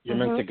you're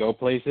meant to go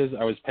places,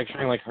 I was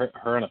picturing like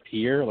her on a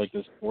pier, like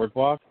this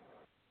boardwalk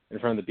in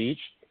front of the beach.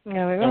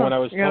 And what I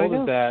was told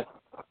is that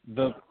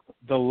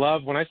the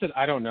love, when I said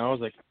I don't know, I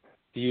was like,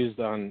 used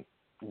on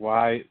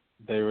why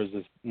there was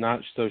this not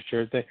so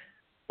sure thing.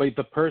 But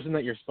the person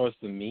that you're supposed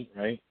to meet,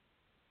 right,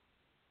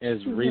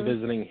 is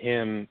revisiting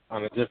him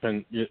on a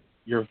different.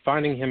 You're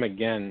finding him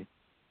again,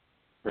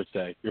 per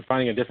se. You're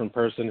finding a different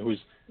person who's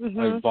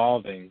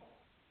evolving.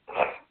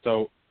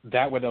 So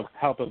that would have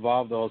helped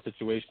evolve the whole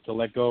situation to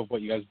let go of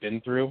what you guys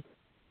been through.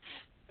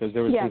 Because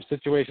there was some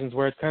situations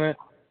where it's kind of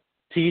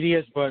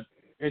tedious, but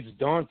it's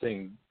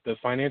daunting. The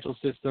financial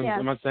systems,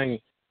 I'm not saying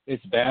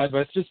it's bad, but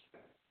it's just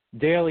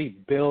daily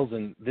bills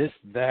and this,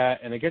 that,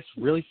 and it gets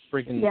really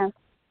freaking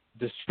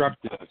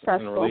destructive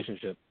in a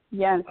relationship.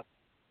 Yes.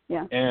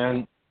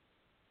 And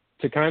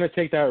to kind of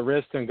take that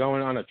risk and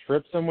going on a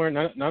trip somewhere,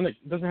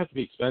 it doesn't have to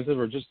be expensive,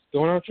 or just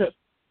going on a trip.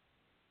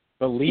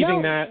 But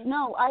leaving I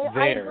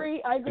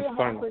agree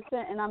 100%,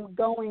 and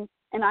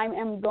I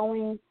am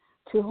going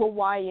to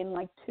Hawaii in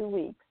like 2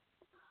 weeks.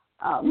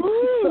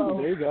 So,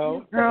 there you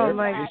go. Oh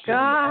my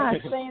gosh!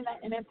 I'm saying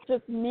that, and it's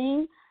just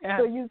me. Yeah.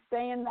 So you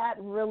saying that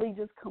really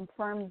just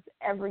confirms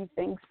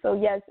everything. So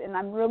yes, and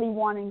I'm really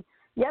wanting.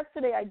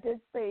 Yesterday I did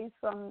say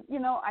some.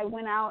 I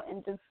went out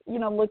and just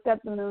looked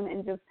at the moon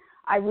and just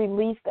I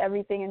released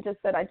everything and just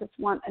said I just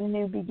want a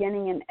new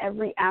beginning in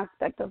every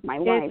aspect of my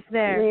life. It's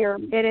there. Career,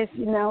 it is.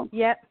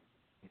 Yep.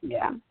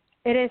 Yeah.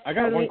 It is. I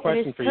got one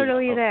question for you.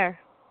 Totally there.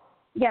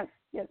 Yes.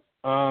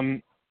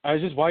 I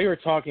was just, while you were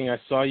talking, I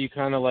saw you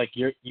kind of like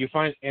you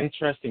find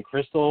interest in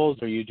crystals,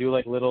 or you do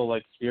like little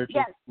like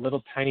spiritual,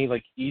 little tiny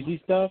like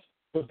easy stuff,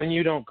 but then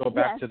you don't go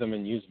back to them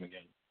and use them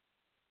again.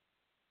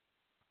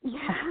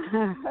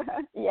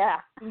 Yeah.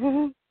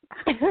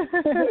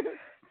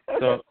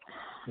 So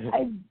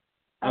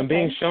I'm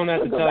being shown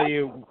that to tell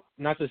you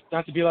not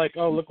to be like,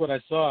 oh, look what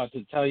I saw,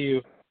 to tell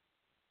you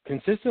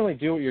consistently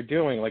do what you're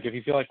doing. Like if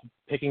you feel like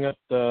picking up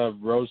the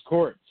rose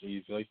quartz, or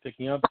you feel like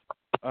picking up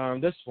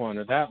this one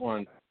or that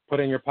one, put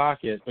it in your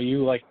pocket, but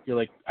you're like,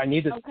 I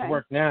need this to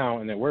work now,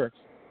 and it works,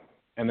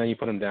 and then you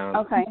put them down.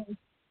 Okay.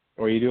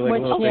 Or you do like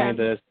a little thing of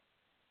this.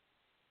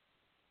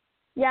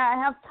 Yeah,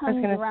 I have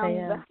tons around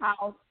the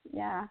house.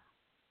 Yeah.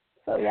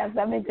 So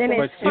that makes sense.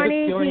 But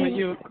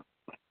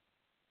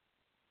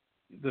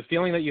the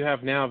feeling that you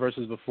have now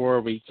versus before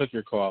we took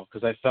your call,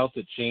 because I felt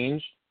it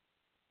change.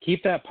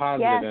 Keep that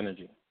positive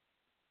energy.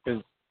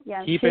 Because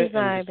keep it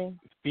and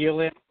just feel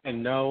it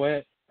and know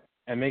it.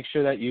 And make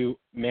sure that you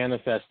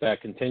manifest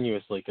that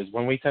continuously, because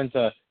when we tend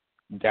to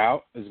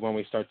doubt is when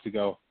we start to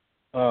go,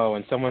 oh,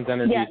 and someone's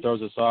energy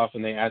throws us off,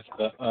 and they add to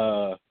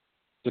the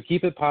so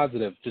keep it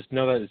positive. Just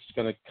know that it's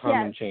going to come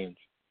and change.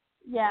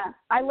 Yeah,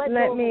 I let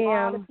go of a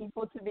lot of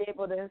people to be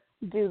able to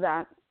do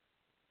that.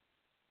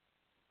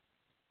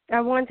 I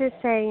want to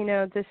say,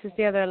 this is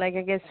the other, I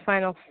guess,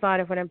 final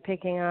thought of what I'm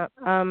picking up.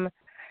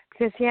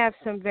 Because you have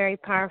some very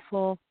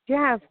powerful, you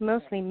have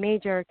mostly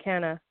major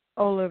arcana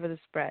all over the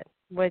spread,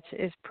 which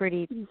is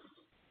pretty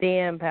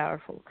damn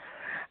powerful.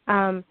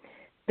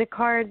 The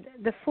card,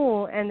 the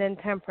Fool, and then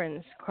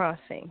Temperance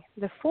crossing.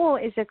 The Fool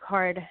is a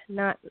card,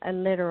 not a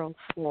literal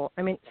fool.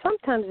 I mean,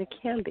 sometimes it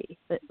can be,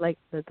 like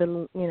the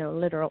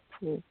literal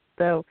fool.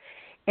 Though,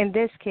 in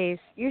this case,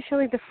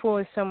 usually the Fool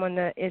is someone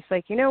that is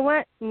like, you know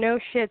what? No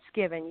shit's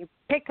given. You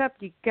pick up,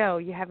 you go.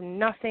 You have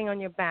nothing on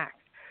your back,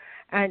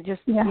 and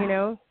just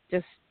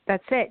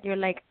that's it. You're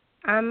like,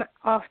 I'm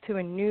off to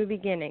a new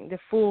beginning. The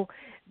Fool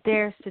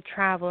dares to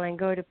travel and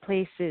go to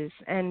places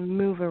and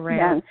move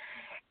around. Yes.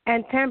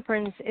 And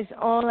Temperance is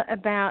all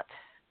about,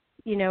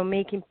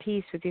 making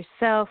peace with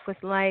yourself, with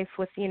life,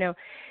 with,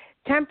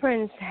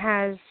 Temperance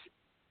has,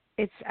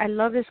 I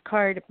love this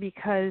card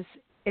because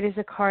it is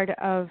a card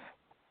of,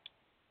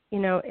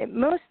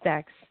 most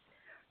decks,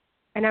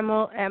 and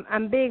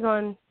I'm big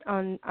on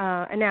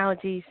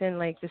analogies and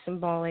like the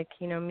symbolic,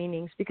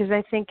 meanings, because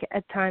I think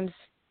at times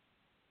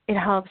it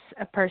helps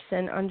a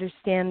person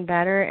understand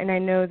better, and I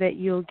know that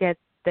you'll get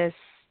this,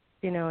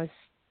 is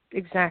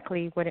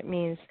exactly what it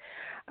means.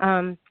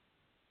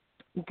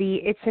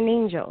 It's an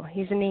angel.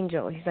 He's an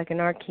angel. He's like an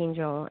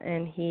archangel,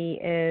 and he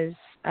is,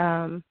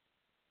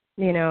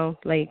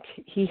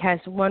 he has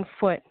 1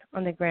 foot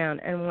on the ground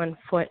and 1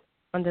 foot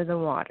under the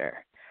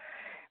water,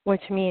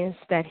 which means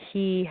that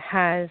he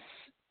has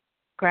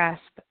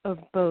grasp of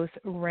both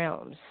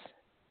realms,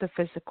 the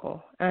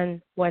physical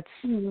and what's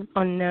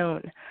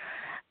unknown.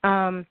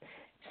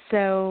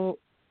 So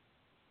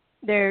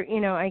there,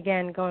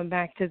 again, going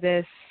back to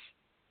this,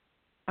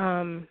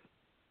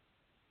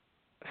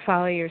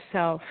 follow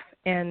yourself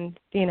and,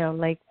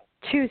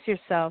 choose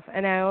yourself.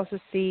 And I also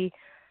see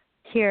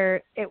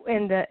here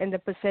in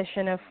the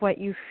position of what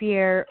you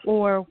fear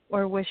or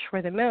wish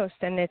for the most,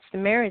 and it's the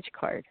marriage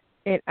card.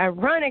 It,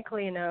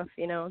 ironically enough,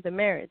 the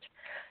marriage.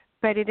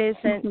 But it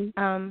isn't,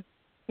 I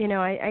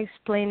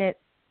explain it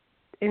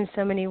in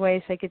so many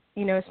ways. Like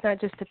it's not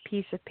just a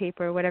piece of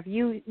paper or whatever.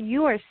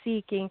 You are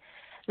seeking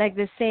like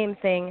the same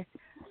thing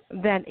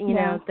that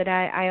that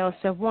I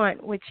also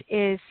want, which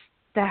is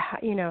that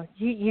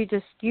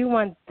you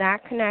want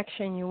that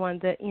connection. You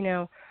want the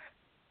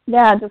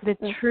just the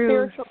true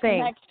spiritual thing.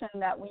 Connection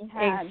that we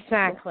had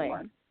exactly.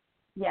 Before.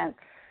 Yes.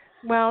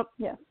 Well.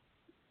 Yes.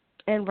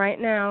 And right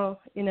now,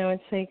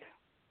 it's like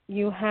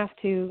you have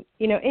to,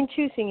 in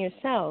choosing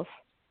yourself,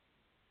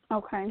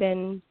 Okay.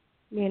 then,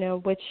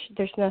 which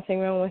there's nothing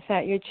wrong with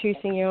that. You're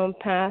choosing your own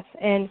path,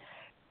 and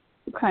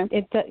okay.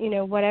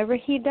 Whatever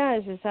he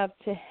does is up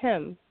to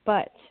him.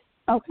 But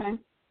okay.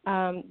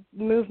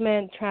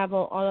 Movement,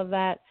 travel, all of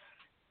that,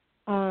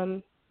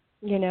 you're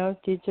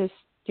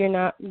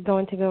not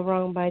going to go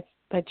wrong by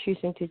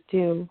choosing to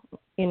do,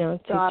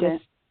 Got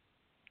it.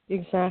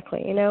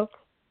 Exactly,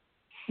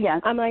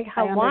 Yes. I'm like,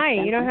 Hawaii,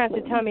 you don't have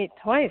to tell me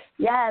twice.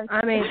 Yes.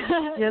 I mean,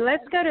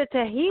 let's go to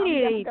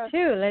Tahiti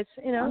too. Let's,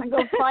 I'm going to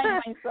go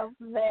find myself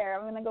there.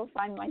 I'm going to go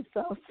find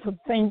myself. So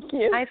thank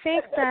you. I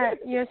think that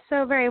you're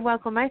so very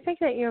welcome. I think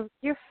that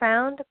you're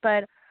found,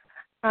 but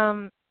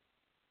I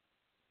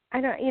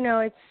don't,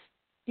 it's,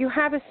 you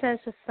have a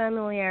sense of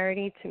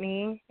familiarity to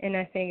me, and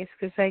I think it's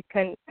because I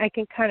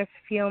can kind of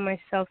feel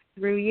myself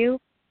through you,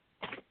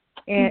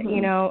 and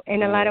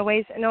in a lot of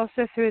ways, and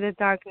also through the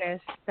darkness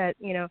that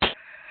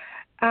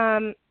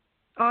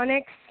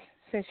onyx,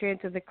 since you're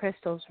into the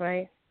crystals,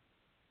 right?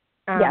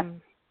 Yes.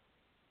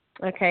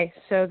 Okay,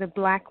 so the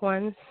black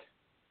ones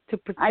to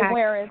protect I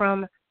wear it.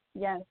 from.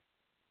 Yes,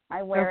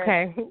 I wear it.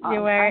 Okay,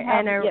 you wear it,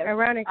 and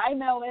ironic. I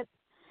know it.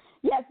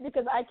 Yes,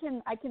 because I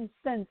can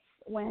sense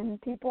when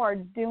people are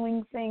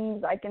doing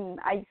things. I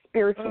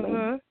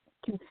spiritually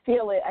can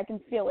feel it. I can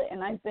feel it,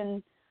 and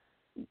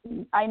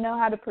I know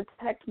how to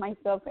protect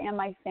myself and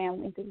my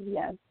family.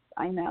 Yes,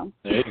 I know.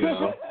 There you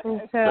go.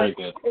 Very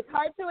good. It's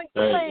hard to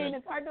explain.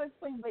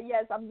 But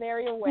yes, I'm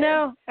very aware.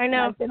 No, I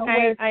know.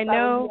 I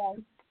know.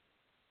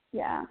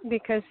 Yeah.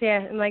 Because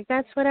like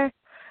that's what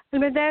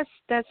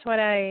that's what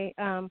I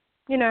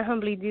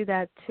humbly do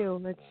that too.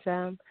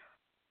 It's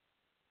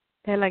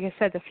and like I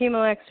said, the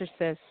female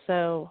exorcist.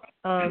 So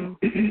so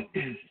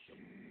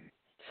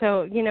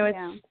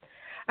it's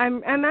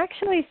I'm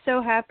actually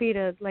so happy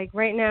to, like,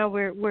 right now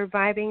we're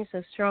vibing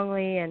so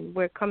strongly, and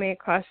we're coming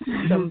across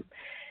some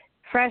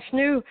fresh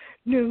new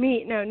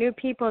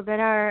people that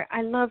are,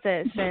 I love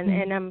this,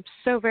 and I'm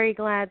so very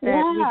glad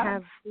that we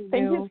have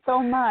Thank you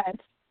so much.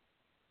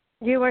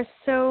 You are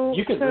so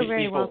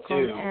very people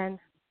welcome, too. and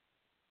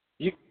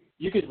you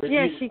could read.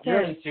 You're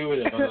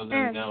intuitive other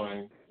than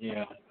knowing.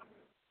 Yeah.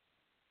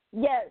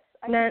 Yes,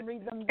 I can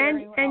read them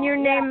very well. And your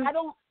name? I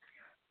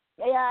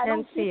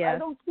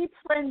don't keep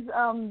friends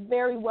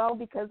very well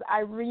because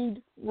I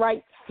read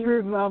right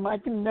through them. I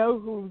can know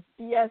who's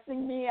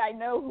BSing me. I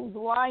know who's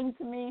lying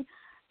to me.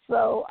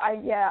 So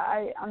Can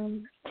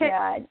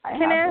I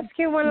ask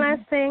you one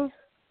last thing?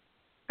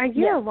 Are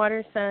you a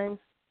water sign?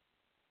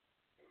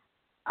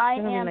 I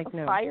am a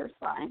fire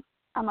sign.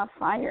 I'm a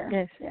fire.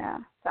 Yes. Yeah.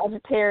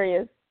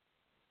 Sagittarius.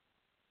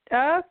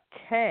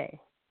 Okay.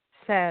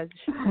 Sag.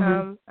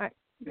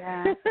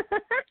 Yeah.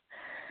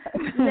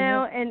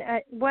 Now, and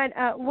what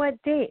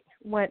date?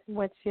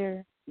 What's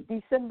your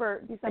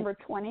December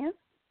 20th?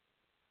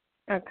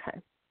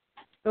 Okay.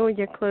 Oh,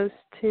 you're close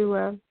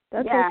to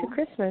that's close to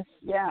Christmas.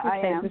 Yeah, I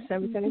am.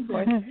 December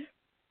 24th.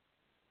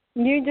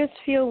 You just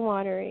feel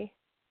watery.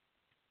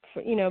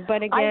 But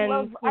again, I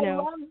love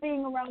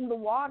being around the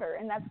water,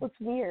 and that's what's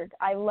weird.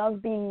 I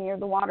love being near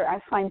the water. I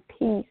find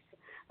peace.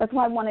 That's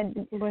why I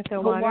wanted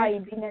Hawaii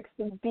be next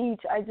to the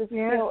beach. I just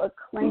feel a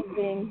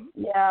cleansing,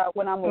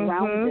 when I'm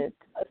around it,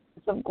 a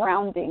sense of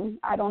grounding.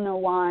 I don't know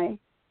why.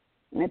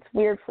 And it's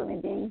weird for me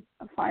being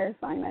a fire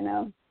sign, I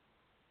know.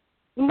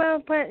 Well,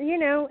 but,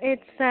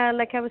 it's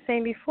like I was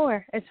saying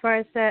before, as far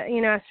as,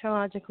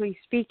 astrologically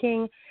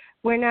speaking,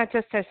 we're not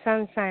just our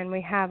sun sign.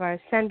 We have our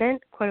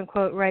ascendant,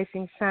 quote-unquote,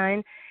 rising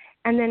sign,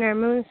 and then our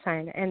moon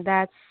sign. And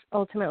that's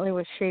ultimately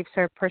what shapes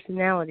our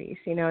personalities.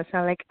 It's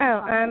not like,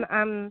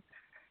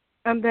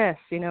 I'm this,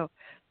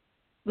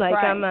 like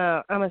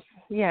right. I'm a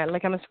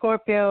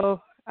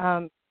Scorpio.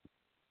 My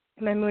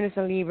moon is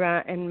a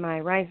Libra, and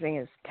my rising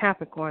is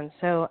Capricorn.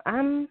 So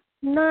I'm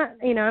not,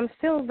 I'm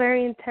still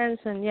very intense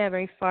and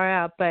very far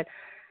out, but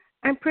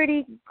I'm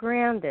pretty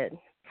grounded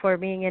for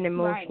being an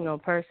emotional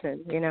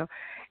person,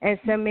 And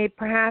so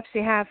perhaps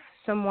you have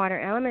some water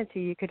element to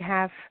you. You could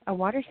have a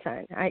water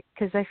sign,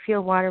 because I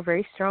feel water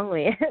very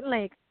strongly,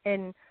 like,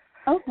 and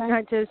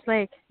not just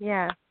like,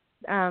 It's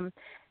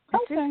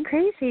just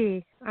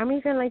crazy. I'm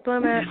even like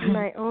blowing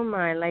my own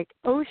mind, like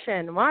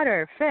ocean,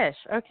 water, fish.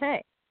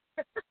 Okay.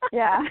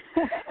 Yeah.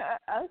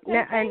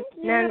 Okay. Thank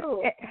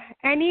you.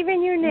 And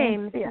even your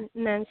name,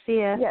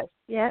 Nancia. Yes.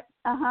 Yep.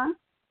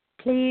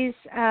 Please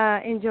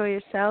enjoy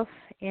yourself,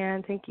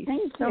 and thank you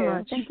so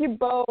much. Thank you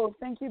both.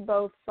 Thank you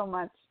both so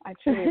much. I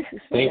truly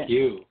appreciate it. Thank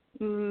you.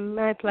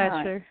 My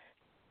pleasure.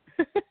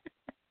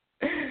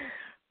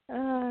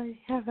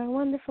 Have a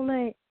wonderful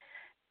night.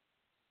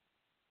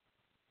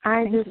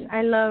 I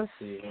love,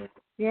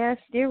 yes,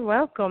 you're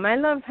welcome. I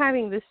love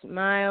having this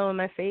smile on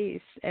my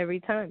face every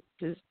time.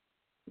 Just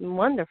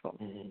wonderful.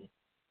 Mm-hmm.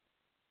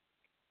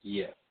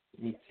 Yeah,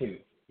 me too.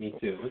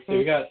 Let's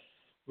see,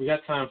 we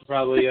got time for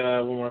probably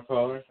one more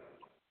caller.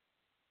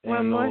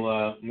 And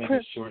we'll make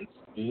it short and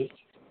sweet.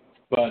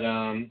 But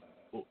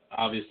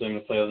obviously I'm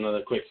going to play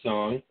another quick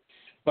song.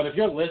 But if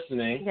you're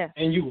listening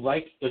and you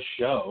like the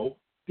show,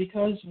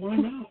 because why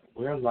not?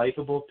 We're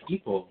likable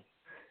people.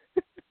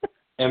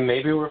 and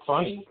maybe we're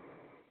funny,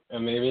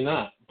 and maybe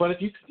not. But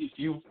if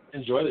you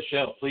enjoy the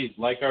show, please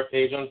like our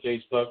page on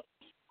Facebook.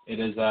 It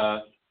is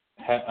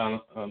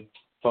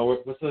forward.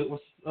 What's the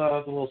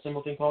little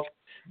symbol thing called?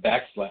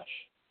 Backslash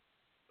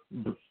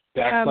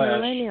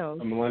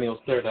Millennials.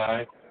 Third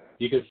Eye.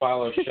 You can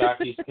follow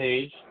Shaki's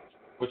page,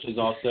 which is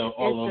also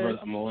all over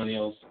the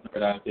Millennials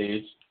Third Eye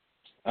page.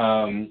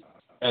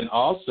 And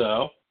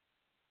also,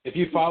 if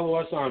you follow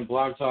us on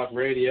Blog Talk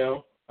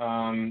Radio,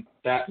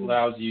 that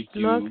allows you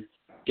to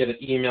get an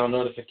email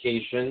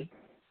notification.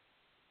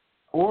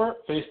 Or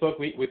Facebook,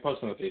 we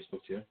post on the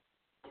Facebook too,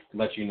 to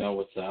let you know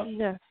what's up.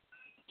 Yeah.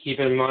 Keep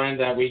in mind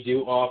that we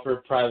do offer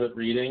private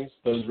readings.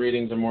 Those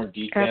readings are more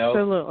detailed.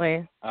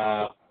 Absolutely.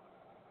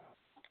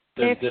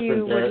 If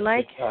you would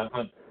like,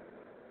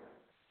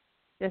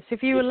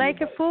 if you would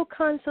like a full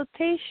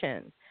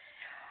consultation,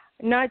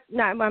 I'm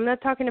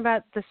not talking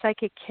about the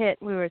psychic kit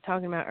we were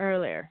talking about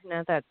earlier.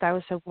 Now that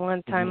was a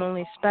one-time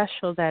only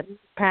special that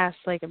passed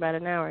like about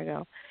an hour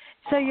ago.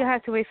 So you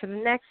have to wait for the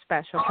next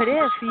special. But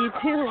if you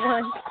do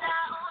want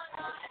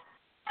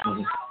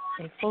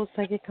a full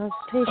psychic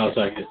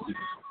consultation.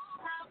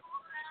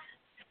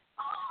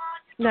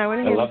 No, I want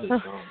to hear love this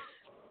song.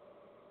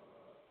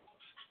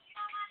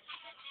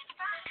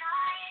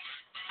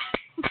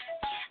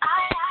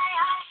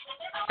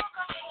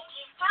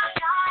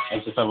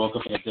 As if I woke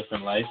up in a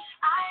different life.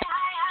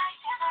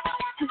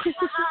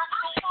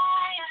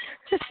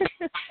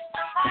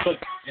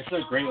 it's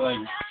a great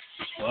song.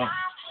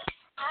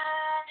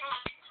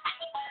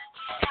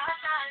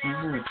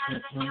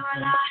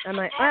 I'm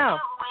like, wow.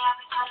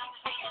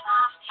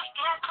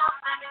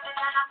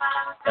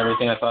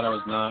 Everything I thought I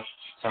was not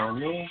telling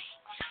me.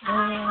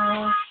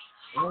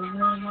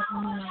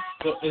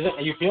 So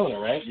are you feeling it,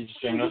 right? You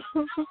just jamming up?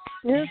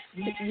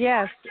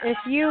 Yes. If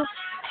you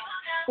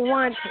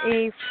want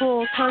a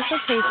full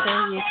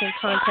consultation, you can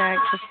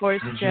contact, of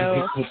course,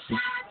 Joe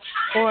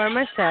or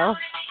myself.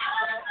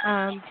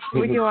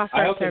 We do offer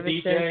our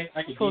services.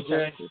 I can full DJ.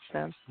 services.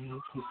 So.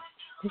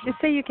 Did you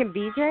say you can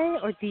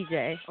BJ or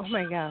DJ? Oh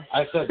my gosh.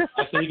 I said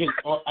you can.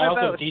 I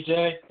also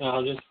DJ. No,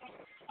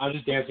 I'm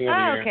just dancing over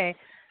here. Okay.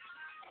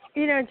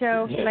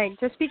 Joe,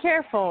 just be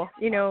careful.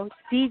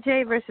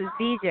 DJ versus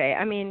DJ.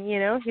 I mean,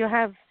 you'll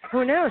have,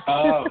 who knows?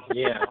 Oh,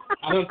 yeah.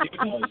 I don't think it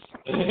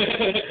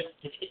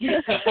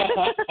does.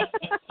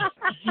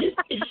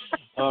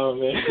 Oh,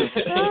 man.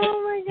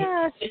 Oh, my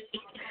gosh.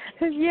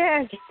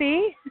 Yeah,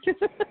 see?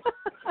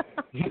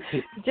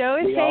 Joe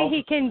is saying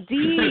he can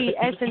D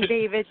as in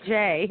David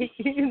J.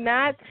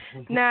 not,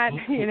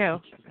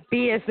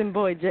 B as in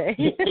boy J.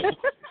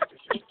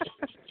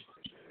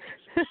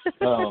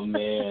 Oh,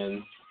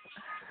 man.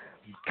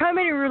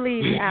 Comedy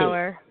relief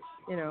hour,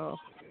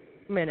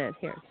 minute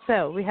here.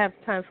 So we have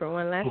time for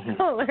one last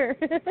caller.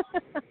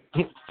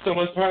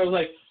 Someone's probably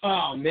like,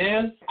 oh,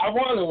 man, I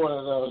wanted one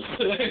of those.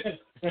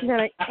 They're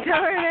like,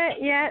 darn it,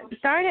 yeah,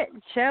 start it.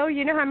 Joe,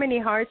 you know how many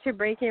hearts you're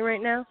breaking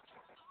right now?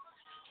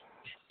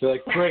 They're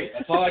like, great,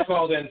 that's all I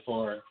called in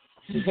for.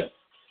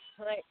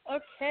 Like,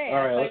 okay.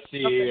 All right, let's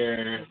see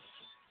here.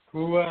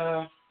 Who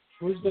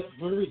do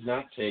we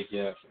not take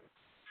yet?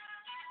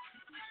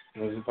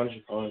 There's a bunch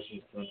of callers. Do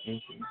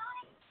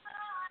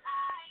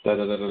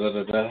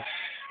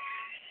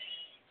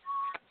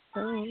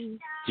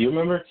you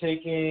remember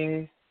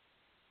taking?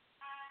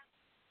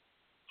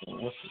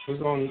 Who's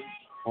holding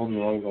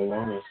the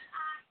longest?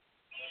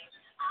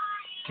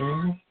 I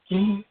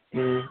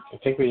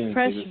think we didn't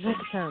Press do this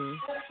victim.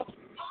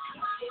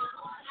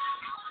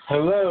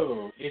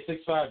 Hello,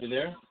 865. You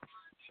there?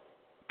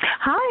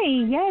 Hi,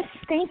 yes,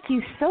 thank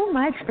you so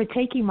much for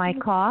taking my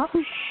call.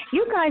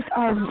 You guys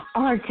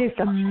are just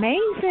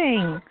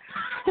amazing.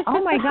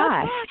 Oh my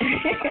gosh.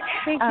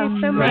 Thank you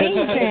so much.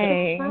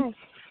 Amazing.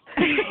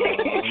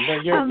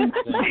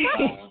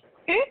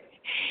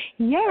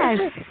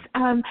 Yes.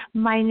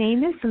 My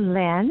name is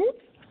Len.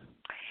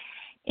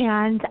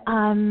 And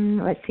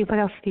let's see, what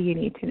else do you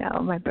need to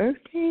know? My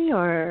birthday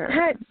or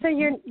So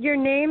your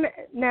name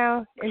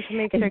now, and to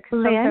make sure,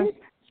 Len.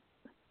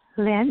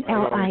 Len,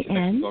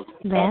 L-I-N.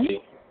 Len.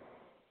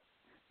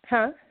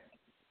 Huh?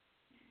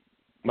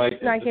 No,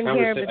 I can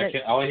hear,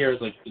 but all I hear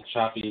is like the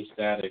choppy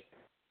static.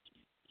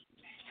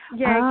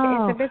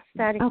 Yeah, it's a bit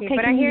staticky, okay,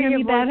 but can I hear you your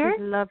me voice better? is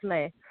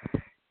lovely.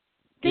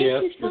 Thank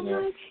you so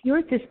much.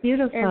 You're just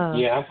beautiful.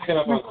 Yeah, I'm picking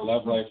up on the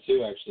love life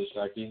too, actually,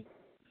 Shaki.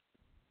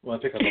 Well, I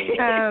pick up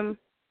on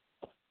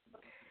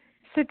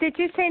So did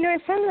you say, no,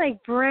 it sounded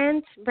like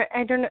Brent, but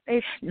I don't know.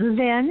 It's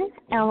Len,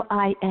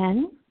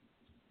 L-I-N.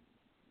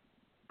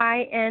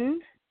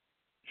 I-N?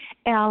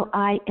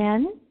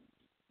 L-I-N.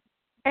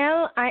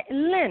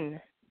 Lynn.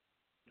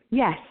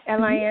 Yes.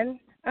 L-I-N?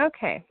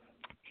 Okay.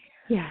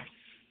 Yes.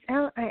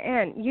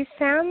 L-I-N. You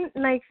sound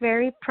like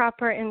very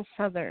proper and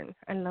Southern.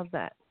 I love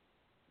that.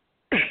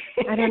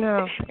 I don't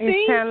know.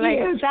 Thank sound like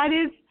you.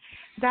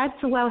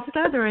 Well,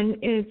 Southern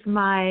is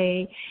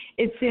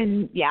it's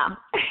in, yeah.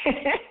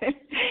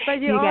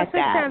 But you also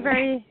sound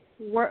very,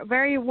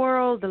 very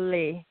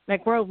worldly,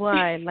 like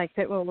worldwide, like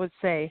that one would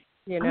say,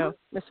 Mr.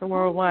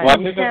 Worldwide. Well,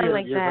 you sound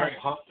like you're that. very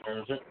hot.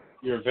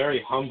 you're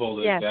very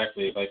humbled. Yes.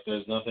 Exactly. Like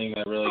there's nothing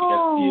that really gets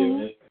to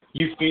you.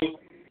 You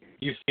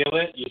feel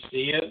it. You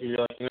see it. You're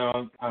like,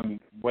 I'm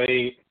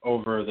way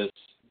over this,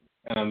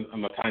 and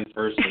I'm a kind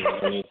person. I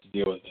don't need to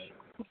deal with it.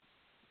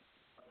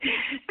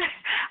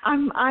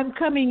 I'm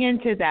coming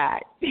into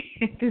that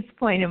at this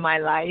point in my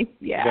life.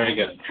 Yeah. Very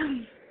good.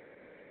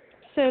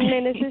 So,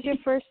 Lynn, is this your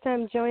first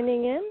time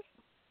joining in?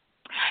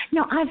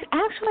 No, I've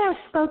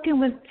spoken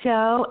with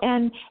Joe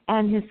and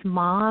his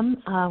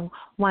mom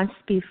once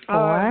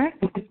before.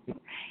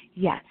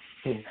 Yes.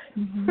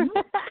 Mm-hmm.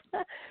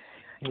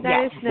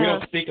 That is we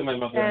don't speak to my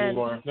mother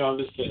anymore. No, I'm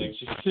just kidding.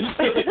 She's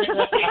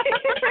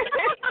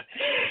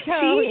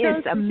she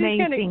is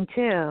amazing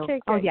too.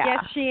 Oh yeah.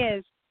 Yes, she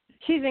is.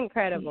 She's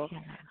incredible.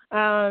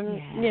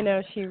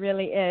 She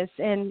really is,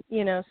 and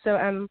so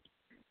I'm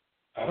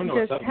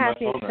just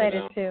happy,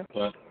 excited right too.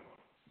 But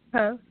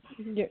huh?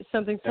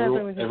 Something's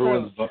happening with your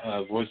everyone's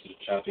voice is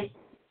choppy.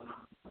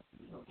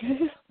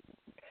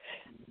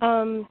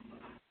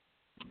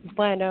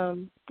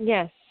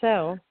 Yes.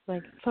 So,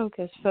 like,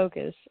 focus.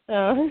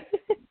 Lynn,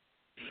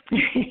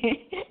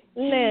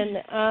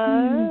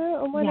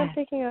 what I'm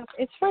picking up.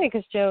 It's funny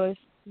because Joe is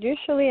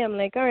usually I'm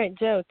like, all right,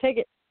 Joe, take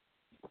it.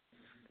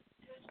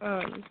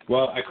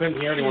 Well, I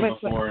couldn't hear anyone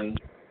before, and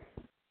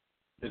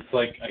it's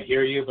like I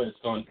hear you, but it's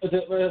going.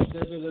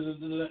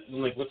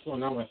 I'm like, what's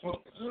going on with my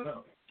phone? I don't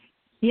know.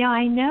 Yeah,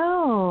 I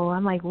know.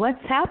 I'm like,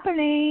 what's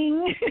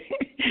happening?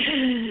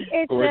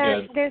 It's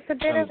there's a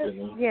bit of a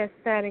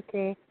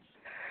staticky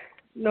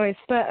noise,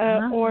 but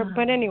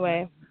but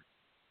anyway,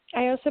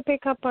 I also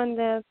pick up on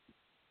the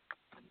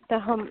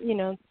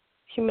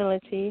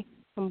humility,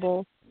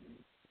 humble.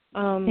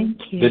 Thank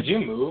you. Did you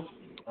move?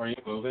 Are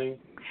you moving?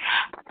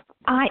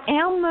 I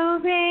am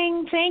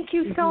moving. Thank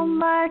you so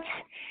much.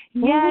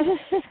 Yes.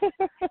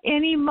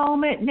 Any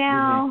moment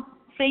now.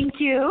 Thank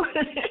you.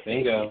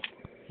 Bingo.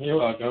 You're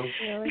welcome.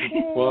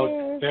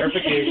 Well,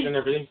 verification,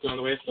 everything's going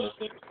the way it's supposed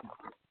to.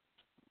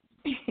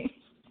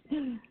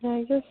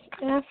 Just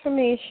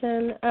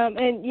affirmation.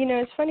 And,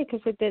 it's funny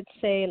because it did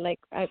say,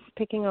 like, I'm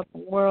picking up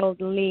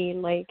worldly,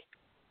 like,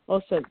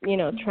 also,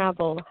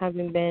 travel,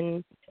 having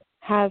been,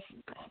 have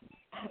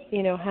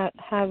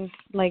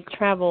like,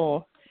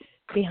 travel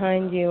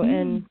behind you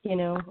and,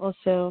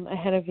 also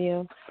ahead of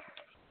you.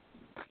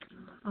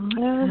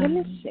 Let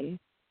me see.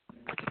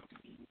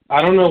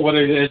 I don't know what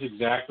it is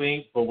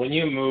exactly, but when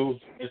you move,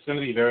 it's going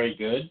to be very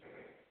good.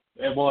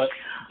 Well,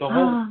 the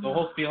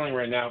whole feeling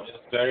right now is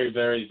very,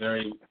 very,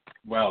 very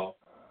well.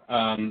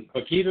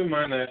 But keep in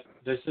mind that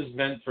this is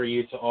meant for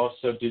you to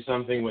also do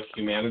something with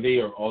humanity,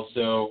 or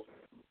also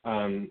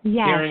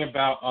caring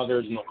about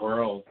others in the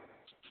world.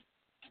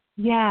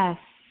 Yes.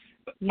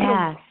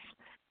 Yes.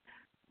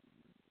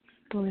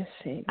 Let me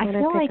see. I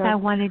feel like I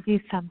want to do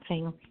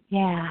something.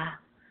 Yeah.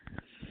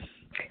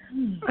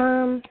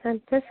 I'm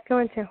just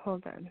going to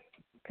hold on,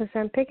 because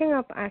I'm picking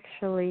up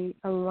actually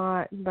a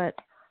lot, but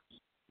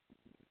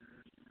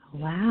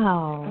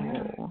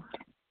wow.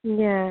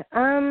 Yeah.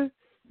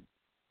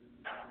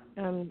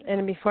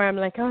 And before I'm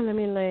like, let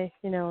me lay,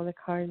 the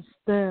cards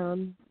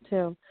down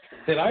too.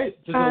 A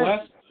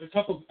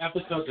couple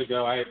episodes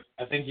ago, I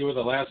think you were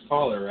the last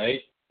caller,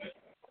 right?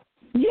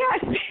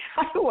 Yes,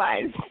 I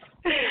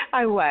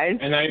was.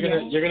 And now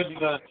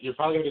you're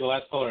probably gonna be the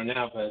last caller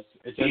now, but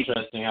it's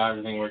interesting how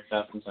everything works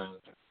out sometimes.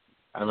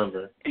 I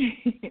remember.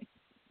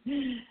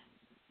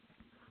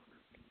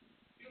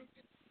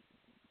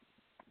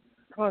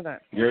 Hold on.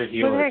 You're a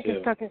healer Who the heck too.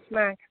 is talking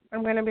smack?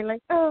 I'm gonna be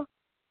like, oh.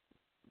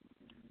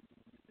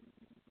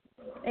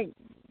 Hey,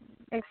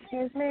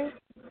 excuse me.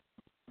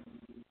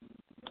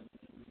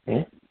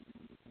 Hmm?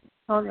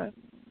 Hold on.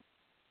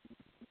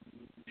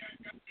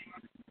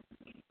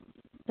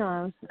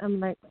 So I'm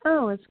like,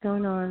 oh, what's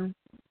going on?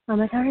 I'm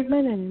like, I heard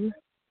my name.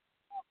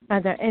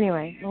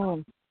 Anyway,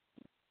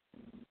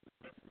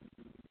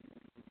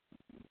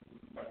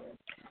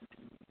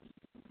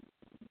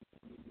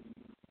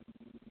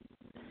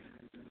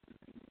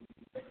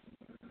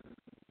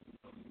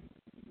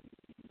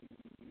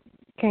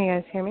 Can you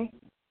guys hear me?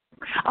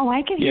 Oh,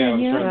 I can hear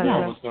you.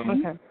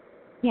 Okay.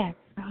 Yes.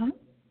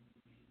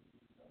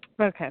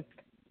 Okay.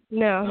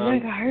 No, I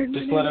heard.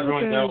 Just let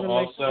everyone know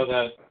also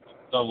that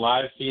the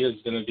live feed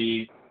is going to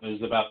be,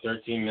 there's about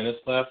 13 minutes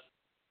left.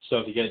 So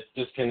if you get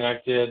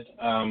disconnected,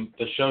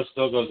 the show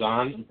still goes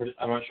on.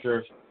 I'm not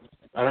sure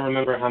I don't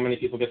remember how many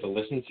people get to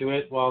listen to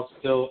it while it's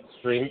still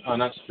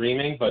not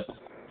streaming, but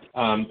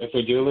if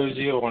we do lose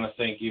you, I want to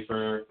thank you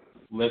for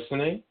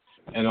listening.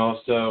 And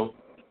also,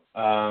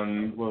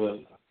 we'll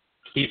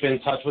keep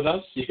in touch with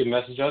us. You can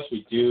message us.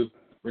 We do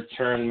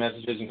return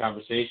messages and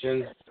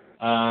conversations.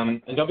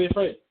 And don't be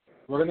afraid.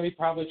 We're going to be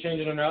probably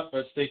changing it up,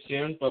 but stay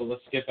tuned. But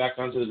let's get back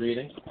onto the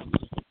reading.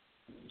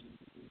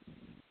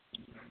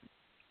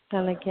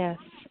 Yes.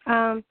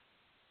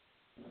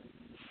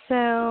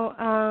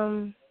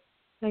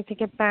 I'd like to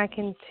get back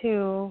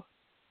into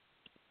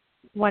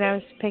what I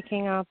was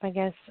picking up, I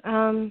guess.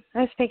 I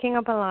was picking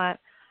up a lot.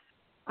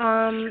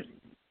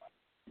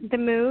 The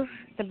move,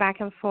 the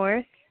back and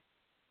forth.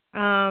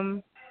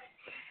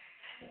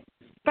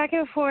 back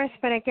and forth,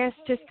 but I guess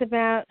just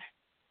about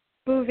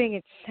moving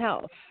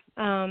itself.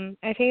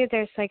 I think that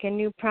there's like a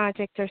new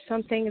project or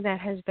something that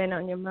has been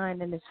on your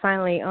mind and is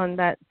finally on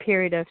that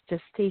period of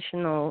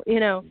gestational,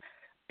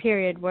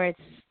 period where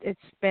it's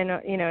been,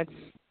 it's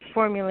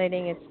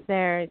formulating, it's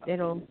there,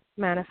 it'll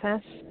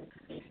manifest.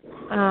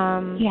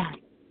 Yeah.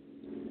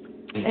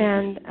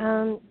 And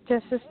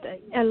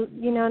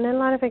and a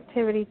lot of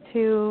activity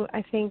too.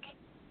 I think,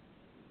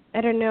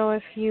 I don't know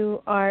if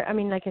you are,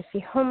 like I see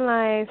home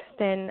life,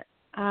 then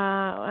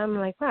I'm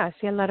like, wow, I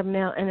see a lot of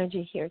male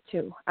energy here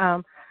too.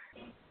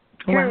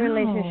 Current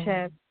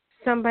relationship,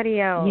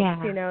 somebody else,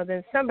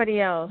 then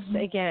somebody else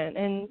again.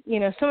 And,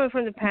 someone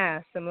from the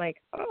past, I'm like,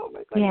 oh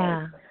my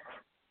goodness.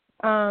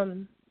 Yeah.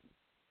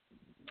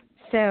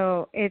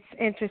 So it's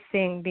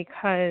interesting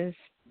because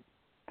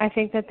I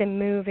think that the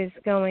move is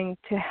going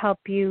to help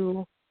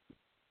you,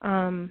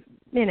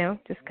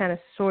 just kind of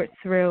sort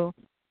through,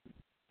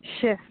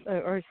 shift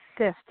or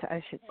sift,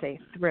 I should say,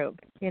 through,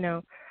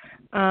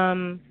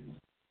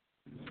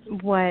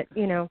 what,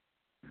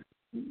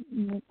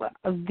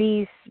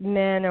 these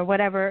men or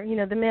whatever,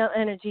 the male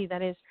energy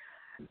that is,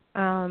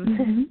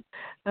 I'm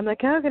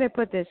like, how can I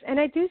put this? And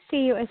I do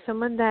see you as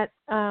someone that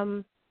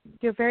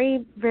you're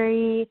very,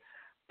 very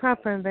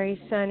proper and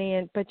very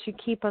sunny, but you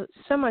keep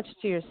so much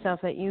to yourself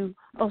that you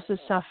also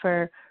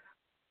suffer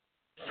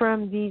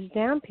from these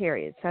down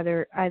periods,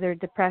 either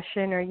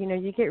depression or,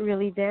 you get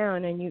really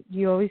down and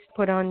you always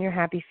put on your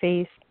happy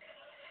face,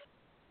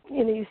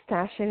 you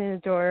stash it in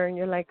the drawer and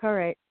you're like, all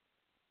right,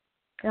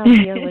 I'll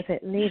deal with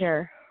it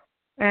later.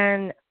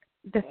 And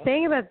the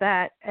thing about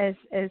that is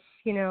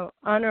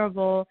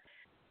honorable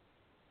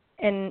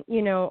and,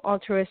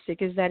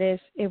 altruistic is that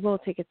it will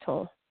take a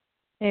toll.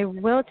 It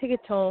will take a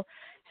toll.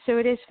 So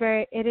it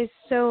is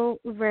so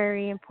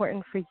very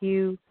important for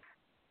you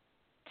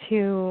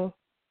to,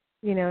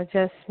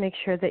 just make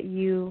sure that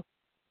you,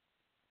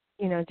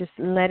 just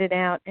let it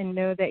out and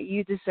know that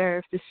you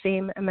deserve the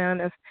same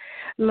amount of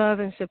love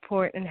and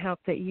support and help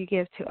that you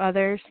give to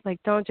others.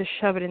 Like, don't just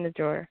shove it in the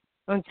drawer.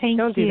 Don't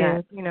do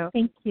that.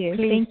 Thank you.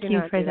 Please Thank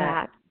you for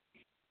that.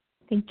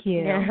 Thank you.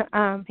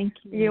 Yeah. Thank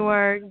you. You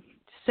are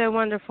so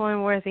wonderful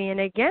and worthy.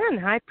 And again,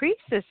 High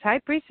Priestess. High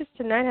Priestess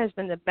tonight has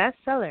been the best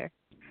seller.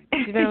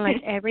 She's been on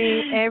like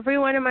every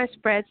one of my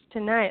spreads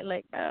tonight.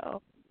 Like,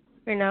 oh,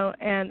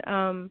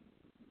 and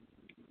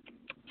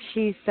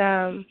she's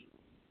just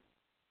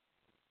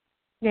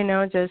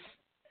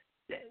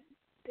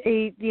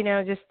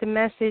just the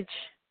message,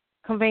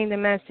 conveying the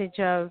message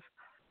of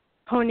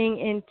honing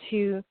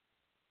into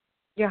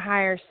your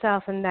higher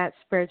self and that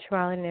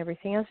spirituality and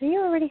everything else. And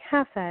you already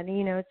have that.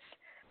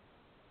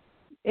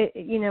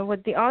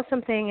 What the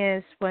awesome thing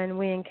is when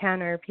we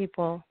encounter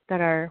people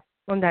that are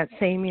on that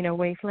same,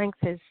 wavelength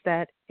is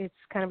that it's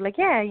kind of like,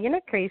 yeah, you're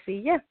not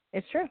crazy. Yeah,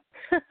 it's true.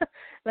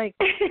 Like,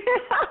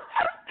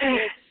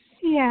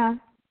 yeah.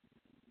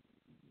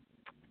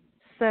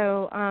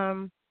 So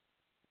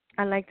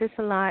I like this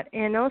a lot.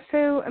 And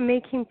also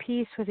making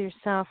peace with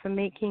yourself and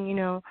making,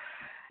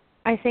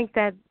 I think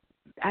that,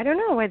 I don't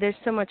know why there's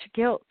so much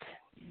guilt.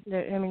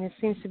 It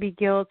seems to be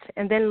guilt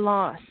and then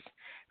loss.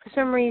 For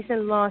some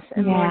reason, loss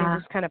and mourning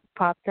just kind of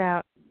popped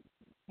out.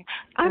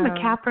 I'm a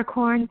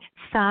Capricorn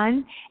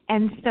sun,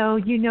 and so,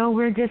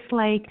 we're just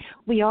like,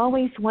 we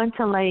always want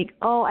to like,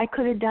 oh, I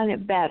could have done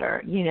it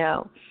better,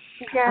 Yeah.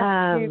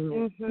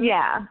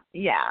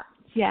 Yeah.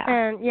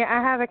 And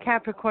I have a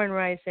Capricorn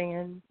rising,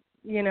 and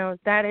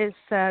that is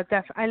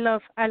I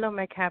love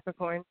my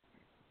Capricorn.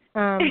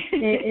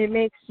 It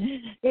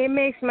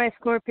makes my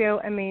Scorpio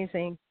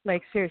amazing.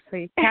 Like,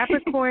 seriously,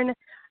 Capricorn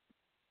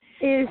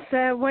is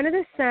one of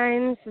the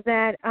signs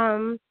that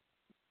and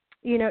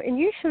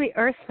usually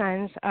earth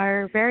signs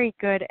are very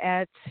good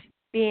at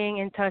being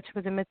in touch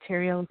with the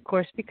material, of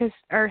course, because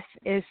earth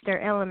is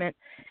their element.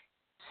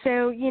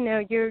 So,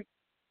 you're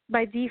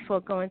by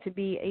default going to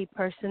be a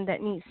person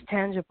that needs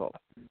tangible.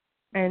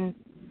 And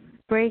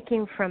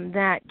breaking from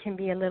that can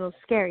be a little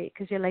scary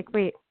because you're like,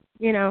 wait,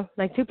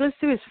 like 2 +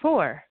 2 is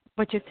 4.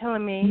 But you're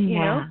telling me,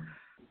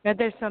 that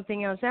there's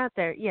something else out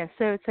there. Yeah,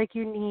 so it's like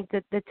you need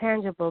the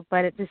tangible,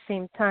 but at the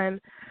same time,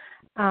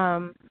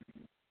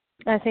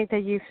 I think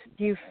that you've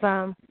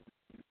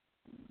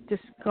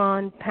just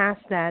gone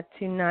past that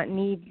to not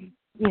need,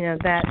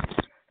 that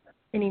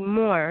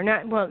anymore.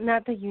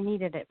 Not that you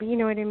needed it, but you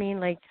know what I mean?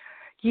 Like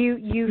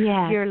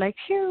you're like,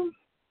 phew.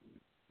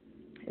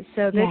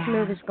 So this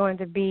move is going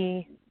to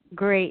be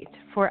great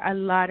for a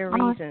lot of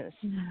reasons.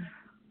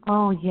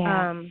 Oh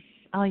yeah.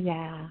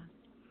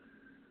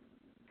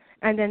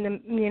 And then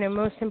the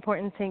most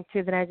important thing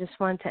too that I just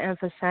want to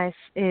emphasize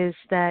is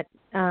that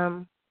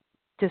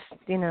just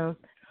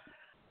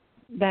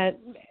that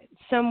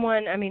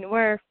someone,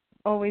 we're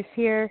always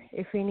here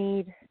if we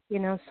need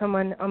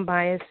someone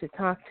unbiased to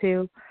talk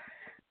to.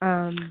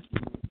 How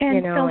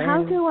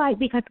do I,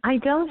 because I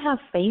don't have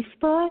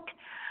Facebook,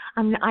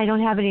 I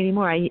don't have it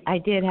anymore. I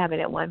did have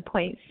it at one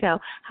point. So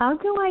how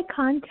do I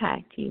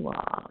contact you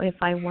all if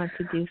I want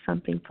to do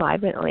something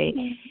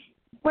privately?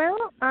 Well,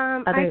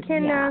 I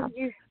can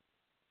use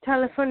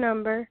telephone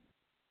number.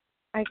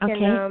 I can.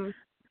 Okay.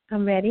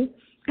 I'm ready.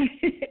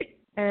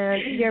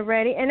 And you're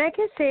ready. And I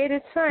can say it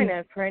is sign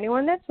up for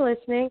anyone that's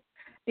listening,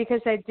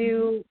 because I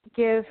do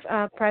give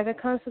private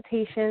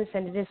consultations,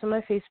 and it is on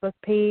my Facebook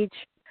page.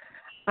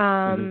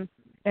 And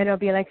it'll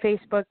be like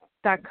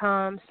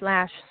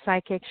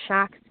facebook.com/Psychic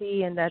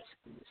Shakti, and that's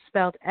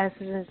spelled S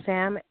as in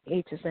Sam,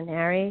 H as in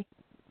Harry,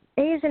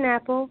 A as in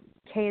Apple,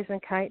 K as in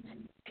Kite,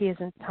 T as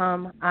in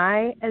Tom,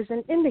 I as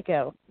in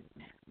Indigo.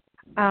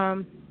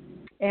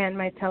 And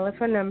my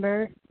telephone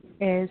number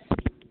is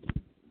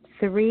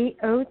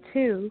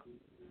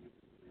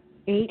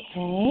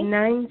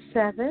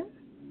 302-897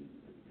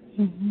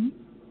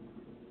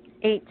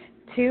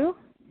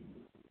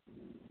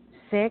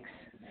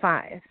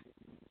 8265.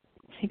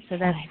 So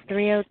that's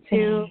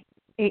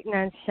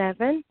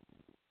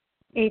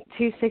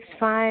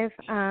 302-897-8265.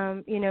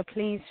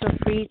 Please feel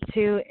free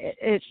to.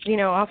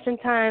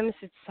 Oftentimes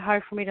it's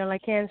hard for me to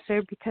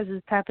answer because of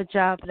the type of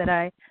job that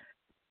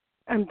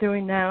I'm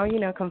doing now.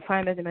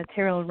 Confined to the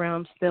material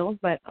realm still,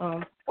 but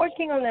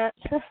working on that.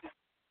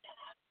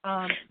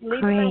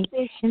 Great.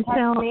 And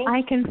so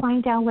I can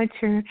find out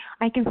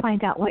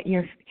what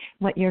your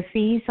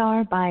fees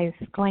are by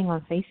going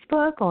on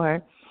Facebook,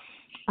 or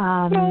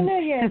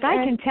because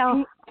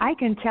I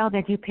can tell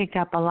that you picked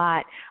up a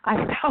lot.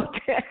 I felt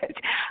it,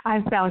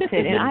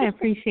 and I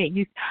appreciate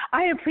you.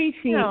 I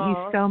appreciate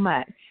you so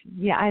much.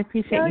 Yeah, I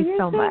appreciate you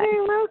so much. You're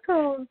very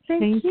welcome.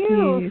 Thank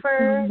you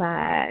for so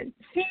much.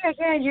 See,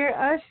 again, you're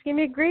us. Give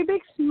me a great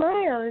big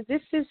smile.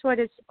 This is what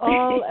it's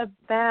all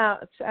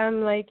about.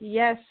 I'm like,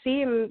 yes,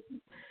 see,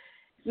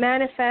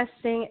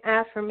 manifesting,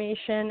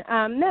 affirmation.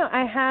 No,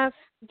 I have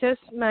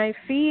just my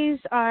fees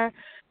are.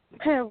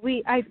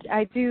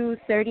 I do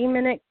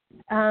 30-minute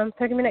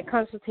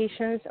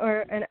consultations,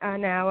 or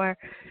an hour,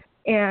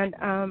 and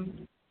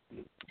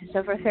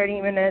so for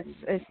 30 minutes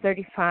is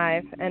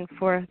 $35, and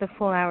for the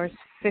full hour is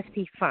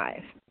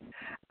 $55.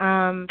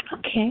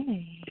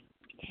 Okay.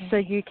 So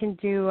you can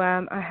do.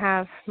 I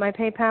have my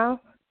PayPal.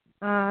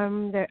 I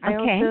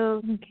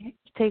also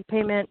take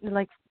payment,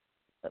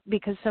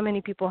 because so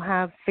many people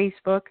have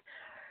Facebook,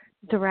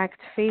 direct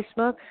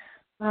Facebook,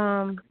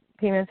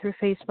 payment through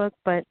Facebook.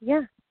 But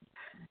yeah.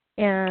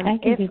 And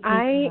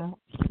PayPal.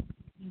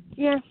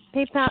 If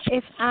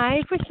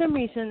for some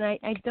reason I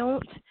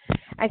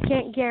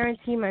can't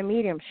guarantee my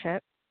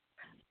mediumship,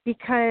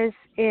 because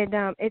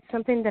it's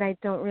something that I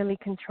don't really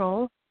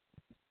control.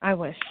 I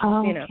wish, it's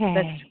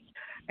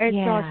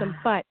awesome.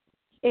 But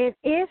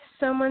if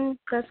someone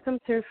does come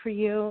through for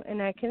you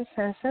and I can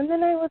sense them,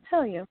 then I will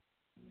tell you.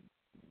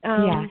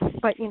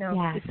 But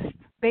it's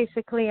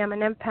basically I'm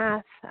an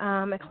empath,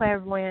 a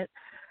clairvoyant,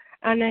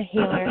 I'm a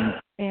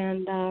healer,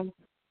 and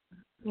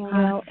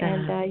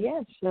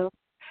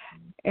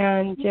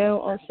and Joe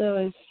also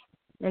is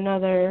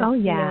another.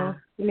 Amazing.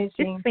 It's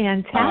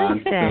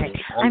fantastic.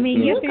 I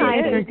mean, you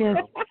guys are just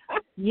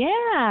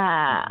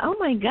oh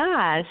my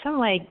gosh. I'm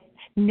like,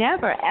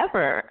 never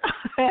ever.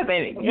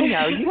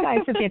 You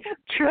guys have been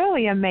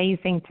truly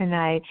amazing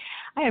tonight.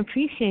 I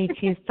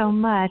appreciate you so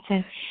much,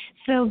 and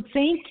so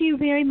thank you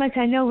very much.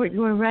 I know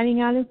we're running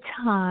out of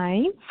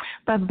time,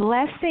 but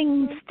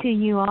blessings to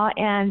you all,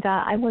 and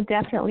I will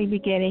definitely be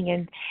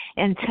getting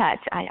in touch.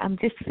 I'm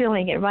just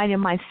feeling it right in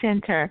my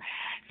center,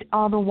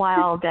 all the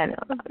while that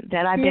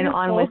I've been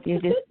on with you,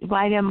 just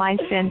right in my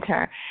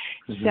center.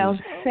 So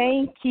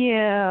thank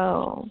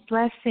you.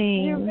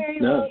 Blessings. You're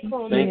very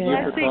welcome.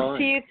 Blessings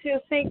to you too.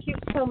 Thank you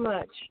so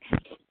much.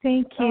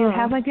 Thank you.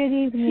 Have a good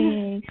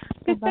evening.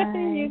 Goodbye.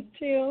 You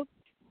too.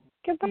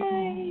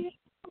 Goodbye.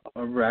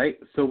 All right.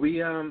 So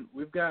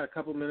we've got a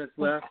couple minutes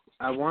left.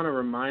 I want to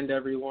remind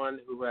everyone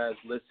who has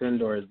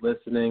listened or is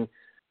listening,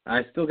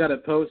 I still got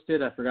it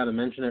posted. I forgot to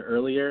mention it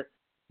earlier.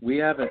 We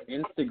have an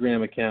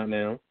Instagram account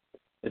now.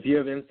 If you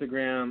have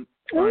Instagram,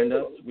 find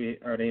us.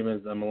 Our name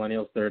is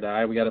Millennials Third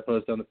Eye. We got it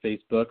posted on the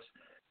Facebooks.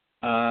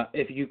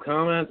 If you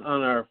comment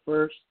on our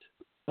first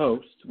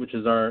post, which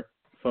is our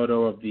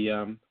photo of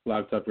the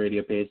Blog Talk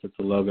Radio page, that's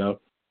the logo,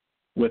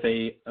 with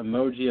a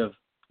emoji of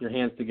your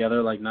hands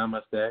together like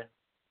namaste,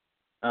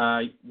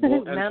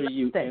 we'll enter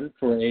you in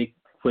for a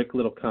quick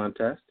little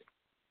contest.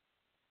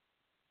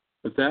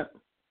 What's that?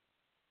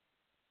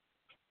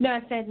 No,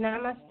 I said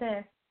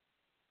namaste.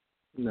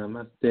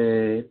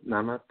 Namaste.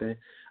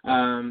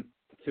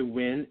 To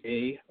win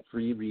a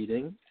free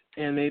reading,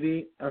 and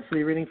maybe a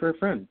free reading for a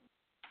friend.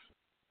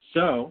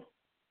 So,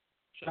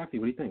 Shakti,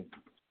 what do you think?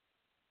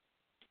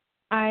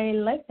 I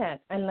like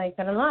that. I like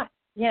that a lot.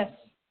 Yes,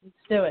 let's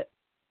do it.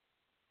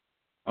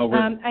 Oh,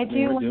 we're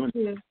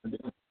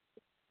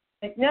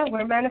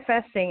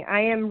manifesting.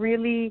 I am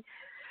really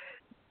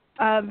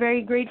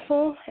very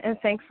grateful and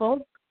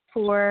thankful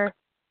for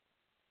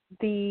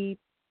the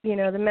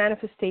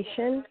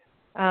manifestation,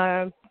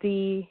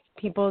 the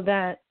people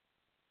that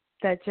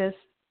just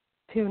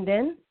tuned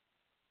in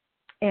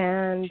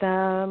and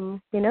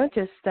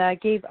just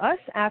gave us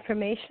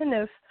affirmation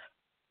of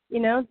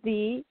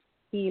the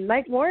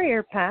light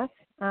warrior path.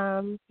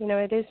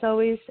 It is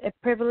always a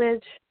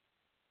privilege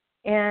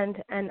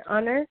and an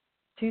honor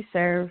to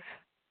serve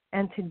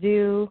and to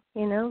do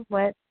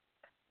what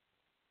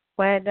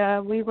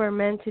what we were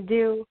meant to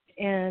do.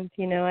 And,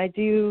 you know, I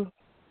do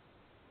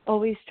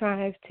always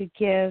strive to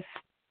give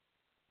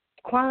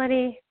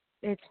quality.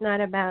 It's not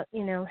about,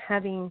 you know,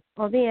 having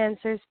all the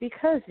answers,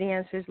 because the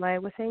answers lie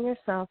within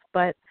yourself,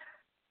 but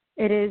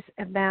it is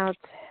about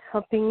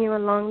helping you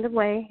along the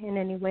way in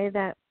any way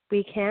that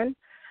we can.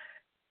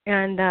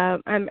 And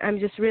I'm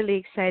just really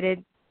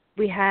excited.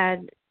 We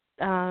had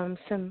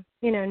some,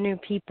 you know, new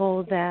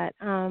people that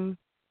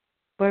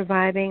were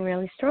vibing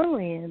really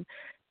strongly, and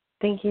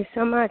thank you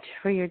so much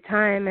for your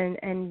time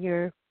and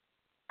your,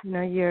 you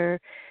know, your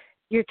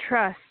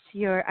trust.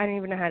 Your, I don't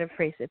even know how to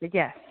phrase it, but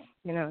yes,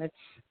 you know,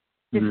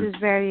 this is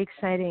very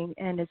exciting,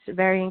 and it's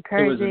very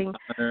encouraging. It was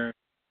an honor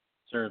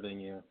serving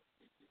you.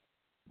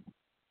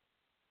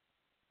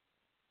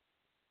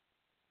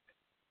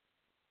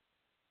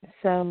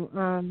 So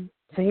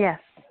yes,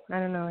 I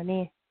don't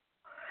know.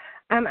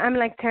 I'm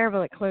like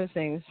terrible at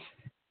closings.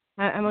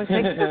 I'm always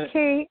like,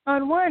 okay,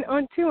 on 1,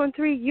 on 2, on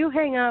 3, you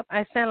hang up.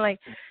 I sound like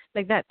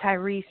that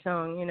Tyrese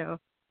song, you know.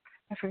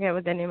 I forget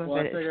what the name of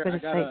it is.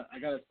 But I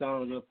got a song I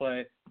was gonna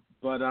play,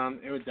 but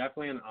it was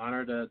definitely an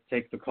honor to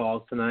take the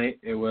calls tonight.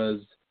 It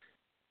was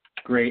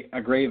a great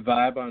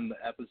vibe on the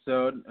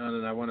episode,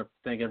 and I want to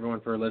thank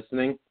everyone for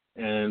listening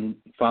and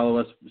follow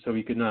us so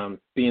we can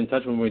be in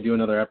touch when we do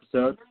another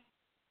episode.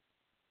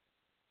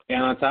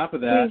 And on top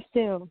of that,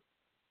 please do.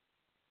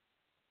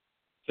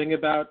 Think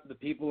about the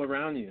people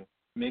around you.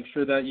 Make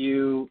sure that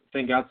you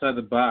think outside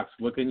the box.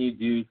 What can you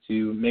do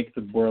to make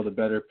the world a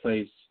better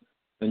place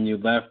than you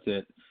left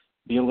it?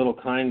 Be a little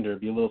kinder,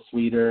 be a little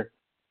sweeter.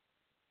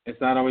 It's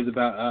not always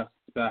about us.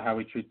 It's about how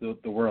we treat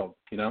the world,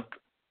 you know?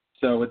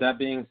 So with that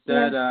being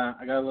said, I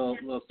got a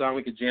little song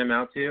we could jam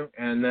out to,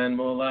 and then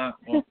we'll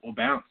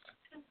bounce.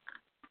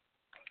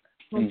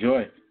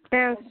 Enjoy.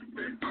 Bounce.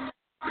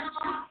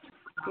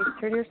 Take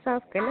care of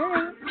yourself. Good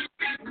night.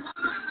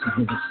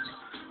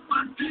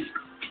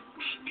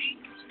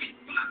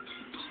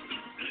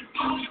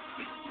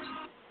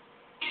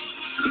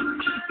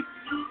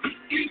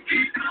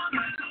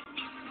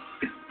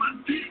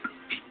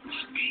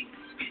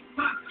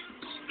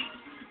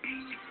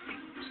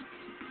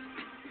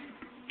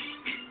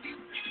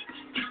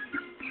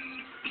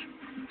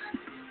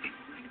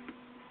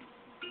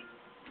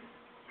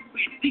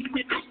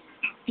 Secret